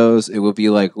play shows, it would be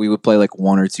like, we would play like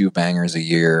 1 or 2 bangers a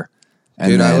year.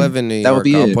 And dude, I live in New York.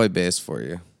 I'll play bass for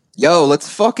you. Yo, let's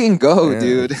fucking go,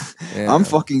 dude. Yeah. I'm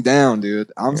fucking down,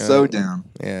 dude. I'm so down.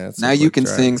 Yeah. Now you can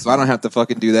sing, so I don't have to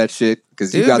fucking do that shit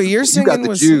because you got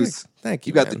the juice. Sick. Thank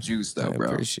you. You got the juice, though, bro.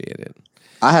 I appreciate it.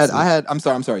 I had. I'm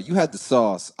sorry. You had the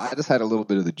sauce. I just had a little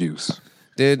bit of the juice,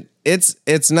 dude.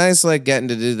 It's nice, like getting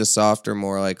to do the softer,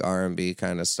 more like R&B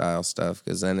kind of style stuff,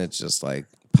 because then it's just like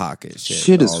pocket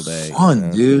shit all day.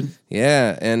 Fun, dude.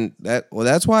 Yeah, and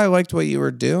that's why I liked what you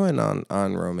were doing on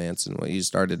Romance and what you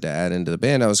started to add into the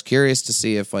band. I was curious to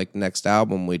see if like next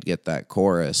album we'd get that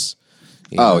chorus.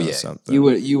 Something.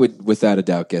 You would without a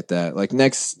doubt get that. Like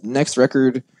next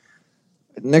record.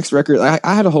 I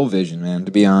had a whole vision, man.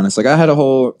 To be honest, like I had a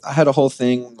whole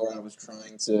thing where I was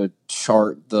trying to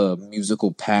chart the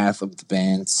musical path of the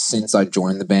band since I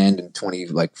joined the band in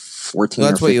 2014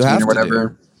 or 15 or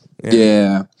whatever.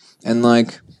 Yeah. And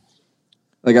like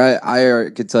I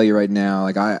could tell you right now,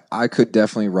 like I could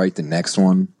definitely write the next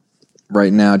one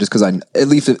right now, just because at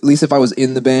least if I was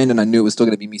in the band and I knew it was still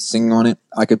going to be me singing on it,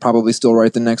 I could probably still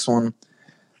write the next one.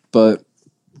 But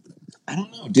I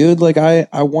don't know, dude. Like I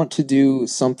want to do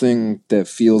something that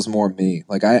feels more me.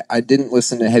 Like I didn't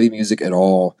listen to heavy music at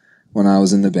all when I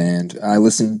was in the band. I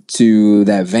listened to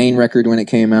that Vane record when it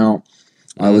came out.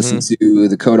 I listened to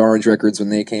the Code Orange records when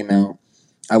they came out.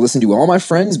 I listened to all my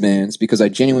friends' bands because I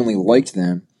genuinely liked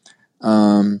them.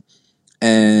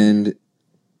 And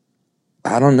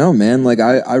I don't know, man. Like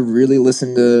I really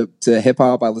listened to hip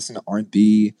hop. I listened to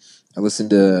R&B. I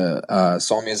listened to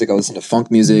soul music. I listened to funk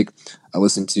music. I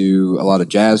listened to a lot of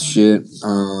jazz shit.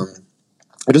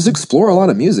 And just explore a lot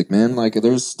of music, man. Like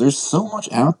there's so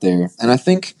much out there. And I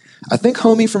think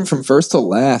homie from first to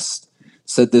last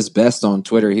said this best on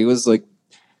Twitter. He was like,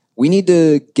 we need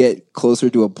to get closer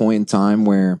to a point in time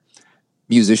where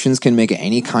musicians can make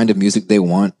any kind of music they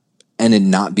want and it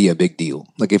not be a big deal.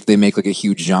 Like if they make like a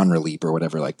huge genre leap or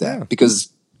whatever like that. Because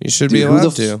you should be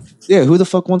allowed to. Yeah, who the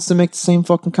fuck wants to make the same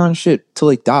fucking kind of shit till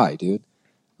they die, dude?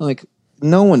 Like,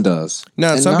 no one does.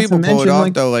 No, and some people pull it off,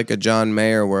 like, though, like a John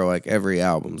Mayer, where like every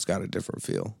album's got a different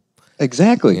feel.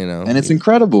 Exactly. You know, and it's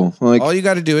incredible. Like, all you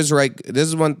got to do is write. This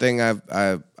is one thing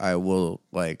I will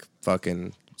like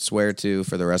fucking swear to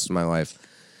for the rest of my life.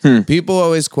 People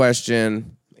always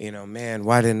question, you know, man,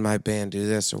 why didn't my band do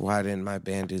this, or why didn't my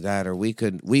band do that, or we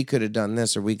could have done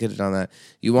this, or we could have done that.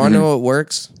 You want to know what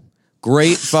works?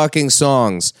 Great fucking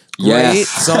songs. Great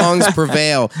songs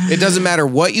prevail. It doesn't matter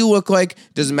what you look like.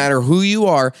 It doesn't matter who you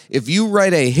are. If you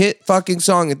write a hit fucking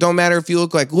song, it don't matter if you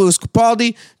look like Louis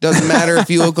Capaldi. Doesn't matter if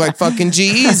you look like fucking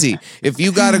G-Eazy. If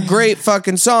you got a great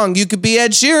fucking song, you could be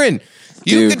Ed Sheeran.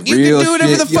 You can do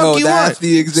whatever the fuck you want.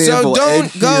 The example. So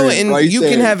don't go and right you there.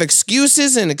 can have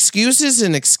excuses and excuses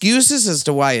and excuses as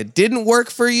to why it didn't work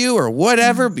for you or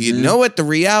whatever. But you know what the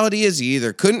reality is? You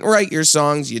either couldn't write your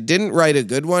songs, you didn't write a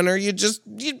good one, or that's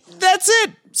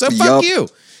it. So fuck you.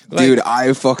 Like, dude,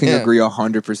 I fucking agree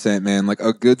 100%, man. Like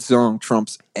a good song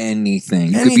trumps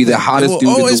anything. You could be the hottest dude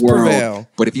in the world, prevail.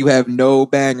 But if you have no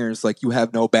bangers, like you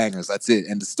have no bangers. That's it.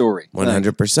 End of story.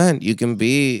 100%. You can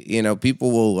be, you know,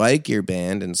 people will like your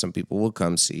band, and some people will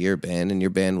come see your band, and your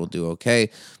band will do okay.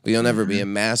 But you'll never be a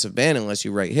massive band unless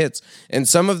you write hits. And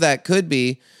some of that could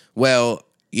be, well,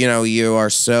 you know, you are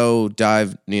so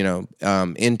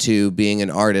into being an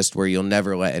artist where you'll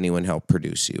never let anyone help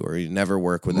produce you, or you never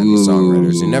work with any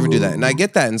songwriters. You never do that. And I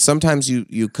get that. And sometimes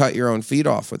you cut your own feet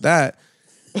off with that.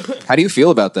 How do you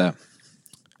feel about that?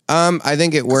 I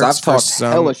think it works. I've talked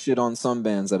hella shit on some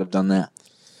bands that have done that.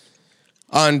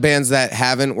 On bands that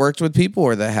haven't worked with people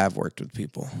or that have worked with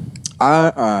people?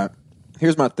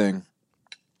 Here's my thing.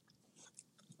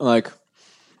 Like,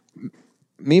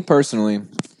 me personally,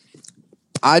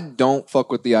 I don't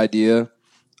fuck with the idea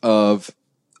of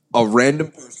a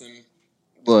random person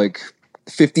like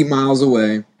 50 miles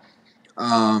away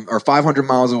or 500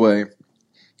 miles away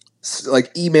like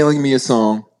emailing me a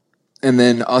song and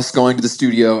then us going to the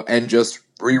studio and just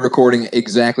re-recording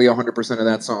exactly 100% of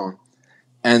that song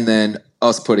and then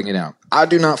us putting it out. I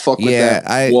do not fuck with that.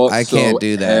 I can't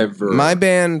do that. Ever. My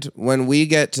band, when we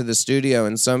get to the studio,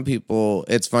 and some people,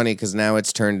 it's funny because now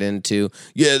it's turned into,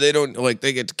 they don't like,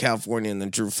 they get to California and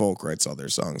then Drew Folk writes all their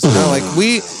songs. No, like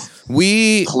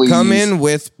we come in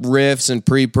with riffs and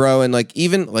pre-pro, and like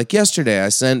even like yesterday, I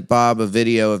sent Bob a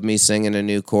video of me singing a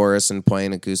new chorus and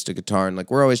playing acoustic guitar, and like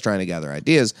we're always trying to gather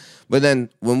ideas. But then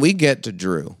when we get to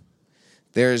Drew,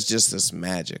 there's just this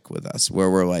magic with us where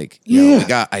we're like, we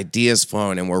got ideas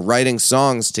flowing and we're writing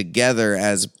songs together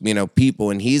as, you know,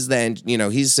 people. And he's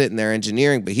he's sitting there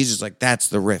engineering, but he's just like, that's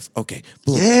the riff. Okay.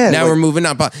 Boom. Yeah. Now we're moving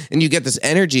up. And you get this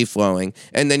energy flowing,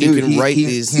 and then you can write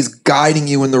these. He's guiding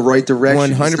you in the right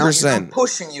direction. 100%. He's not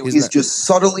pushing you. He's just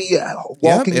subtly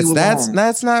walking you along.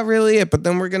 That's not really it. But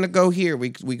then we're going to go here.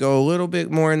 We go a little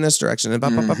bit more in this direction. And,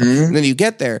 and then you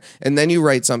get there, and then you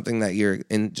write something that you're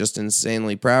just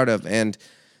insanely proud of. And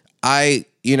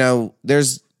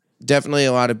there's definitely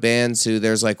a lot of bands who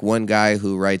there's like one guy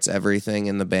who writes everything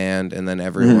in the band and then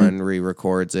everyone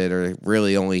re-records it, or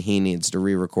really only he needs to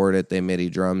re-record it. They MIDI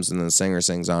drums and the singer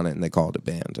sings on it and they call it a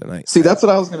band. And that's what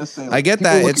I was going to say. Like, I get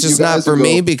that. It's just not for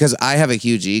me because I have a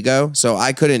huge ego, so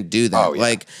I couldn't do that. Oh, yeah.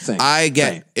 Like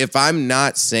if I'm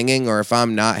not singing or if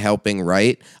I'm not helping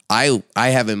write, I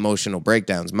have emotional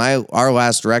breakdowns. Our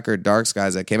last record, Dark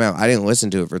Skies, that came out, I didn't listen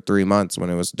to it for 3 months when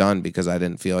it was done because I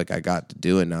didn't feel like I got to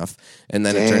do enough. And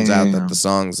then it turns out that the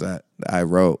songs that I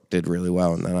wrote did really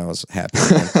well, and then I was happy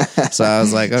again. So I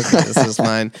was like, okay, this is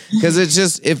fine. Because it's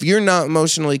just, if you're not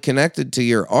emotionally connected to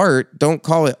your art, don't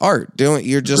call it art.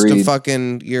 You're just a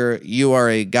fucking, you are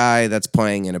a guy that's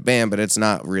playing in a band, but it's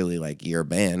not really like your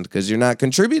band because you're not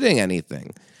contributing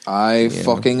anything. I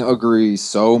fucking agree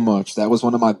so much. That was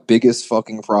one of my biggest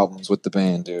fucking problems with the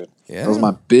band, dude. Yeah. That was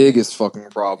my biggest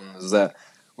fucking problem, is that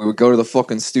we would go to the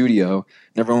fucking studio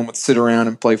and everyone would sit around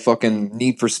and play fucking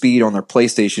Need for Speed on their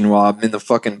PlayStation while I'm in the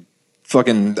fucking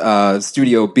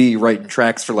Studio B writing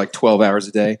tracks for like 12 hours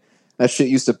a day. That shit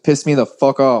used to piss me the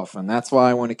fuck off. And that's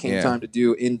why when it came time to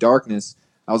do In Darkness,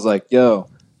 I was like, yo,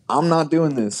 I'm not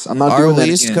doing this. I'm not doing that again. Our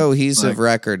least cohesive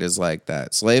record is like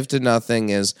that. Slave to Nothing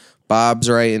is Bob's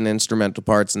writing instrumental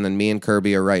parts, and then me and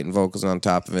Kirby are writing vocals on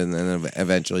top of it, and then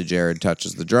eventually Jared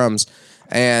touches the drums.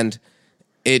 And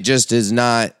it just is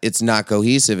not, it's not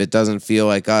cohesive. It doesn't feel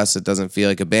like us. It doesn't feel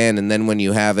like a band. And then when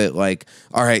you have it like,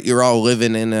 all right, you're all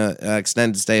living in a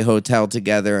extended stay hotel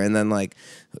together, and then like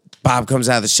Bob comes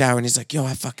out of the shower and he's like, yo,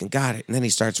 I fucking got it. And then he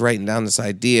starts writing down this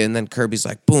idea, and then Kirby's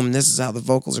like, boom, this is how the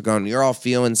vocals are going. You're all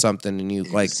feeling something, and you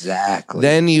like, exactly.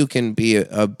 then you can be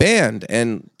a band.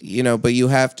 And, you know, but you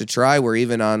have to try, where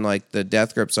even on like the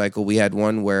Death Grip cycle, we had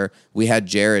one where we had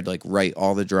Jared like write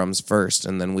all the drums first,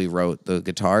 and then we wrote the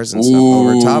guitars and stuff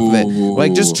over top of it.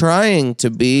 Like just trying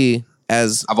to be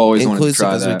as I've always wanted to inclusive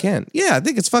try as we that. can. Yeah, I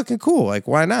think it's fucking cool. Like,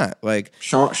 why not? Like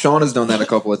Sean has done that a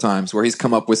couple of times where he's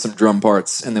come up with some drum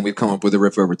parts and then we've come up with a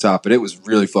riff over top. But it was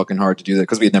really fucking hard to do that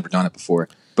because we had never done it before.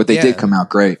 But they did come out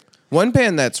great. One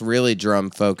band that's really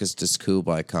drum focused is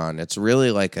Kublai Khan. It's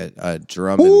really like a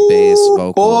drum and bass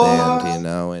vocal band, you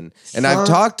know. And I've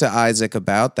talked to Isaac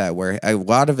about that, where a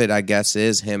lot of it, I guess,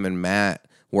 is him and Matt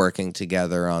working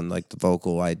together on like the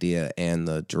vocal idea and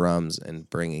the drums and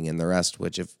bringing in the rest.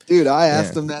 Which dude, I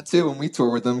asked them that too when we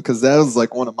toured with them, because that was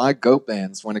like one of my goat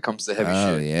bands when it comes to heavy shit.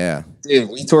 Oh yeah, dude,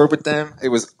 we toured with them. It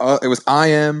was I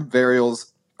Am,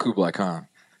 Varials, Kublai Khan.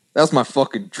 That was my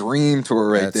fucking dream tour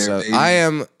right there. Baby. I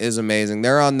Am is amazing.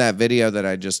 They're on that video that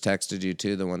I just texted you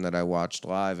to, the one that I watched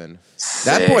live, and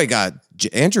that boy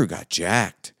Andrew got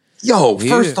jacked. Yo,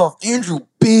 first off, Andrew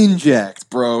been jacked,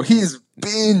 bro. He's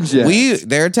been jacked.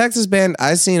 They're a Texas band.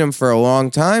 I seen them for a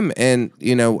long time, and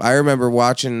you know, I remember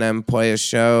watching them play a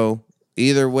show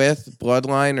either with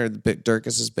Bloodline or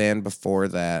Dirkus's band before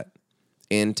that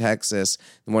in Texas.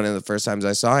 One of the first times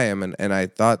I saw him, and I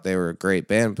thought they were a great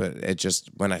band, but it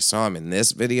just, when I saw him in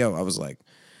this video, I was like,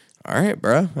 all right,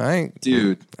 bro, I ain't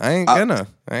gonna.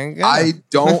 I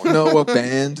don't know a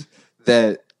band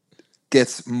that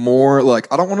gets more, like,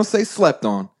 I don't want to say slept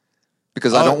on,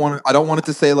 because I don't want it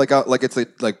to say like it's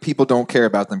like people don't care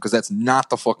about them, because that's not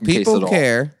the fucking case at all. People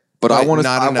care, but I want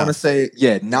to say,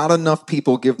 not enough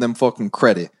people give them fucking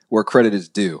credit where credit is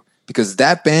due. Because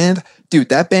that band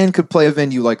could play a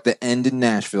venue like the End in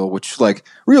Nashville, which like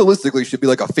realistically should be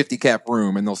like a 50 cap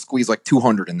room, and they'll squeeze like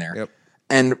 200 in there. Yep.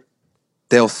 And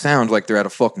they'll sound like they're at a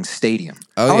fucking stadium.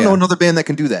 Oh, I don't know another band that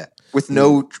can do that with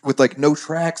no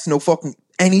tracks, no fucking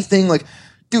anything. Like,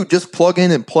 dude, just plug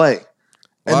in and play.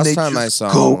 And Last they time just I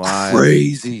saw go them live,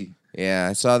 crazy. Yeah,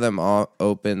 I saw them all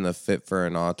open the Fit for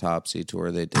an Autopsy tour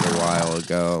they did a while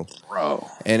ago. Bro.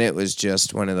 And it was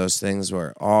just one of those things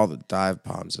where all the dive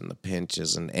bombs and the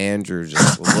pinches, and Andrew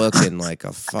just looking like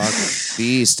a fucking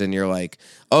beast. And you're like,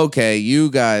 okay, you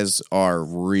guys are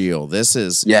real. This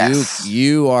is,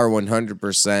 you are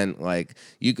 100% like,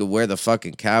 you could wear the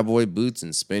fucking cowboy boots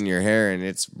and spin your hair, and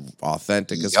it's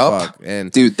authentic as fuck.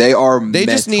 And dude, they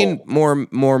just need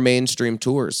more mainstream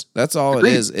tours. That's all it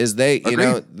is they, you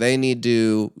know, they need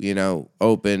to, you know,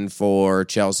 open for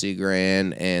Chelsea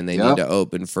Grand, and they need to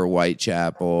open for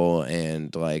Whitechapel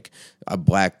and like a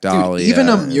Black Dahlia. Dude, even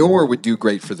a Muir would do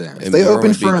great for them. If they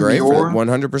opened for a Muir,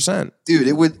 100%. Dude,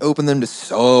 it would open them to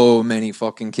so many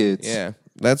fucking kids. Yeah.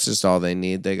 That's just all they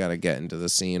need. They got to get into the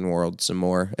scene world some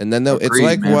more. And then it's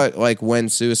like like when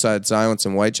Suicide Silence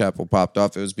and Whitechapel popped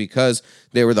off, it was because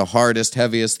they were the hardest,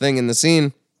 heaviest thing in the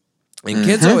scene. And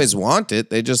kids always want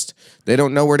it. They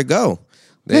don't know where to go.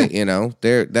 You know,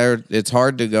 it's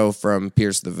hard to go from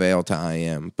Pierce the Veil to I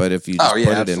Am, but if you just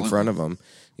put it in front of them,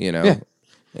 you know.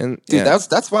 And dude,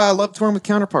 that's why I love touring with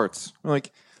Counterparts.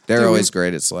 Like, they're always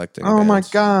great at selecting. Oh my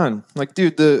god! Like,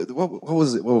 dude, what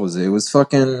was it? What was it? It was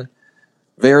fucking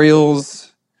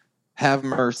Varials, Have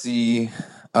Mercy,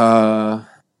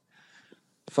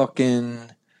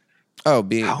 fucking. Oh,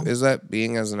 is that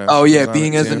Being as an Ocean? Oh yeah,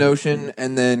 Being as an Ocean,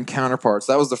 and then Counterparts.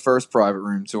 That was the first private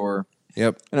room tour.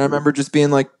 Yep. And I remember just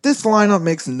being like, this lineup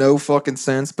makes no fucking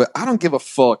sense, but I don't give a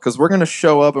fuck, because we're going to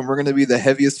show up and we're going to be the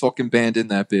heaviest fucking band in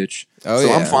that bitch.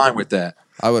 I'm fine with that.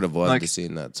 I would have loved to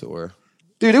seen that tour.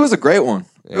 Dude, it was a great one.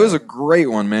 Yeah. It was a great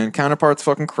one, man. Counterparts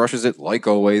fucking crushes it like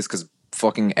always, because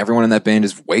fucking everyone in that band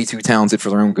is way too talented for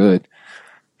their own good.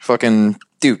 Fucking,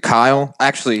 dude, Kyle.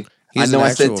 Actually, I know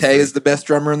I said Tay is the best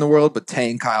drummer in the world, but Tay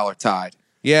and Kyle are tied.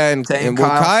 Yeah, and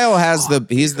Kyle has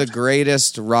he's the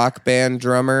greatest rock band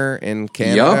drummer in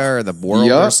Canada or the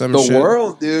world or some shit. The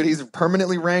world, dude. He's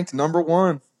permanently ranked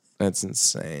 #1. That's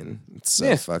insane. It's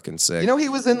so fucking sick. You know, he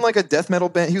was in like a death metal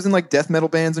band. He was in like death metal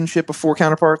bands and shit before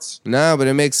Counterparts. No, but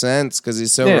it makes sense because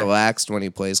he's so relaxed when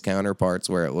he plays Counterparts,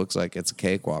 where it looks like it's a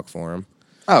cakewalk for him.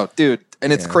 Oh, dude.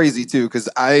 And it's crazy too, because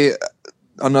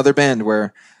another band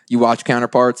where you watch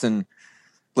Counterparts and,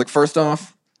 like, first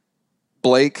off,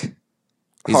 Blake.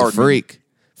 He's a freak.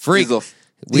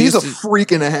 He's a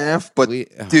freak and a half, but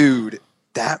dude,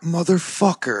 that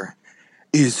motherfucker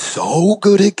is so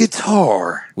good at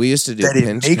guitar We used to do that it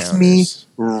pinch makes counters.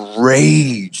 me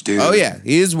rage, dude. Oh yeah,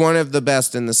 he is one of the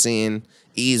best in the scene,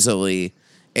 easily,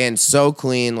 and so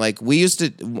clean. Like we used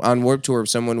to on Warped Tour,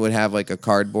 someone would have like a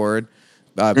cardboard,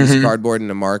 piece of cardboard and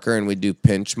a marker, and we'd do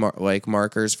pinch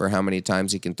markers for how many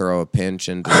times he can throw a pinch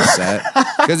into the set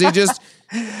because he just.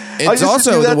 It's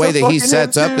also the way that he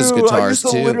sets up his guitars I used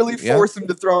to too. literally force him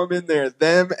to throw them in there.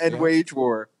 Them and Wage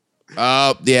War.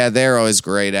 Oh yeah, they're always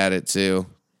great at it too.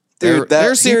 Dude, they're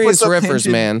he serious puts a riffers, pinch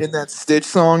man. In that Stitch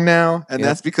song now, and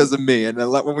that's because of me. And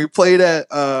when we played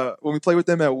with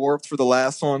them at Warped for the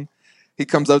last one, he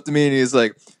comes up to me and he's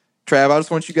like, "Trav, I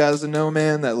just want you guys to know,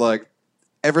 man, that like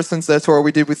ever since that tour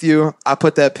we did with you, I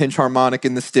put that pinch harmonic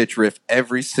in the Stitch riff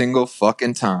every single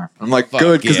fucking time." I'm like,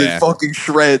 good, because it fucking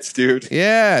shreds, dude.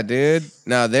 Yeah, dude.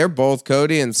 No, they're both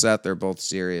Cody and Seth. They're both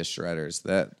serious shredders.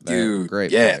 They're great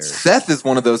players. Seth is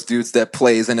one of those dudes that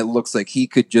plays, and it looks like he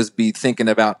could just be thinking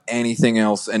about anything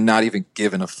else and not even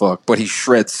giving a fuck. But he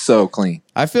shreds so clean.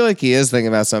 I feel like he is thinking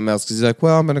about something else because he's like,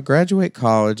 well, I'm going to graduate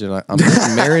college and I'm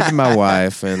getting married to my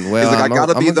wife. And well, he's like, I got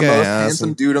to be the most handsome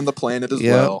handsome dude on the planet as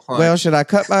well. Huh? Well, should I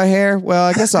cut my hair? Well,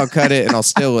 I guess I'll cut it and I'll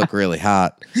still look really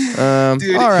hot. Dude,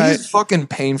 all right. He's fucking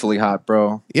painfully hot,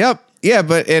 bro. Yep. Yeah,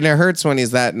 and it hurts when he's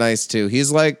that nice too.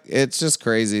 He's like, it's just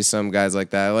crazy. Some guys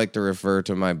like that. I like to refer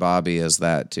to my Bobby as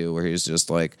that too, where he's just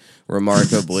like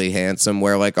remarkably handsome.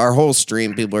 Where like our whole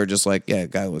stream, people are just like, yeah,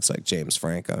 guy looks like James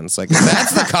Franco, and it's like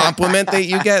that's the compliment that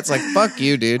you get. It's like, fuck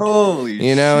you, dude. Holy,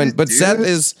 shit, but dude. Seth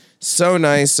is so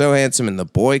nice, so handsome, and the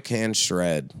boy can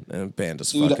shred. And the band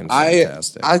is fucking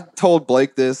fantastic. I told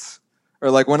Blake this,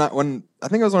 or like when I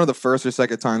think it was one of the first or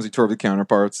second times we toured with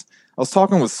Counterparts. I was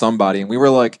talking with somebody, and we were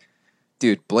like,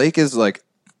 dude, Blake is like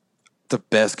the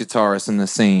best guitarist in the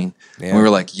scene. Yeah. And we were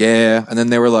like, yeah. And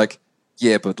then they were like,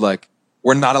 yeah, but like,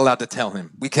 we're not allowed to tell him.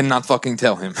 We cannot fucking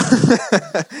tell him.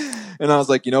 And I was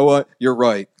like, you know what? You're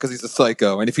right. Because he's a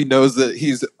psycho. And if he knows that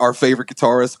he's our favorite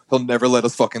guitarist, he'll never let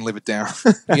us fucking live it down.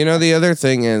 The other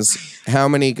thing is, how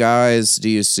many guys do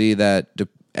you see that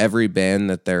every band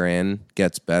that they're in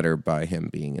gets better by him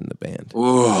being in the band?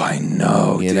 Oh, I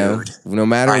know, you know? No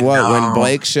matter what, when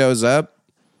Blake shows up,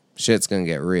 shit's gonna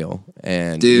get real,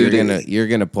 and dude, you're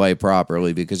gonna play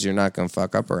properly because you're not gonna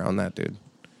fuck up around that dude.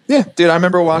 Yeah, dude. I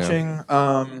remember watching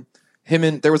him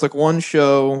in. There was like one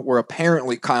show where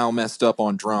apparently Kyle messed up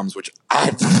on drums, which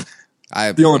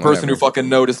the only person who fucking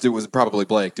noticed it was probably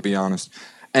Blake, to be honest.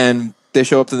 And they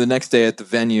show up to the next day at the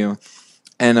venue,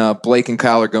 and Blake and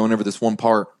Kyle are going over this one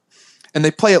part, and they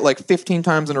play it like 15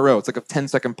 times in a row. It's like a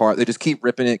 10-second part. They just keep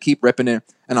ripping it,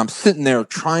 and I'm sitting there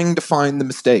trying to find the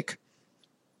mistake.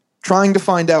 Trying to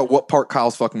find out what part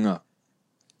Kyle's fucking up.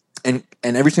 And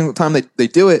every single time they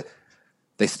do it,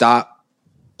 they stop.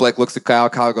 Blake looks at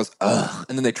Kyle. Kyle goes, ugh.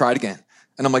 And then they try it again.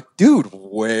 And I'm like, dude,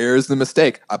 where's the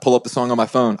mistake? I pull up the song on my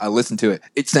phone. I listen to it.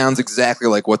 It sounds exactly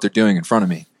like what they're doing in front of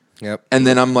me. Yep. And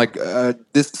then I'm like,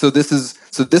 this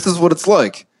is what it's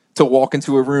like to walk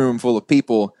into a room full of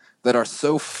people that are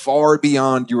so far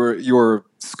beyond your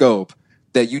scope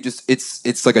that you just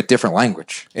it's like a different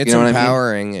language. It's you know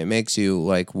empowering. what I mean? It makes you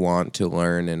like want to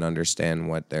learn and understand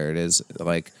what there it is.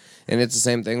 Like, and it's the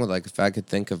same thing with like if I could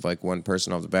think of like one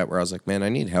person off the bat where I was like, man, I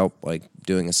need help like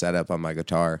doing a setup on my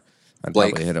guitar. I'd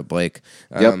probably hit up Blake.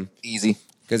 Yep, easy.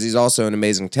 Because he's also an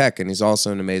amazing tech and he's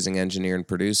also an amazing engineer and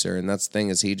producer. And that's the thing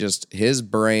is his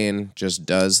brain just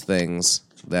does things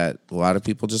that a lot of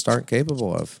people just aren't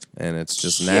capable of. And it's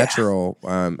just natural.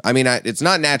 It's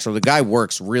not natural. The guy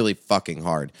works really fucking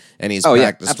hard and he's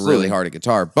practiced really hard at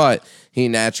guitar, but he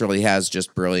naturally has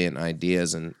just brilliant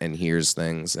ideas and hears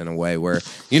things in a way where,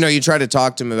 you try to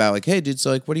talk to him about like, hey dude,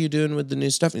 so like, what are you doing with the new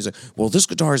stuff? And he's like, well, this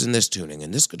guitar's in this tuning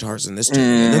and this guitar's in this tuning.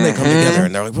 And then they come together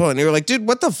and they're like, well, and you're like, dude,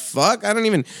 what the fuck?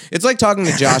 It's like talking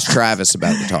to Josh Travis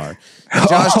about guitar.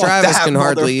 Josh Travis can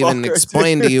hardly even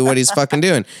explain to you what he's fucking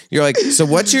doing. You're like, so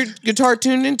what's your guitar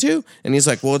tuned into? And he's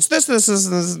like, well, it's this,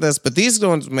 but these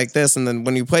don't make this. And then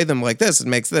when you play them like this, it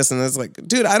makes this. And it's like,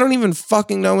 dude, I don't even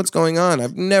fucking know what's going on.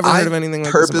 I've never heard of anything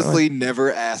like this. I purposely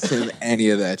never asked him any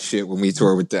of that shit when we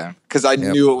toured with them because I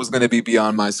knew it was going to be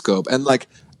beyond my scope. And like,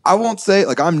 I won't say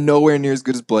like I'm nowhere near as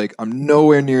good as Blake. I'm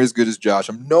nowhere near as good as Josh.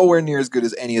 I'm nowhere near as good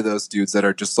as any of those dudes that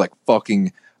are just like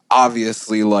fucking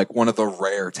obviously like one of the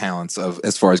rare talents of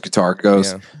as far as guitar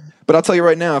goes. Yeah. But I'll tell you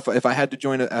right now, if I had to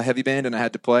join a heavy band and I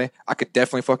had to play, I could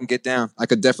definitely fucking get down. I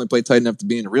could definitely play tight enough to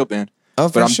be in a real band. Oh,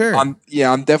 for sure. I'm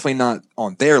definitely not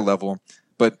on their level.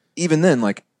 But even then,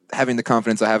 like having the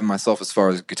confidence I have in myself as far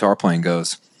as guitar playing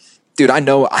goes, dude, I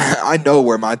know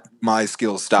where my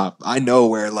skills stop. I know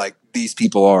where like these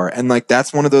people are. And like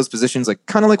that's one of those positions, like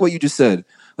kind of like what you just said,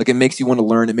 Like it makes you want to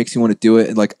learn. It makes you want to do it.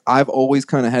 And like I've always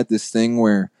kind of had this thing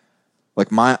where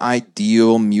like my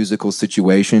ideal musical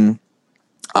situation,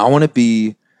 I want to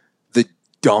be the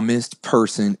dumbest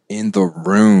person in the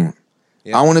room.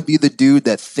 Yep. I want to be the dude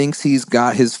that thinks he's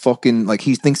got his fucking, like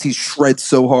he thinks he shreds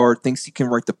so hard, thinks he can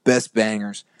write the best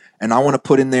bangers. And I want to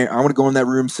put in there, I want to go in that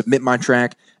room, submit my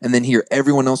track, and then hear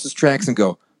everyone else's tracks and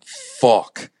go,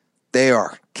 fuck, they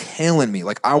are killing me.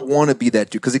 Like I want to be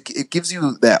that dude because it gives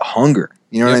you that hunger.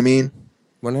 You know what I mean?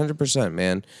 100%,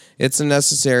 man. It's a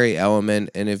necessary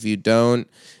element. And if you don't,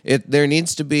 there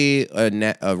needs to be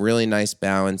a really nice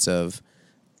balance of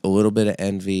a little bit of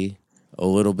envy, a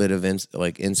little bit of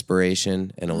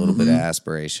inspiration, and a little bit of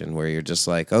aspiration, where you're just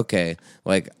like, okay,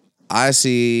 like I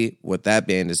see what that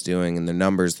band is doing and the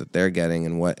numbers that they're getting,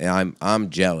 and I'm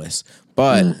jealous,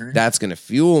 but that's going to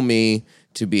fuel me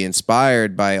to be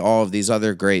inspired by all of these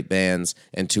other great bands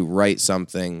and to write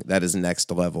something that is next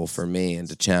level for me and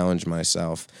to challenge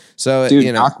myself. So,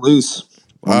 dude, Knock Loose.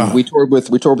 We toured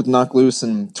with Knock Loose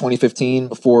in 2015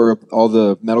 before all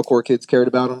the metalcore kids cared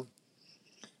about them.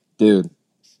 Dude.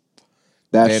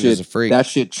 That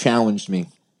shit challenged me.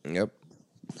 Yep.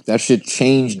 That shit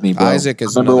changed me, bro. Isaac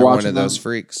is another one of those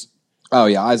freaks. Oh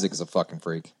yeah, Isaac is a fucking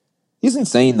freak. He's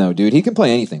insane though, dude. He can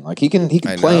play anything. Like he can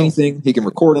play anything. He can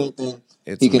record anything.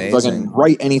 He can fucking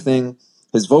write anything.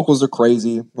 His vocals are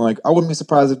crazy. Like I wouldn't be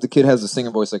surprised if the kid has a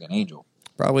singing voice like an angel.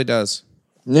 Probably does.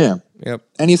 Yeah. Yep.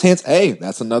 And he's handsome. Hey,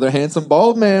 that's another handsome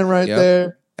bald man right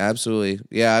there. Absolutely.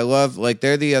 Yeah, I love, like,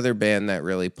 they're the other band that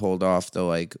really pulled off the,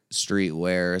 like,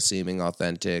 streetwear, seeming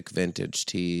authentic, vintage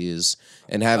tees,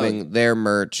 and having their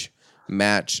merch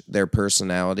match their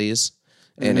personalities,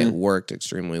 and it worked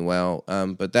extremely well.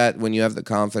 But that, when you have the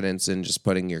confidence in just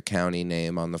putting your county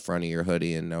name on the front of your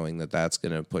hoodie and knowing that that's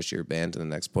going to push your band to the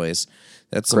next place,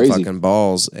 that's some fucking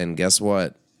balls, and guess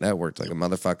what? That worked like a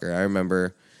motherfucker. I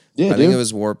remember, I think it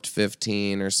was Warped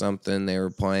 15 or something they were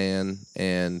playing,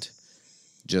 and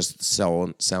just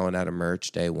selling out of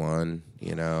merch day one,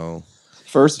 you know.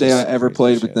 First day I ever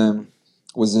played with them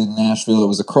was in Nashville. It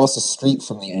was across the street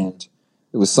from the end.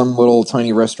 It was some little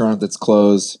tiny restaurant that's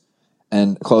closed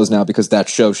now because that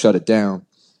show shut it down.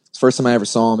 It's the first time I ever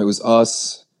saw them. It was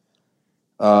us.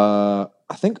 I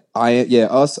think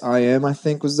I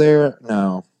think was there.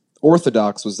 No,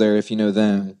 Orthodox was there, if you know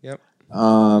them. Yep.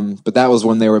 But that was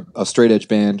when they were a straight edge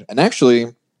band, and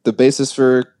actually the bassist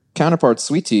for Counterpart,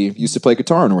 Sweet Tea, used to play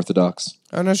guitar in Orthodox.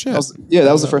 Oh no shit!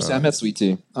 That was the first time I met Sweet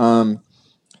Tea. But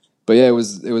yeah, it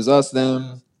was us,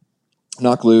 them,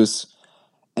 Knock Loose,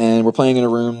 and we're playing in a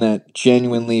room that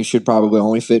genuinely should probably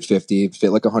only fit 50,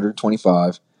 fit like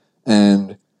 125.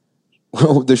 And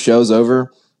the show's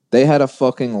over. They had a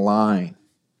fucking line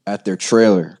at their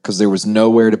trailer because there was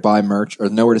nowhere to buy merch or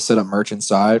nowhere to set up merch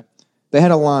inside. They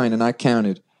had a line, and I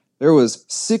counted. There was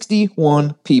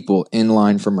 61 people in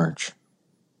line for merch.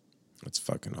 That's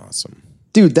fucking awesome.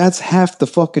 Dude, that's half the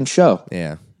fucking show.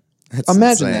 Yeah.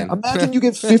 Imagine insane. that. Imagine you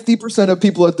get 50% of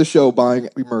people at the show buying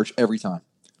merch every time.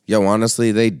 Yo,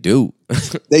 honestly, they do.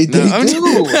 They do.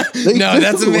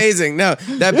 That's amazing. No,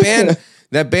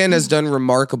 that band has done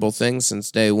remarkable things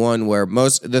since day one, where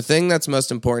the thing that's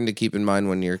most important to keep in mind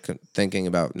when you're thinking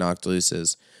about Knocked Loose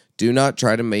is do not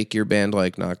try to make your band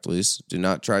like Knocked Loose. Do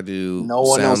not try to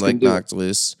sound like Knocked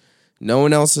Loose. No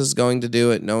one else is going to do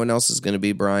it. No one else is going to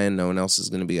be Brian. No one else is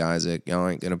going to be Isaac. Y'all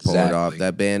ain't going to pull it off.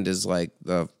 That band is like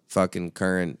the fucking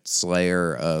current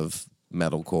slayer of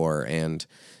metalcore, and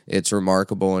it's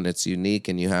remarkable and it's unique,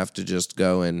 and you have to just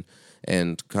go and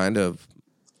kind of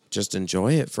just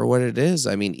enjoy it for what it is.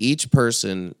 I mean, each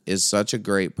person is such a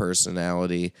great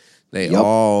personality. They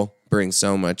all bring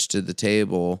so much to the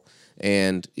table.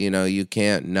 And, you know, you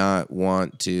can't not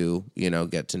want to, you know,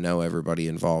 get to know everybody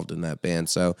involved in that band.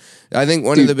 So I think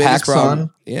one of the biggest problems...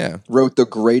 wrote the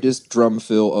greatest drum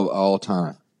fill of all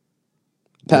time.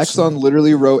 Paxson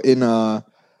literally wrote in, what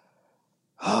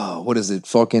is it?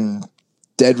 Fucking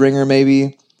Dead Ringer,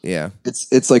 maybe? Yeah.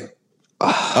 It's like...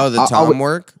 the tom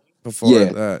work? Before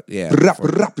yeah.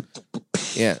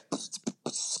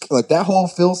 Like that whole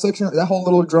fill section, that whole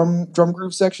little drum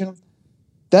groove section...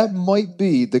 That might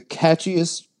be the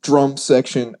catchiest drum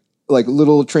section, like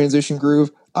little transition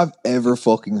groove I've ever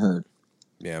fucking heard.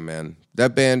 Yeah, man.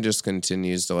 That band just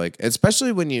continues to like,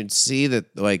 especially when you see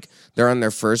that like they're on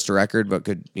their first record, but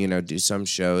could, you know, do some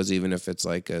shows, even if it's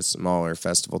like a smaller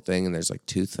festival thing and there's like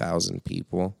 2,000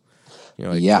 people, you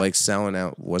know, like selling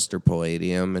out Worcester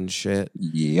Palladium and shit.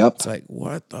 Yep. It's like,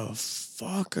 what the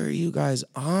fuck are you guys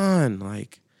on?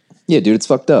 Like, yeah, dude, it's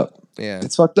fucked up. Yeah.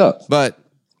 It's fucked up. But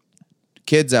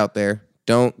kids out there,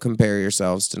 don't compare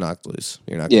yourselves to Knocked Loose.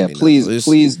 You're not. Yeah, gonna be please, Knocked Loose.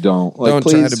 please don't. Like, Don't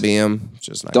please, try to be him.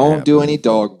 Just not. don't do any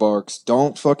dog barks.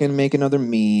 Don't fucking make another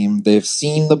meme. They've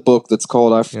seen the book that's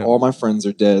called All My Friends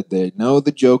Are Dead. They know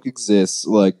the joke exists.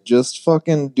 Like, just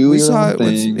fucking do your own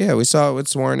thing. We saw it with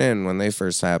Sworn In when they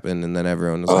first happened, and then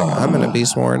everyone was like, I'm going to be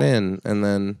sworn in. And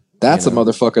then... That's a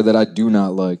motherfucker that I do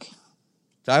not like.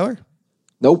 Tyler?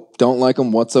 Nope, don't like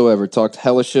him whatsoever. Talked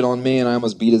hella shit on me, and I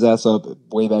almost beat his ass up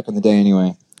way back in the day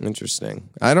anyway. Interesting.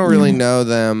 I don't really know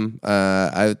them.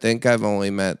 I think I've only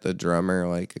met the drummer,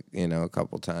 like, a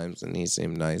couple times, and he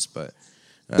seemed nice, but...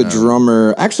 The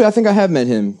drummer... Actually, I think I have met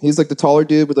him. He's like the taller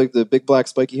dude with like the big black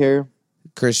spiky hair.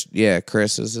 Chris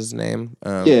is his name.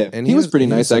 And he was pretty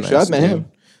nice, actually. I've met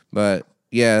him. But...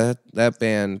 Yeah, that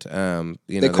band,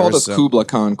 they called us Kublai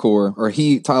Khan Core, or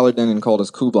Tyler Denon called us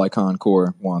Kublai Khan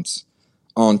Core once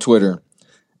on Twitter.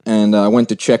 And I went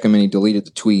to check him and he deleted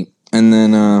the tweet. And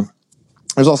then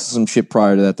there's also some shit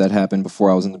prior to that happened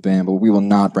before I was in the band, but we will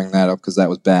not bring that up because that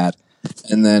was bad.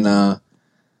 And then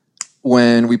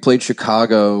when we played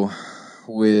Chicago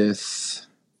with...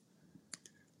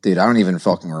 Dude, I don't even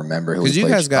fucking remember who we played. Because you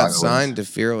guys Chicago got signed to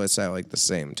Fearless at like the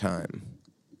same time.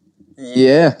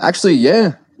 Yeah, actually,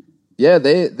 yeah. Yeah,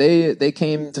 they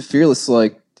came to Fearless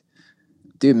like,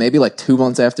 dude, maybe like 2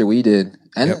 months after we did.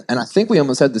 And and I think we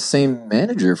almost had the same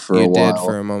manager for a while. You did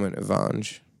for a moment,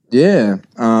 Evange. Yeah.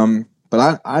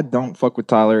 But I don't fuck with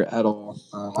Tyler at all.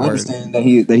 I understand that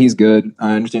he's good.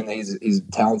 I understand that he's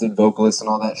a talented vocalist and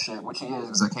all that shit, which he is,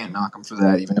 because I can't knock him for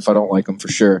that, even if I don't like him for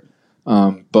sure.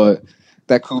 But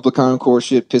that Kublai Khan Core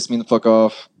shit pissed me the fuck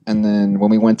off. And then when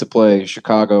we went to play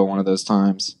Chicago one of those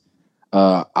times,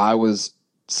 I was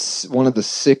one of the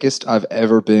sickest I've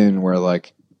ever been, where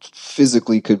like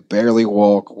physically could barely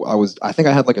walk. I think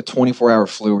I had like a 24-hour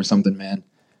flu or something, man.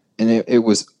 And it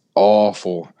was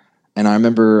awful. And I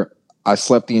remember I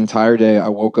slept the entire day. I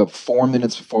woke up 4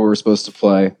 minutes before we were supposed to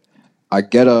play. I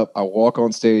get up, I walk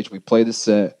on stage, we play the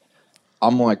set.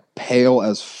 I'm like pale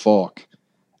as fuck.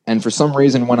 And for some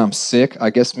reason, when I'm sick, I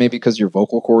guess maybe because your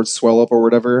vocal cords swell up or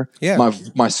whatever,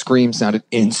 my scream sounded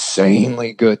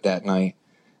insanely good that night.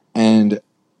 And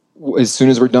as soon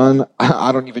as we're done,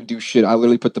 I don't even do shit. I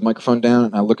literally put the microphone down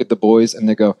and I look at the boys and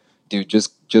they go, dude,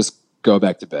 just go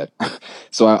back to bed.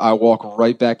 So I walk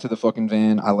right back to the fucking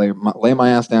van. I lay my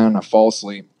ass down and I fall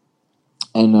asleep.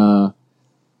 And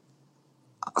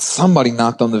somebody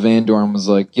knocked on the van door and was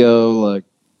like, yo, like,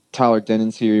 Tyler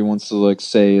Denon's here. He wants to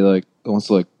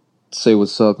say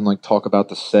what's up and like talk about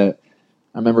the set.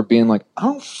 I remember being like, I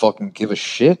don't fucking give a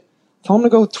shit. Tell him to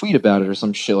go tweet about it or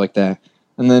some shit like that.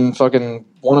 And then fucking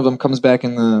one of them comes back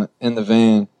in the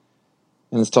van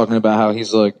and is talking about how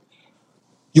he's like,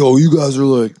 yo, you guys are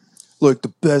like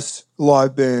the best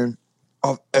live band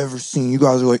I've ever seen. You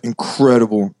guys are like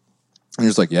incredible. And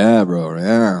he's like, yeah, bro,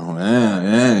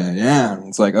 yeah.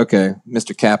 It's like, okay,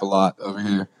 Mr. Cap-a-Lot over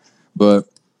here. But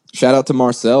shout out to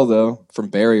Marcel, though, from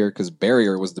Barrier, because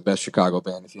Barrier was the best Chicago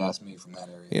band, if you ask me, from that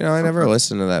area. I never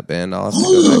listened to that band. I'll have to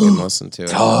go back and listen to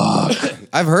it.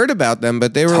 I've heard about them,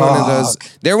 but they were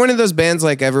they're one of those bands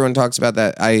like everyone talks about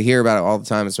that. I hear about it all the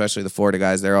time, especially the Florida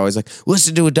guys. They're always like,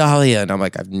 listen to Adalia. And I'm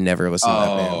like, I've never listened to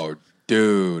that band. Oh,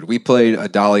 dude. We played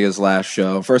Adalia's last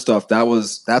show. First off,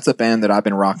 that's a band that I've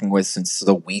been rocking with since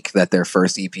the week that their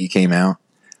first EP came out.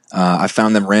 I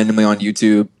found them randomly on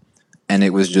YouTube. And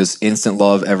it was just instant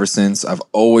love ever since. I've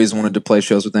always wanted to play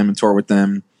shows with them and tour with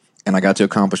them. And I got to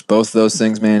accomplish both of those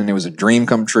things, man. And it was a dream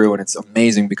come true. And it's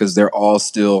amazing because they're all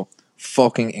still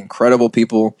fucking incredible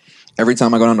people. Every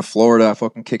time I go down to Florida, I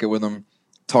fucking kick it with them.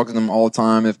 Talk to them all the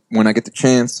time when I get the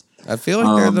chance. I feel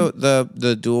like they're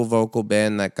the dual vocal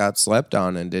band that got slept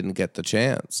on and didn't get the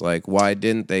chance. Like, why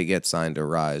didn't they get signed to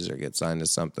Rise or get signed to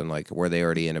something like, were they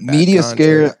already in a bad Media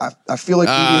contract? Scare, I feel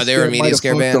like they were a Media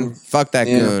Scare band. Fuck that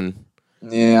goon.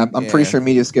 Yeah, I'm pretty sure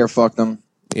Media Scare fucked them.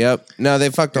 Yep. No,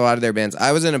 they fucked a lot of their bands.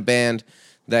 I was in a band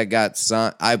that got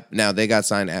signed. They got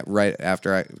signed right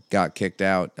after I got kicked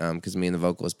out because me and the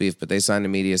vocalist beef. But they signed to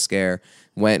Media Scare,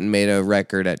 went and made a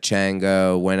record at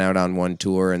Chango, went out on one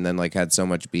tour, and then like had so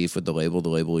much beef with the label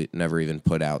never even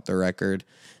put out the record.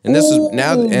 And this is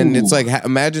now, and it's like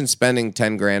imagine spending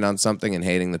 $10,000 on something and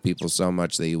hating the people so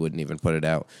much that you wouldn't even put it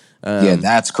out. Yeah,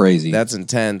 that's crazy. That's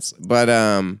intense. But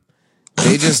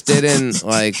they just didn't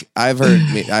like. I've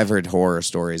heard horror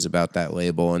stories about that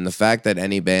label, and the fact that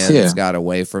any bands got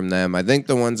away from them. I think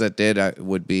the ones that did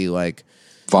would be like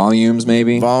Volumes,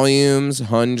 maybe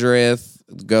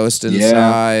 100th, Ghost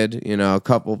Inside. A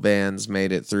couple bands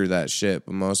made it through that shit,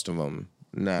 but most of them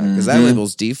no, because that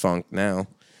label's defunct now.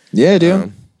 Yeah,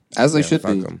 dude. As they should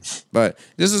fuck be. 'em. But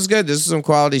this is good. This is some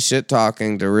quality shit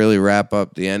talking to really wrap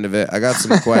up the end of it. I got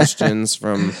some questions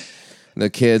from the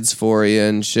kids for you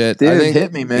and shit. Dude, I think,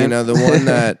 hit me, man. The one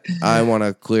that I want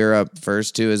to clear up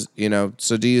first too is,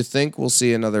 so do you think we'll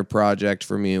see another project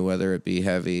from you, whether it be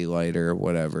heavy, lighter,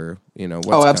 whatever?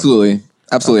 What's absolutely. coming?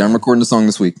 Absolutely. I'm recording a song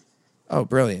this week. Oh,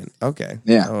 brilliant. Okay.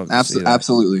 Yeah,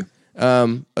 absolutely.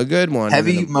 A good one.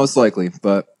 Heavy, most likely,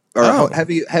 but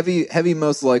heavy,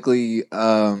 most likely.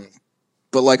 But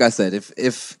like I said,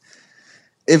 if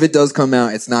it does come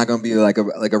out, it's not going to be like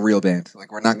a real band.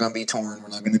 Like, we're not going to be touring. We're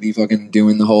not going to be fucking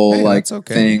doing the whole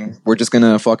thing. We're just going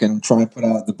to fucking try and put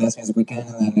out the best music we can.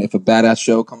 And then if a badass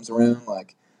show comes around,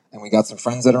 and we got some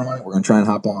friends that are on it, we're going to try and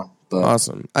hop on. But,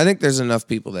 awesome. I think there's enough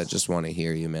people that just want to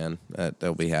hear you, man. That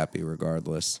they'll be happy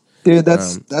regardless. Dude,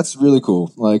 that's really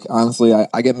cool. Like, honestly,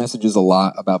 I get messages a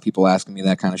lot about people asking me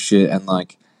that kind of shit, and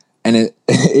it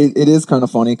is kind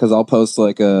of funny because I'll post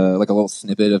like a little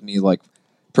snippet of me like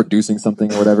producing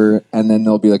something or whatever, and then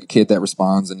there'll be like a kid that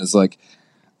responds and is like,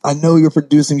 I know you're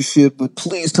producing shit, but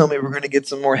please tell me we're gonna get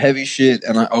some more heavy shit.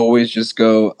 And I always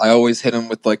hit him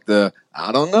with like the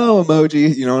I don't know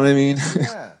emoji. You know what I mean?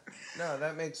 Yeah. No,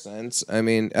 that makes sense. I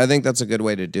mean, I think that's a good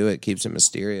way to do it. Keeps it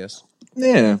mysterious.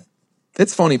 Yeah.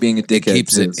 It's funny being a dickhead.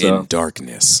 Keeps it in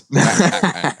darkness.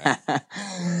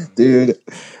 Dude,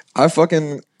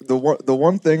 the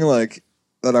one thing like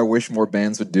that I wish more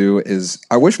bands would do is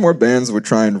I wish more bands would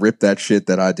try and rip that shit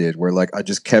that I did, where like I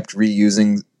just kept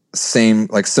reusing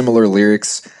similar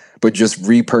lyrics, but just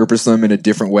repurpose them in a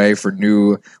different way for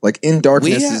new, like In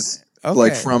Darkness is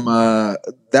like from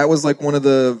that was like one of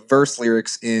the verse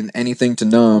lyrics in Anything to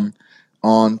Numb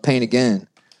on Pain Again.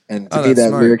 And to me, that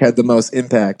smart. Lyric had the most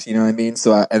impact. You know what I mean?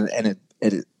 So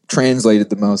it translated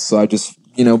the most. So I just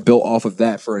built off of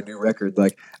that for a new record.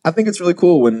 Like, I think it's really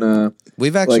cool when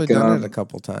we've actually done it a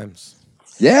couple times.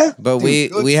 Yeah, but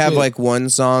dude, we have like one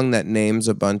song that names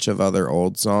a bunch of other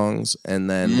old songs, and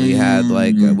then we had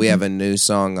we have a new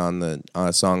song on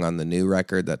the new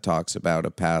record that talks about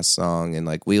a past song, and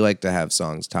like we like to have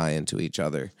songs tie into each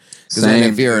other. Because then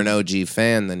if you're an OG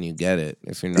fan, then you get it.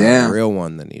 If you're not a real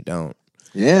one, then you don't.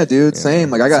 Yeah, dude, same.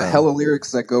 Like, I got hella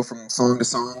lyrics that go from song to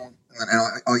song, and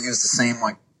I'll use the same,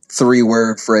 like,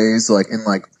 3-word phrase, like, in,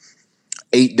 like,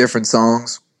 8 different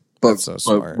songs, but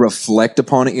reflect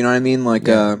upon it, you know what I mean? Like,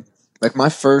 like,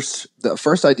 the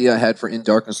first idea I had for In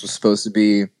Darkness was supposed to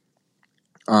be, it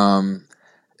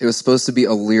was supposed to be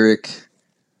a lyric,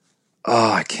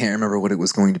 I can't remember what it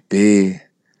was going to be.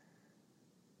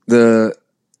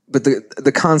 But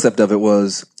the concept of it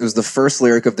was the first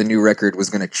lyric of the new record was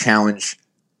going to challenge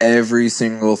every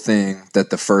single thing that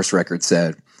the first record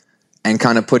said, and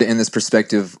kind of put it in this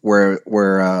perspective where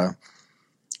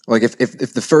like if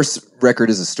the first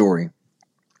record is a story,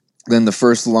 then the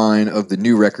first line of the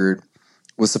new record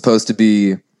was supposed to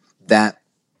be that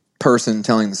person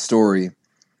telling the story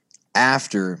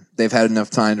after they've had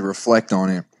enough time to reflect on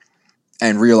it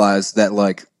and realize that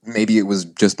like maybe it was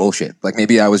just bullshit. Like,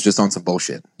 maybe I was just on some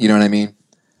bullshit. You know what I mean?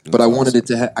 But I wanted it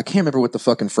to I can't remember what the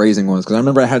fucking phrasing was, because I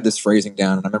remember I had this phrasing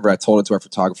down, and I remember I told it to our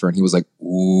photographer, and he was like,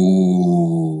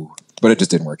 ooh. But it just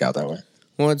didn't work out that way.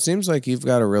 Well, it seems like you've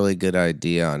got a really good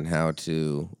idea on how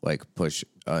to, like, push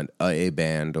a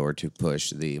band, or to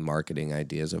push the marketing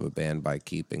ideas of a band by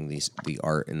keeping the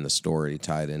art and the story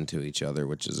tied into each other,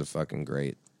 which is a fucking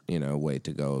great, way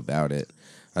to go about it.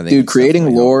 I think, dude,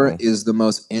 creating lore is the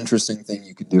most interesting thing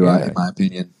you could do, in my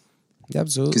opinion.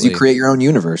 Absolutely. Because you create your own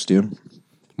universe, dude.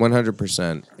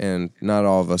 100%. And not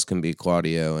all of us can be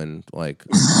Claudio and, like,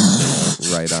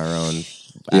 write our own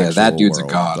that dude's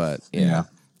world, a god. But, yeah,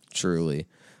 truly.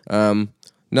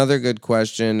 Another good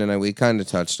question, and we kind of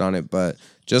touched on it, but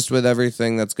just with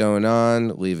everything that's going on,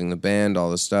 leaving the band, all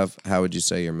this stuff, how would you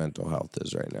say your mental health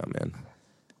is right now, man?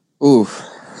 Ooh,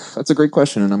 that's a great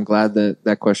question, and I'm glad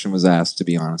that question was asked, to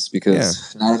be honest,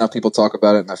 because not enough people talk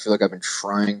about it, and I feel like I've been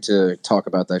trying to talk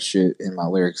about that shit in my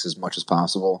lyrics as much as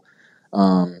possible.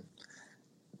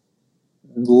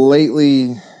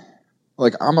 Lately,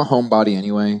 like, I'm a homebody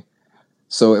anyway,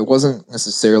 so it wasn't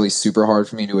necessarily super hard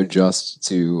for me to adjust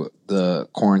to the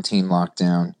quarantine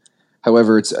lockdown.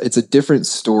 However, it's a different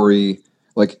story,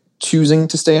 like, choosing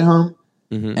to stay at home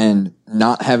and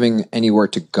not having anywhere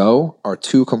to go are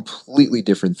two completely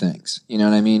different things. You know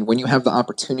what I mean? When you have the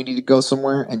opportunity to go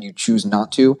somewhere and you choose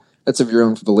not to, that's of your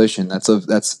own volition. That's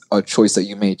a choice that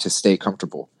you made to stay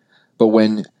comfortable. But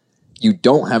when you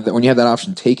don't have that, when you have that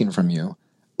option taken from you,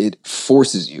 it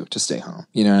forces you to stay home.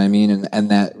 You know what I mean? And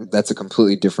that's a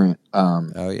completely different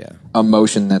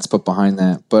emotion that's put behind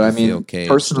that. But I mean,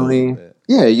 personally,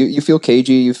 you feel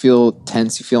cagey, you feel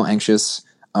tense, you feel anxious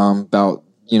about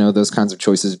you know, those kinds of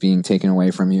choices being taken away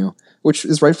from you, which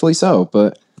is rightfully so.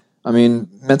 But I mean,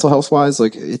 mental health wise,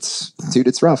 like it's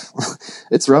rough.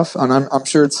 It's rough. And I'm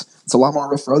sure it's a lot more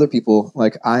rough for other people.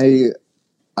 Like I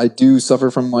do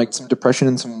suffer from like some depression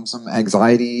and some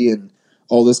anxiety and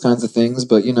all those kinds of things.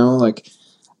 But you know, like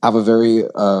I have a very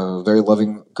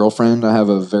loving girlfriend. I have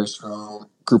a very strong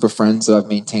group of friends that I've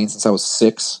maintained since I was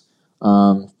 6.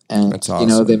 And That's awesome.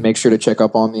 You know, they make sure to check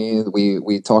up on me.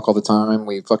 We talk all the time.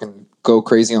 We fucking go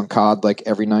crazy on COD like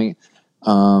every night.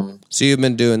 So you've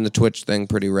been doing the Twitch thing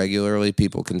pretty regularly.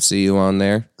 People can see you on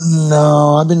there.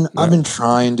 No, I've been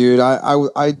trying, dude.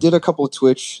 I did a couple of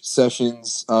Twitch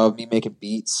sessions of me making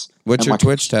beats. What's your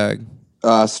Twitch tag?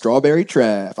 Strawberry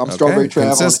Trav. I'm Strawberry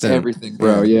Trav consistent. on everything,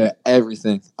 bro. Yeah,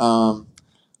 everything.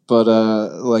 But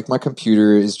like my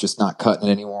computer is just not cutting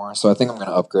it anymore. So I think I'm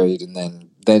gonna upgrade and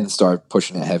then start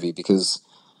pushing it heavy because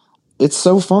it's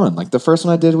so fun. Like the first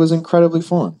one I did was incredibly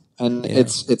fun. And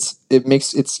it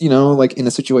makes you know, like in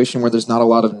a situation where there's not a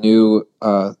lot of new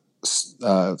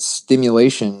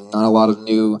stimulation, not a lot of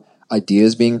new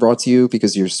ideas being brought to you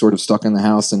because you're sort of stuck in the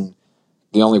house and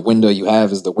the only window you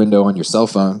have is the window on your cell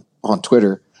phone on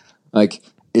Twitter. Like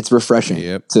it's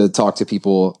refreshing to talk to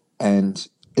people and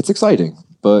it's exciting.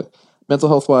 But mental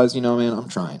health wise, you know, man, I'm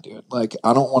trying, dude. Like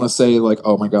I don't want to say like,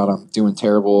 oh my God, I'm doing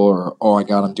terrible or oh my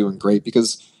God, I'm doing great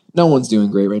because no one's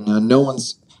doing great right now. No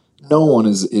one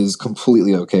is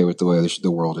completely okay with the way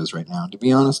the world is right now. To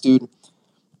be honest, dude,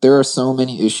 there are so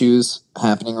many issues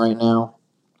happening right now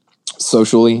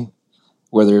socially,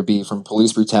 whether it be from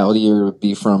police brutality or it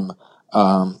be from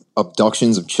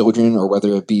abductions of children or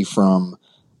whether it be from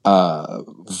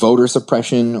voter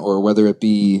suppression or whether it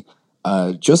be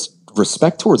just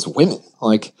respect towards women.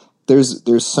 Like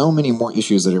there's so many more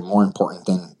issues that are more important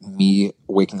than me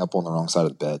waking up on the wrong side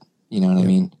of the bed. You know what I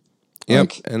mean? Yep,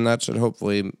 Like, and that should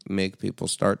hopefully make people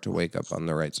start to wake up on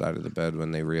the right side of the bed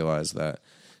when they realize that,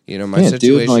 you know, my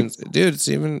situation, dude, it's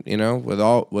even, you know, with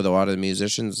a lot of the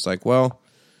musicians, it's like, well,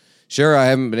 sure, I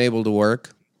haven't been able to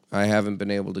work. I haven't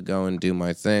been able to go and do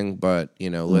my thing, but, you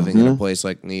know, living in a place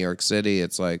like New York City,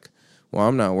 it's like, well,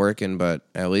 I'm not working, but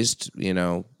at least, you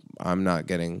know, I'm not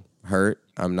getting hurt.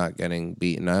 I'm not getting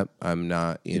beaten up. I'm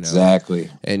not, you know. Exactly.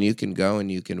 And you can go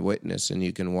and you can witness and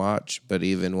you can watch, but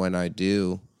even when I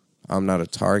do, I'm not a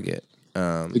target.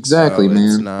 Exactly, so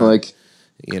man. Not, like,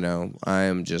 you know, I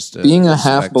am just being a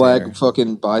half spectator. black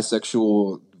fucking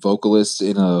bisexual vocalist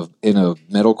in a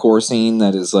metalcore scene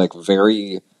that is like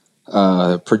very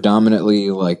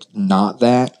predominantly like not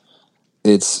that.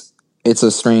 It's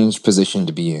a strange position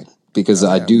to be in because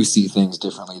I do see things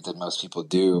differently than most people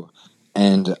do,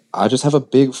 and I just have a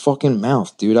big fucking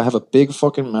mouth, dude. I have a big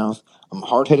fucking mouth. I'm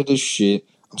hard-headed as shit.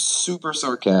 I'm super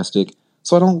sarcastic.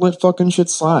 So I don't let fucking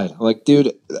shit slide. Like,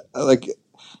 dude, like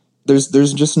there's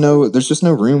just no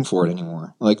room for it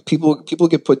anymore. Like people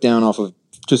get put down off of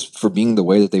just for being the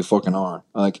way that they fucking are.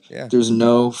 Like there's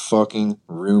no fucking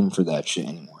room for that shit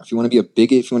anymore. If you want to be a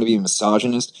bigot, if you want to be a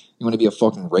misogynist, you want to be a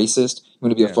fucking racist, you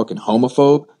want to be a fucking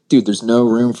homophobe, dude, there's no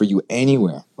room for you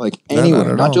anywhere. Like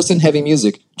anywhere, not just in heavy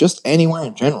music, just anywhere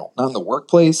in general. Not in the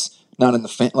workplace, not in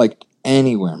the like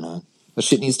anywhere, man. The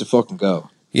shit needs to fucking go.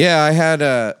 Yeah, I had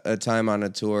a time on a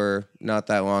tour not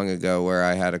that long ago where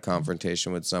I had a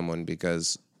confrontation with someone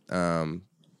because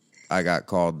I got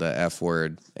called the F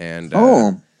word, and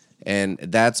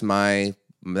that's my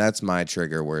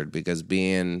trigger word because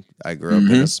I grew up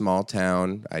in a small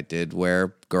town. I did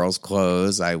wear girls'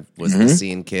 clothes. I was the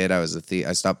scene kid. I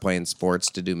stopped playing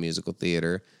sports to do musical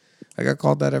theater. I got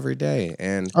called that every day,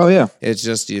 and it's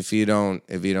just if you don't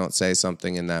say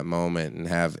something in that moment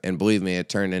and believe me, it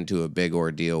turned into a big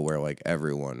ordeal where like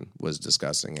everyone was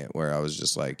discussing it. Where I was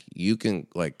just like,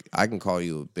 I can call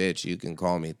you a bitch, you can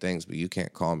call me things, but you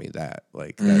can't call me that.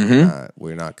 Like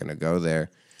we're not gonna go there.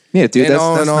 Yeah, dude,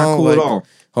 that's not cool at all.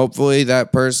 Hopefully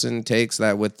that person takes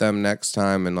that with them next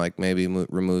time and like maybe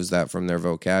removes that from their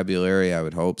vocabulary. I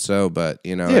would hope so, but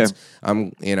you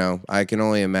know, I can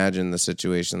only imagine the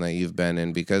situation that you've been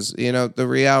in because you know the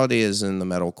reality is in the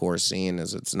metalcore scene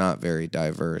is it's not very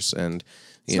diverse and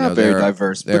it's not very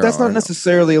diverse. But that's not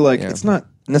necessarily like it's not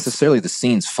necessarily the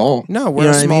scene's fault. No, we're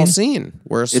a small scene.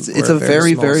 It's a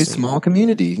very very small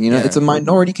community. You know, it's a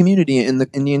minority community in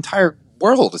the entire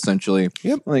world essentially.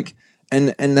 Yep. Like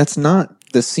and that's not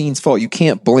the scene's fault. You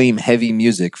can't blame heavy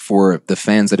music for the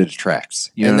fans that it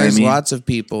attracts. You know what I mean? And there's lots of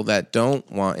people that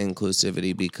don't want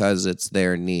inclusivity because it's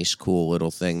their niche, cool little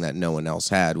thing that no one else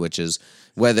had, which is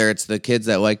whether it's the kids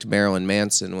that liked Marilyn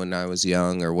Manson when I was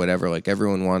young or whatever, like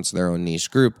everyone wants their own niche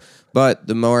group. But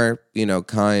the more,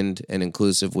 kind and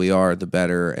inclusive we are, the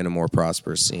better and a more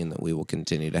prosperous scene that we will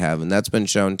continue to have. And that's been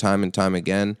shown time and time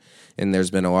again. And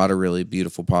there's been a lot of really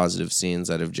beautiful, positive scenes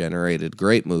that have generated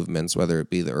great movements, whether it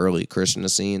be the early Krishna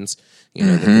scenes,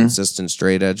 the consistent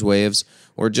straight edge waves,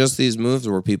 or just these moves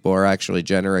where people are actually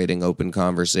generating open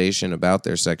conversation about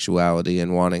their sexuality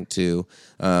and wanting to,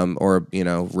 or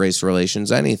race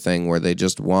relations, anything where they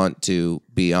just want to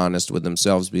be honest with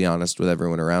themselves, be honest with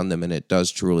everyone around them, and it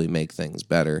does truly make things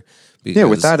better. Because,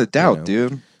 without a doubt,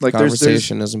 dude. Like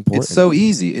conversation is important. It's so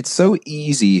easy. It's so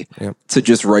easy to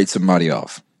just write somebody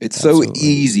off. It's so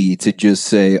easy to just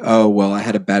say, oh, well, I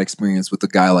had a bad experience with a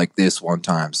guy like this one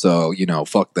time, so,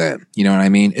 fuck them. You know what I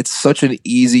mean? It's such an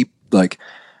easy, like,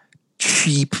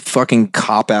 cheap fucking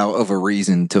cop-out of a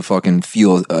reason to fucking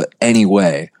feel any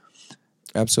way.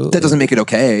 Absolutely. That doesn't make it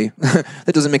okay.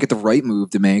 That doesn't make it the right move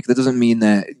to make. That doesn't mean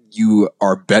that you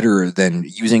are better than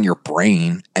using your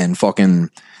brain and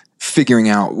fucking figuring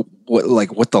out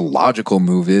what the logical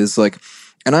move is. Like,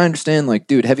 and I understand, like,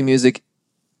 dude, heavy music,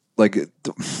 like,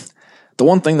 the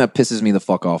one thing that pisses me the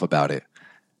fuck off about it,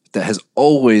 that has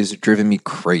always driven me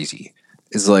crazy,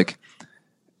 is like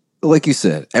you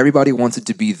said, everybody wants it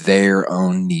to be their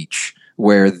own niche,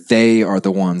 where they are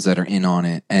the ones that are in on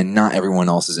it, and not everyone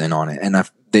else is in on it. And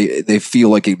they feel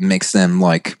like it makes them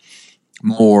like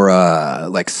more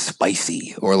like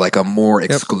spicy or like a more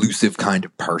exclusive kind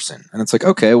of person. And it's like,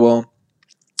 okay, well,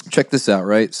 check this out,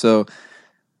 right? So,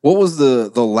 what was the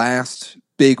last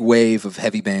big wave of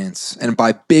heavy bands? And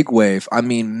by big wave, I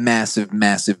mean massive,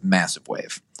 massive, massive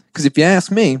wave. Because if you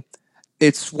ask me,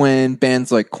 it's when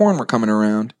bands like Korn were coming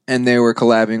around and they were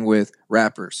collabing with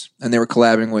rappers and they were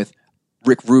collabing with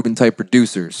Rick Rubin type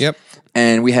producers. Yep.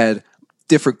 And we had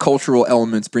different cultural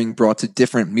elements being brought to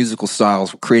different musical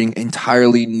styles, creating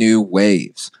entirely new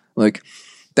waves. Like,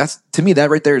 that's, to me, that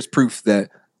right there is proof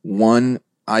that one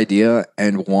idea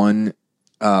and one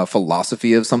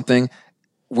philosophy of something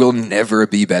will never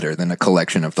be better than a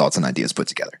collection of thoughts and ideas put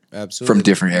together. Absolutely. From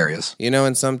different areas.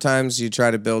 And sometimes you try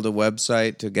to build a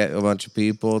website to get a bunch of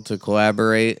people to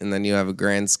collaborate, and then you have a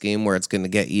grand scheme where it's going to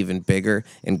get even bigger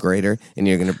and greater, and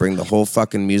you're going to bring the whole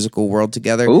fucking musical world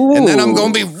together. Ooh. And then I'm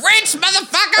going to be rich,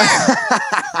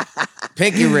 motherfucker!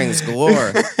 Pinky rings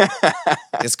galore.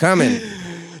 It's coming.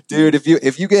 Dude, if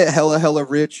you get hella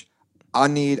rich, I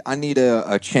need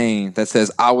a chain that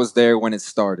says I was there when it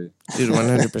started. Dude,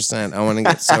 100%. I want to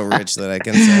get so rich that I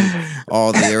can send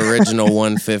all the original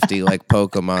 150 like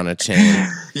Pokemon a chain.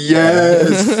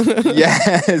 Yes.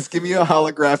 Yes. Give me a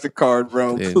holographic card,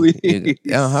 bro, Dude, please.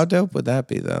 How dope would that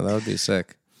be, though? That would be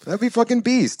sick. That'd be fucking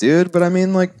beast, dude. But I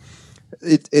mean, like,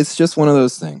 it's just one of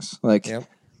those things. Like,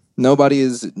 Nobody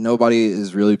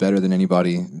is really better than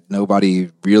anybody.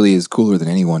 Nobody really is cooler than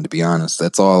anyone, to be honest.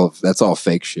 That's all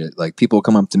fake shit. Like, people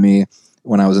come up to me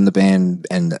when I was in the band,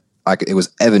 and it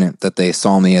was evident that they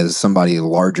saw me as somebody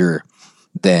larger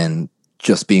than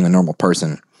just being a normal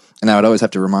person. And I would always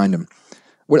have to remind them.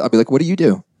 I'd be like, "What do you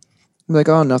do?" I'm like,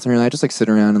 "Oh, nothing really. I just like sit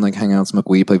around and like hang out, smoke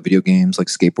weed, play video games, like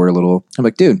skateboard a little." I'm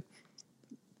like, "Dude,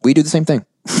 we do the same thing."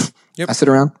 Yep. I sit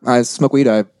around, I smoke weed,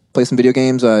 I play some video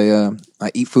games, I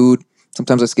eat food,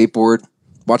 sometimes I skateboard,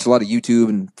 watch a lot of YouTube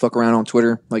and fuck around on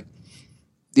Twitter. Like,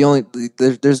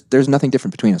 there's nothing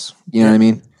different between us. You know what I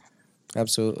mean?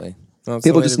 Absolutely. Well,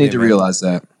 people just need to realize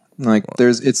that. Like,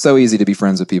 it's so easy to be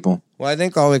friends with people. Well, I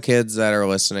think all the kids that are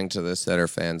listening to this that are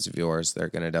fans of yours, they're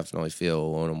going to definitely feel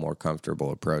a little more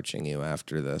comfortable approaching you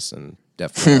after this, and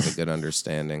definitely have a good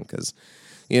understanding, because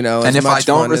and if I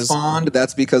don't respond,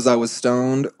 that's because I was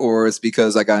stoned, or it's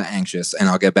because I got anxious, and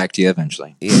I'll get back to you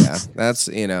eventually. Yeah, that's,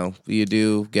 you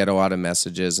do get a lot of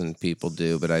messages, and people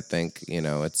do, but I think,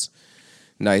 it's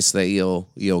nice that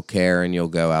you'll care, and you'll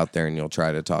go out there and you'll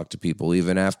try to talk to people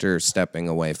even after stepping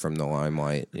away from the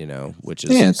limelight, which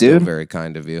is still very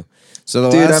kind of you. So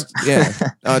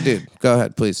oh, dude, go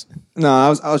ahead, please. No, I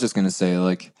was just gonna say,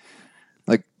 like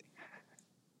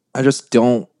I just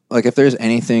don't, like, if there's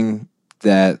anything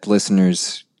that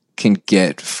listeners can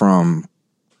get from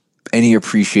any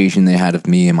appreciation they had of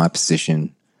me and my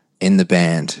position in the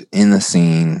band, in the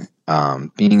scene,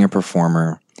 being a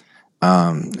performer,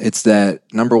 it's that,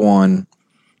 number one,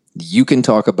 you can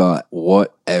talk about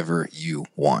whatever you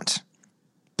want.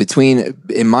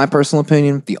 In my personal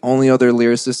opinion, the only other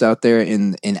lyricist out there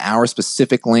in our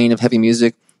specific lane of heavy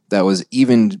music that was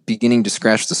even beginning to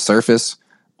scratch the surface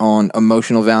on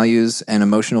emotional values and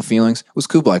emotional feelings was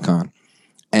Kublai Khan.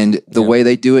 And the way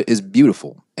they do it is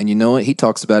beautiful. And you know what? He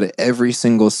talks about it every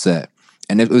single set.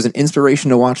 And it was an inspiration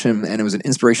to watch him, and it was an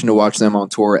inspiration to watch them on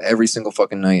tour every single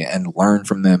fucking night and learn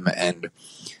from them and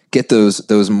get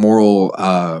those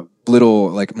moral little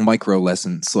like micro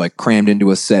lessons like crammed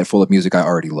into a set full of music I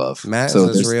already love. Matt so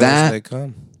is as real as they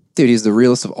come. Dude, he's the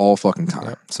realest of all fucking time.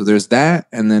 Yep. So there's that,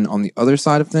 and then on the other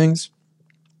side of things,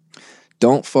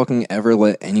 don't fucking ever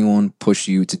let anyone push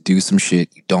you to do some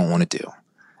shit you don't want to do.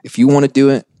 If you want to do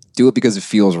it because it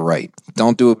feels right.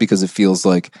 Don't do it because it feels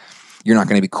like you're not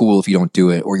going to be cool if you don't do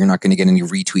it, or you're not going to get any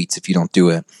retweets if you don't do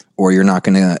it, or you're not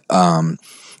going to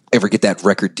ever get that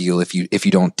record deal if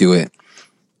you don't do it.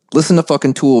 Listen to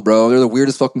fucking Tool, bro. They're the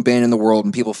weirdest fucking band in the world,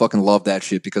 and people fucking love that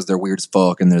shit because they're weird as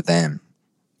fuck and they're them.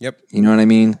 Yep. You know what I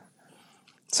mean?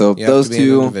 So you those have to be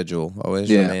two, an individual.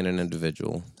 Always remain an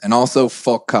individual. And also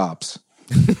fuck cops.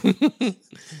 Oink,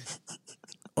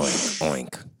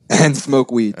 oink. And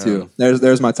smoke weed too.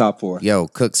 There's my top 4. Yo,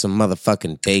 cook some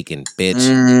motherfucking bacon, bitch.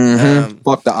 Mm-hmm.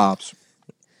 Fuck the ops.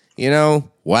 You know,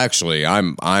 well, actually,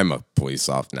 I'm a police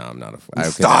officer. No, I'm not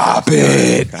a. Stop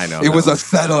it! I know it was a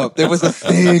setup. It was a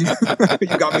thing.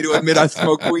 You got me to admit I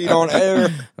smoke weed on air.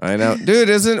 I know, dude.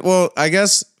 I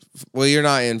guess. Well, you're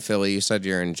not in Philly. You said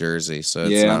you're in Jersey, so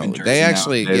it's not. I'm in Jersey they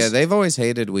actually, they've always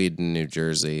hated weed in New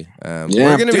Jersey.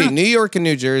 We're gonna be New York and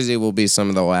New Jersey will be some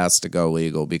of the last to go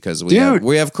legal because we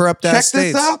have corrupt ass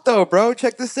states. Check this out, though, bro.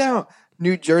 Check this out.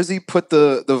 New Jersey put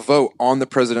the vote on the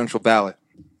presidential ballot.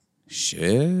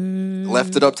 Shit.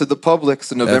 Left it up to the public.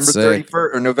 So November 31st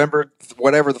or November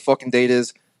whatever the fucking date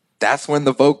is. That's when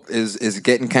the vote is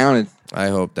getting counted. I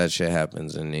hope that shit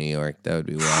happens in New York. That would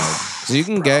be wild. So you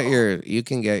can get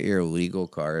your legal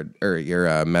card or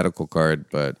your medical card,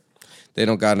 but they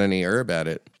don't got any herb at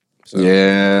it. So.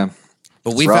 Yeah,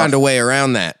 but we found a way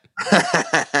around that.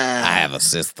 I have a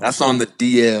system. That's on the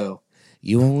DL.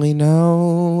 You only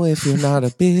know if you're not a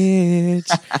bitch.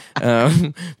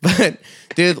 But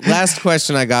dude, last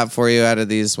question I got for you out of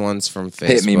these ones from Facebook.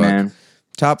 Hit me, man.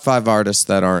 Top 5 artists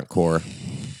that aren't core.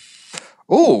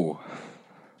 Oh,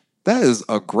 that is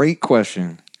a great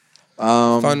question.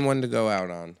 Fun one to go out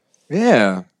on.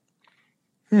 Yeah.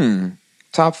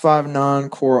 Top 5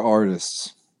 non-core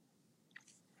artists.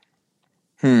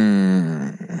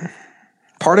 Part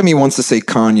of me wants to say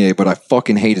Kanye, but I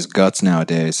fucking hate his guts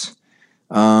nowadays.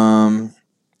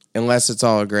 Unless it's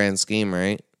all a grand scheme,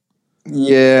 right?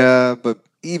 Yeah, but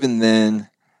even then,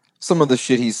 some of the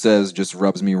shit he says just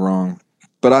rubs me wrong.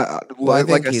 But I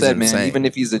said, insane, man, even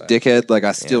if he's a dickhead, like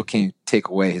I still can't take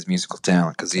away his musical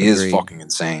talent because he is fucking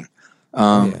insane.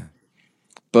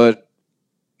 But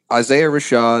Isaiah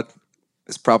Rashad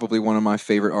is probably one of my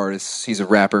favorite artists. He's a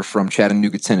rapper from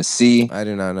Chattanooga, Tennessee. I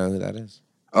do not know who that is.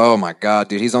 Oh my god,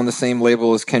 dude! He's on the same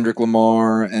label as Kendrick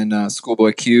Lamar and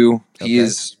Schoolboy Q. Okay. He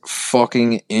is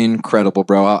fucking incredible,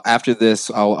 bro. After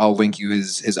this, I'll link you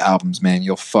his albums, man.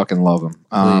 You'll fucking love him.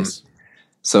 Please.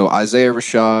 So Isaiah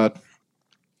Rashad.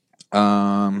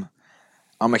 I'm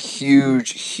a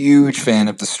huge fan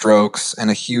of The Strokes and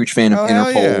a huge fan of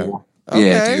Interpol.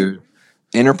 Yeah, dude.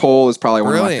 Interpol is probably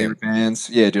one of my favorite bands.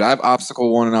 Yeah, dude. I have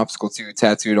Obstacle 1 and Obstacle 2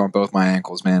 tattooed on both my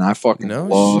ankles, man. I fucking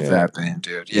love that band,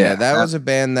 dude. Yeah, that was a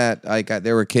band that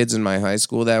there were kids in my high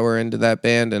school that were into that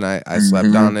band, and I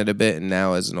slept on it a bit. And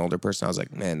now, as an older person, I was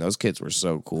like, man, those kids were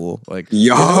so cool. Like,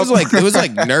 it was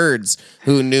like nerds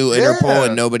who knew Interpol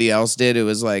and nobody else did. It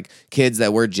was like kids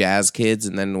that were jazz kids,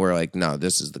 and then we're like, no,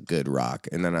 this is the good rock.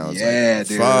 And then I was like,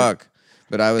 fuck.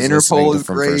 But I was Interpol listening to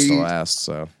From First to Last,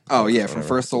 so. Oh, yeah, From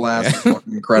First to Last is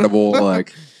fucking incredible.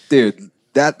 Like, dude,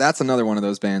 that's another one of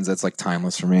those bands that's, like,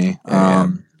 timeless for me.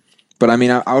 But, I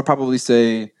mean, I would probably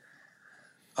say,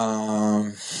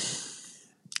 God,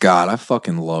 I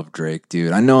fucking love Drake,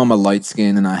 dude. I know I'm a light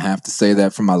skin, and I have to say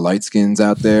that for my light skins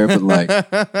out there, but, like,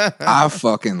 I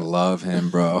fucking love him,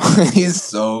 bro. He's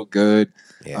so good.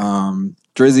 Yeah.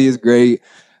 Drizzy is great.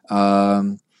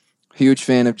 Huge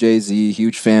fan of Jay-Z,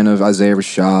 huge fan of Isaiah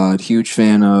Rashad, huge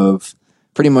fan of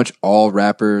pretty much all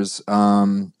rappers.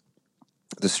 The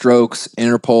Strokes,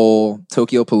 Interpol,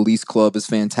 Tokyo Police Club is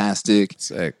fantastic.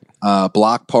 Sick.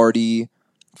 Block Party,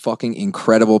 fucking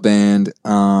incredible band.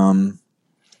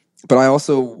 But I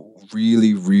also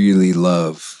really, really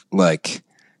love, like,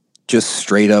 just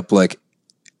straight up, like,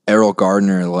 Errol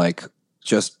Gardner, like,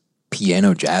 just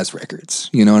piano jazz records,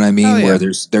 you know what I mean? Where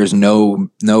there's no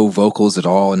vocals at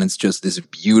all, and it's just this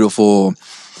beautiful,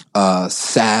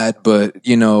 sad but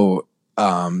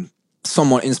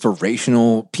somewhat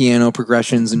inspirational piano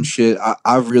progressions and shit.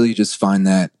 I really just find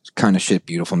that kind of shit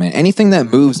beautiful, man. Anything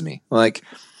that moves me, like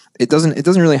it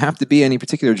doesn't really have to be any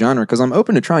particular genre because I'm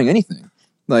open to trying anything.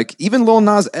 Like, even Lil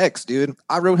Nas X, dude.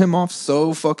 I wrote him off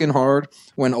so fucking hard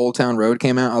when Old Town Road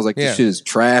came out. I was like, this shit is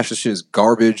trash. This shit is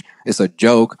garbage. It's a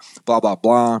joke. Blah, blah,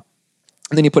 blah.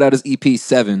 And then he put out his EP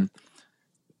 7.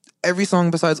 Every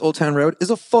song besides Old Town Road is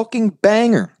a fucking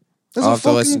banger. I'll have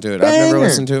to listen to it. I've never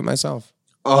listened to it myself.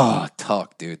 Oh,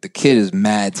 Tuck, dude. The kid is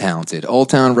mad talented. Old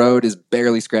Town Road is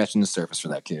barely scratching the surface for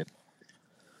that kid.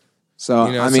 So,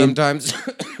 you know, I mean,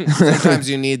 sometimes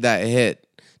you need that hit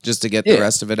just to get the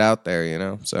rest of it out there, you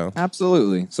know? So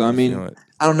absolutely. So, I mean,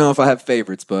 I don't know if I have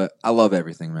favorites, but I love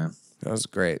everything, man. That was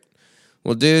great.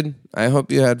 Well, dude, I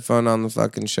hope you had fun on the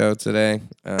fucking show today.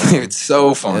 It's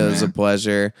so fun, It was a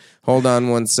pleasure. Hold on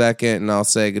 1 second, and I'll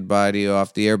say goodbye to you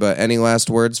off the air. But any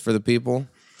last words for the people?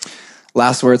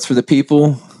 Last words for the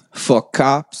people. Fuck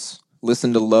cops.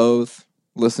 Listen to Loathe.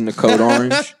 Listen to Code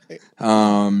Orange.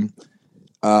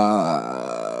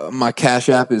 My Cash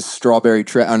App is Strawberry.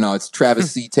 It's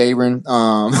Travis C. Tabron.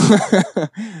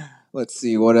 Let's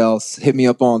see what else. Hit me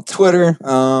up on Twitter.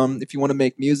 If you want to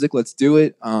make music, let's do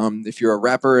it. If you're a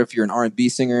rapper, if you're an R&B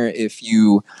singer, if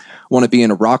you want to be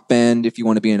in a rock band, if you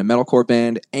want to be in a metalcore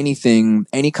band, anything,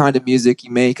 any kind of music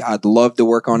you make, I'd love to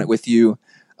work on it with you.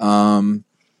 And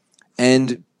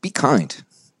be kind.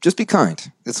 Just be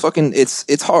kind.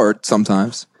 It's hard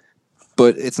sometimes,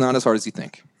 but it's not as hard as you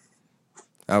think.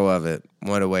 I love it.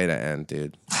 What a way to end,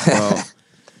 dude. Well,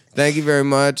 thank you very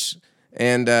much.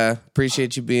 And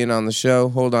appreciate you being on the show.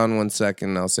 Hold on 1 second,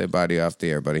 and I'll say bye to you off the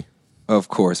air, buddy. Of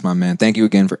course, my man. Thank you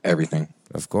again for everything.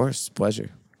 Of course.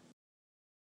 Pleasure.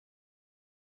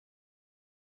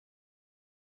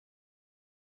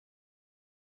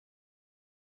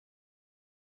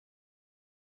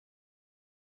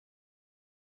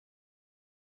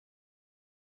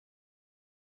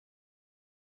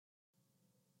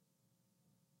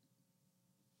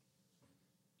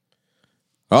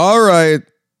 All right.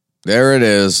 There it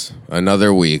is,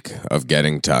 another week of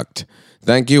Getting Tucked.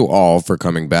 Thank you all for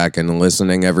coming back and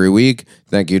listening every week.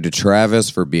 Thank you to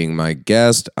Travis for being my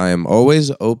guest. I am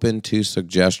always open to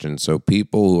suggestions, so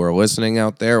people who are listening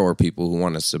out there or people who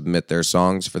want to submit their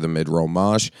songs for the mid-roll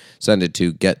mosh, send it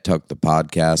to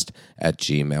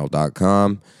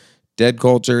gettuckedthepodcast@gmail.com. Dead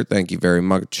Culture, thank you very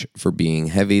much for being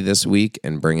heavy this week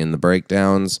and bringing the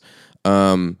breakdowns.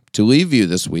 To leave you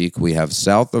this week, we have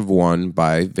South of One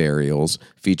by Varials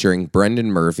featuring Brendan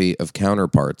Murphy of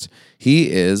Counterparts. He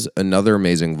is another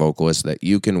amazing vocalist that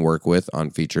you can work with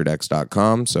on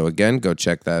featuredx.com. So again, go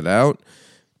check that out.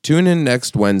 Tune in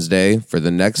next Wednesday for the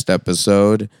next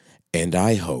episode, and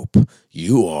I hope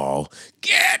you all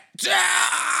get down!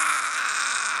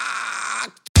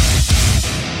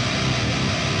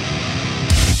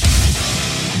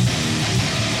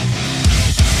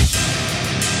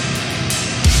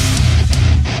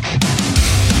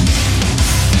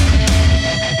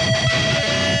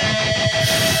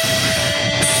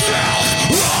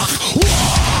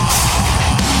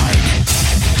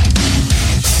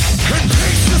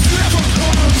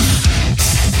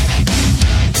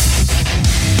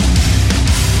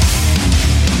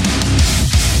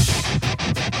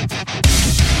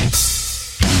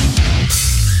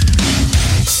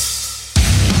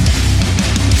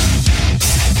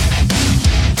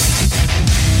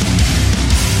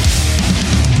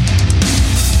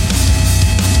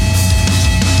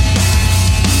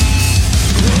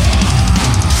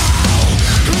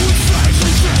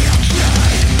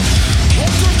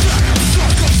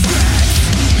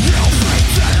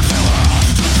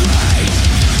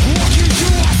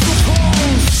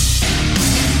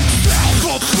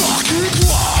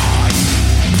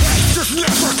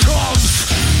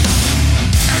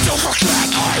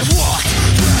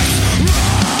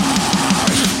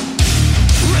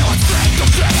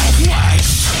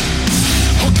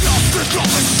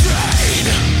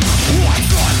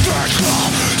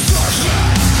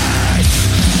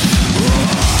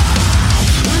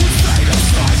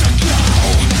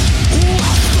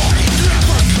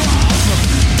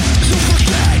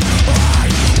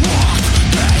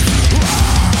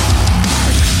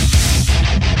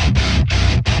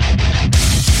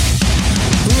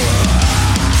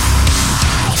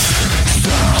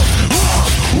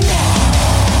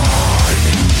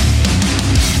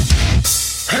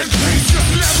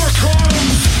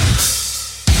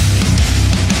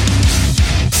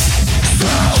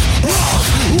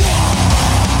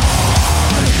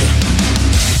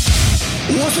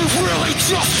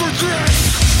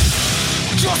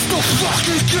 Just the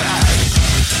fucking game.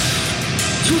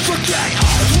 You forget I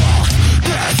walked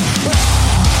this earth.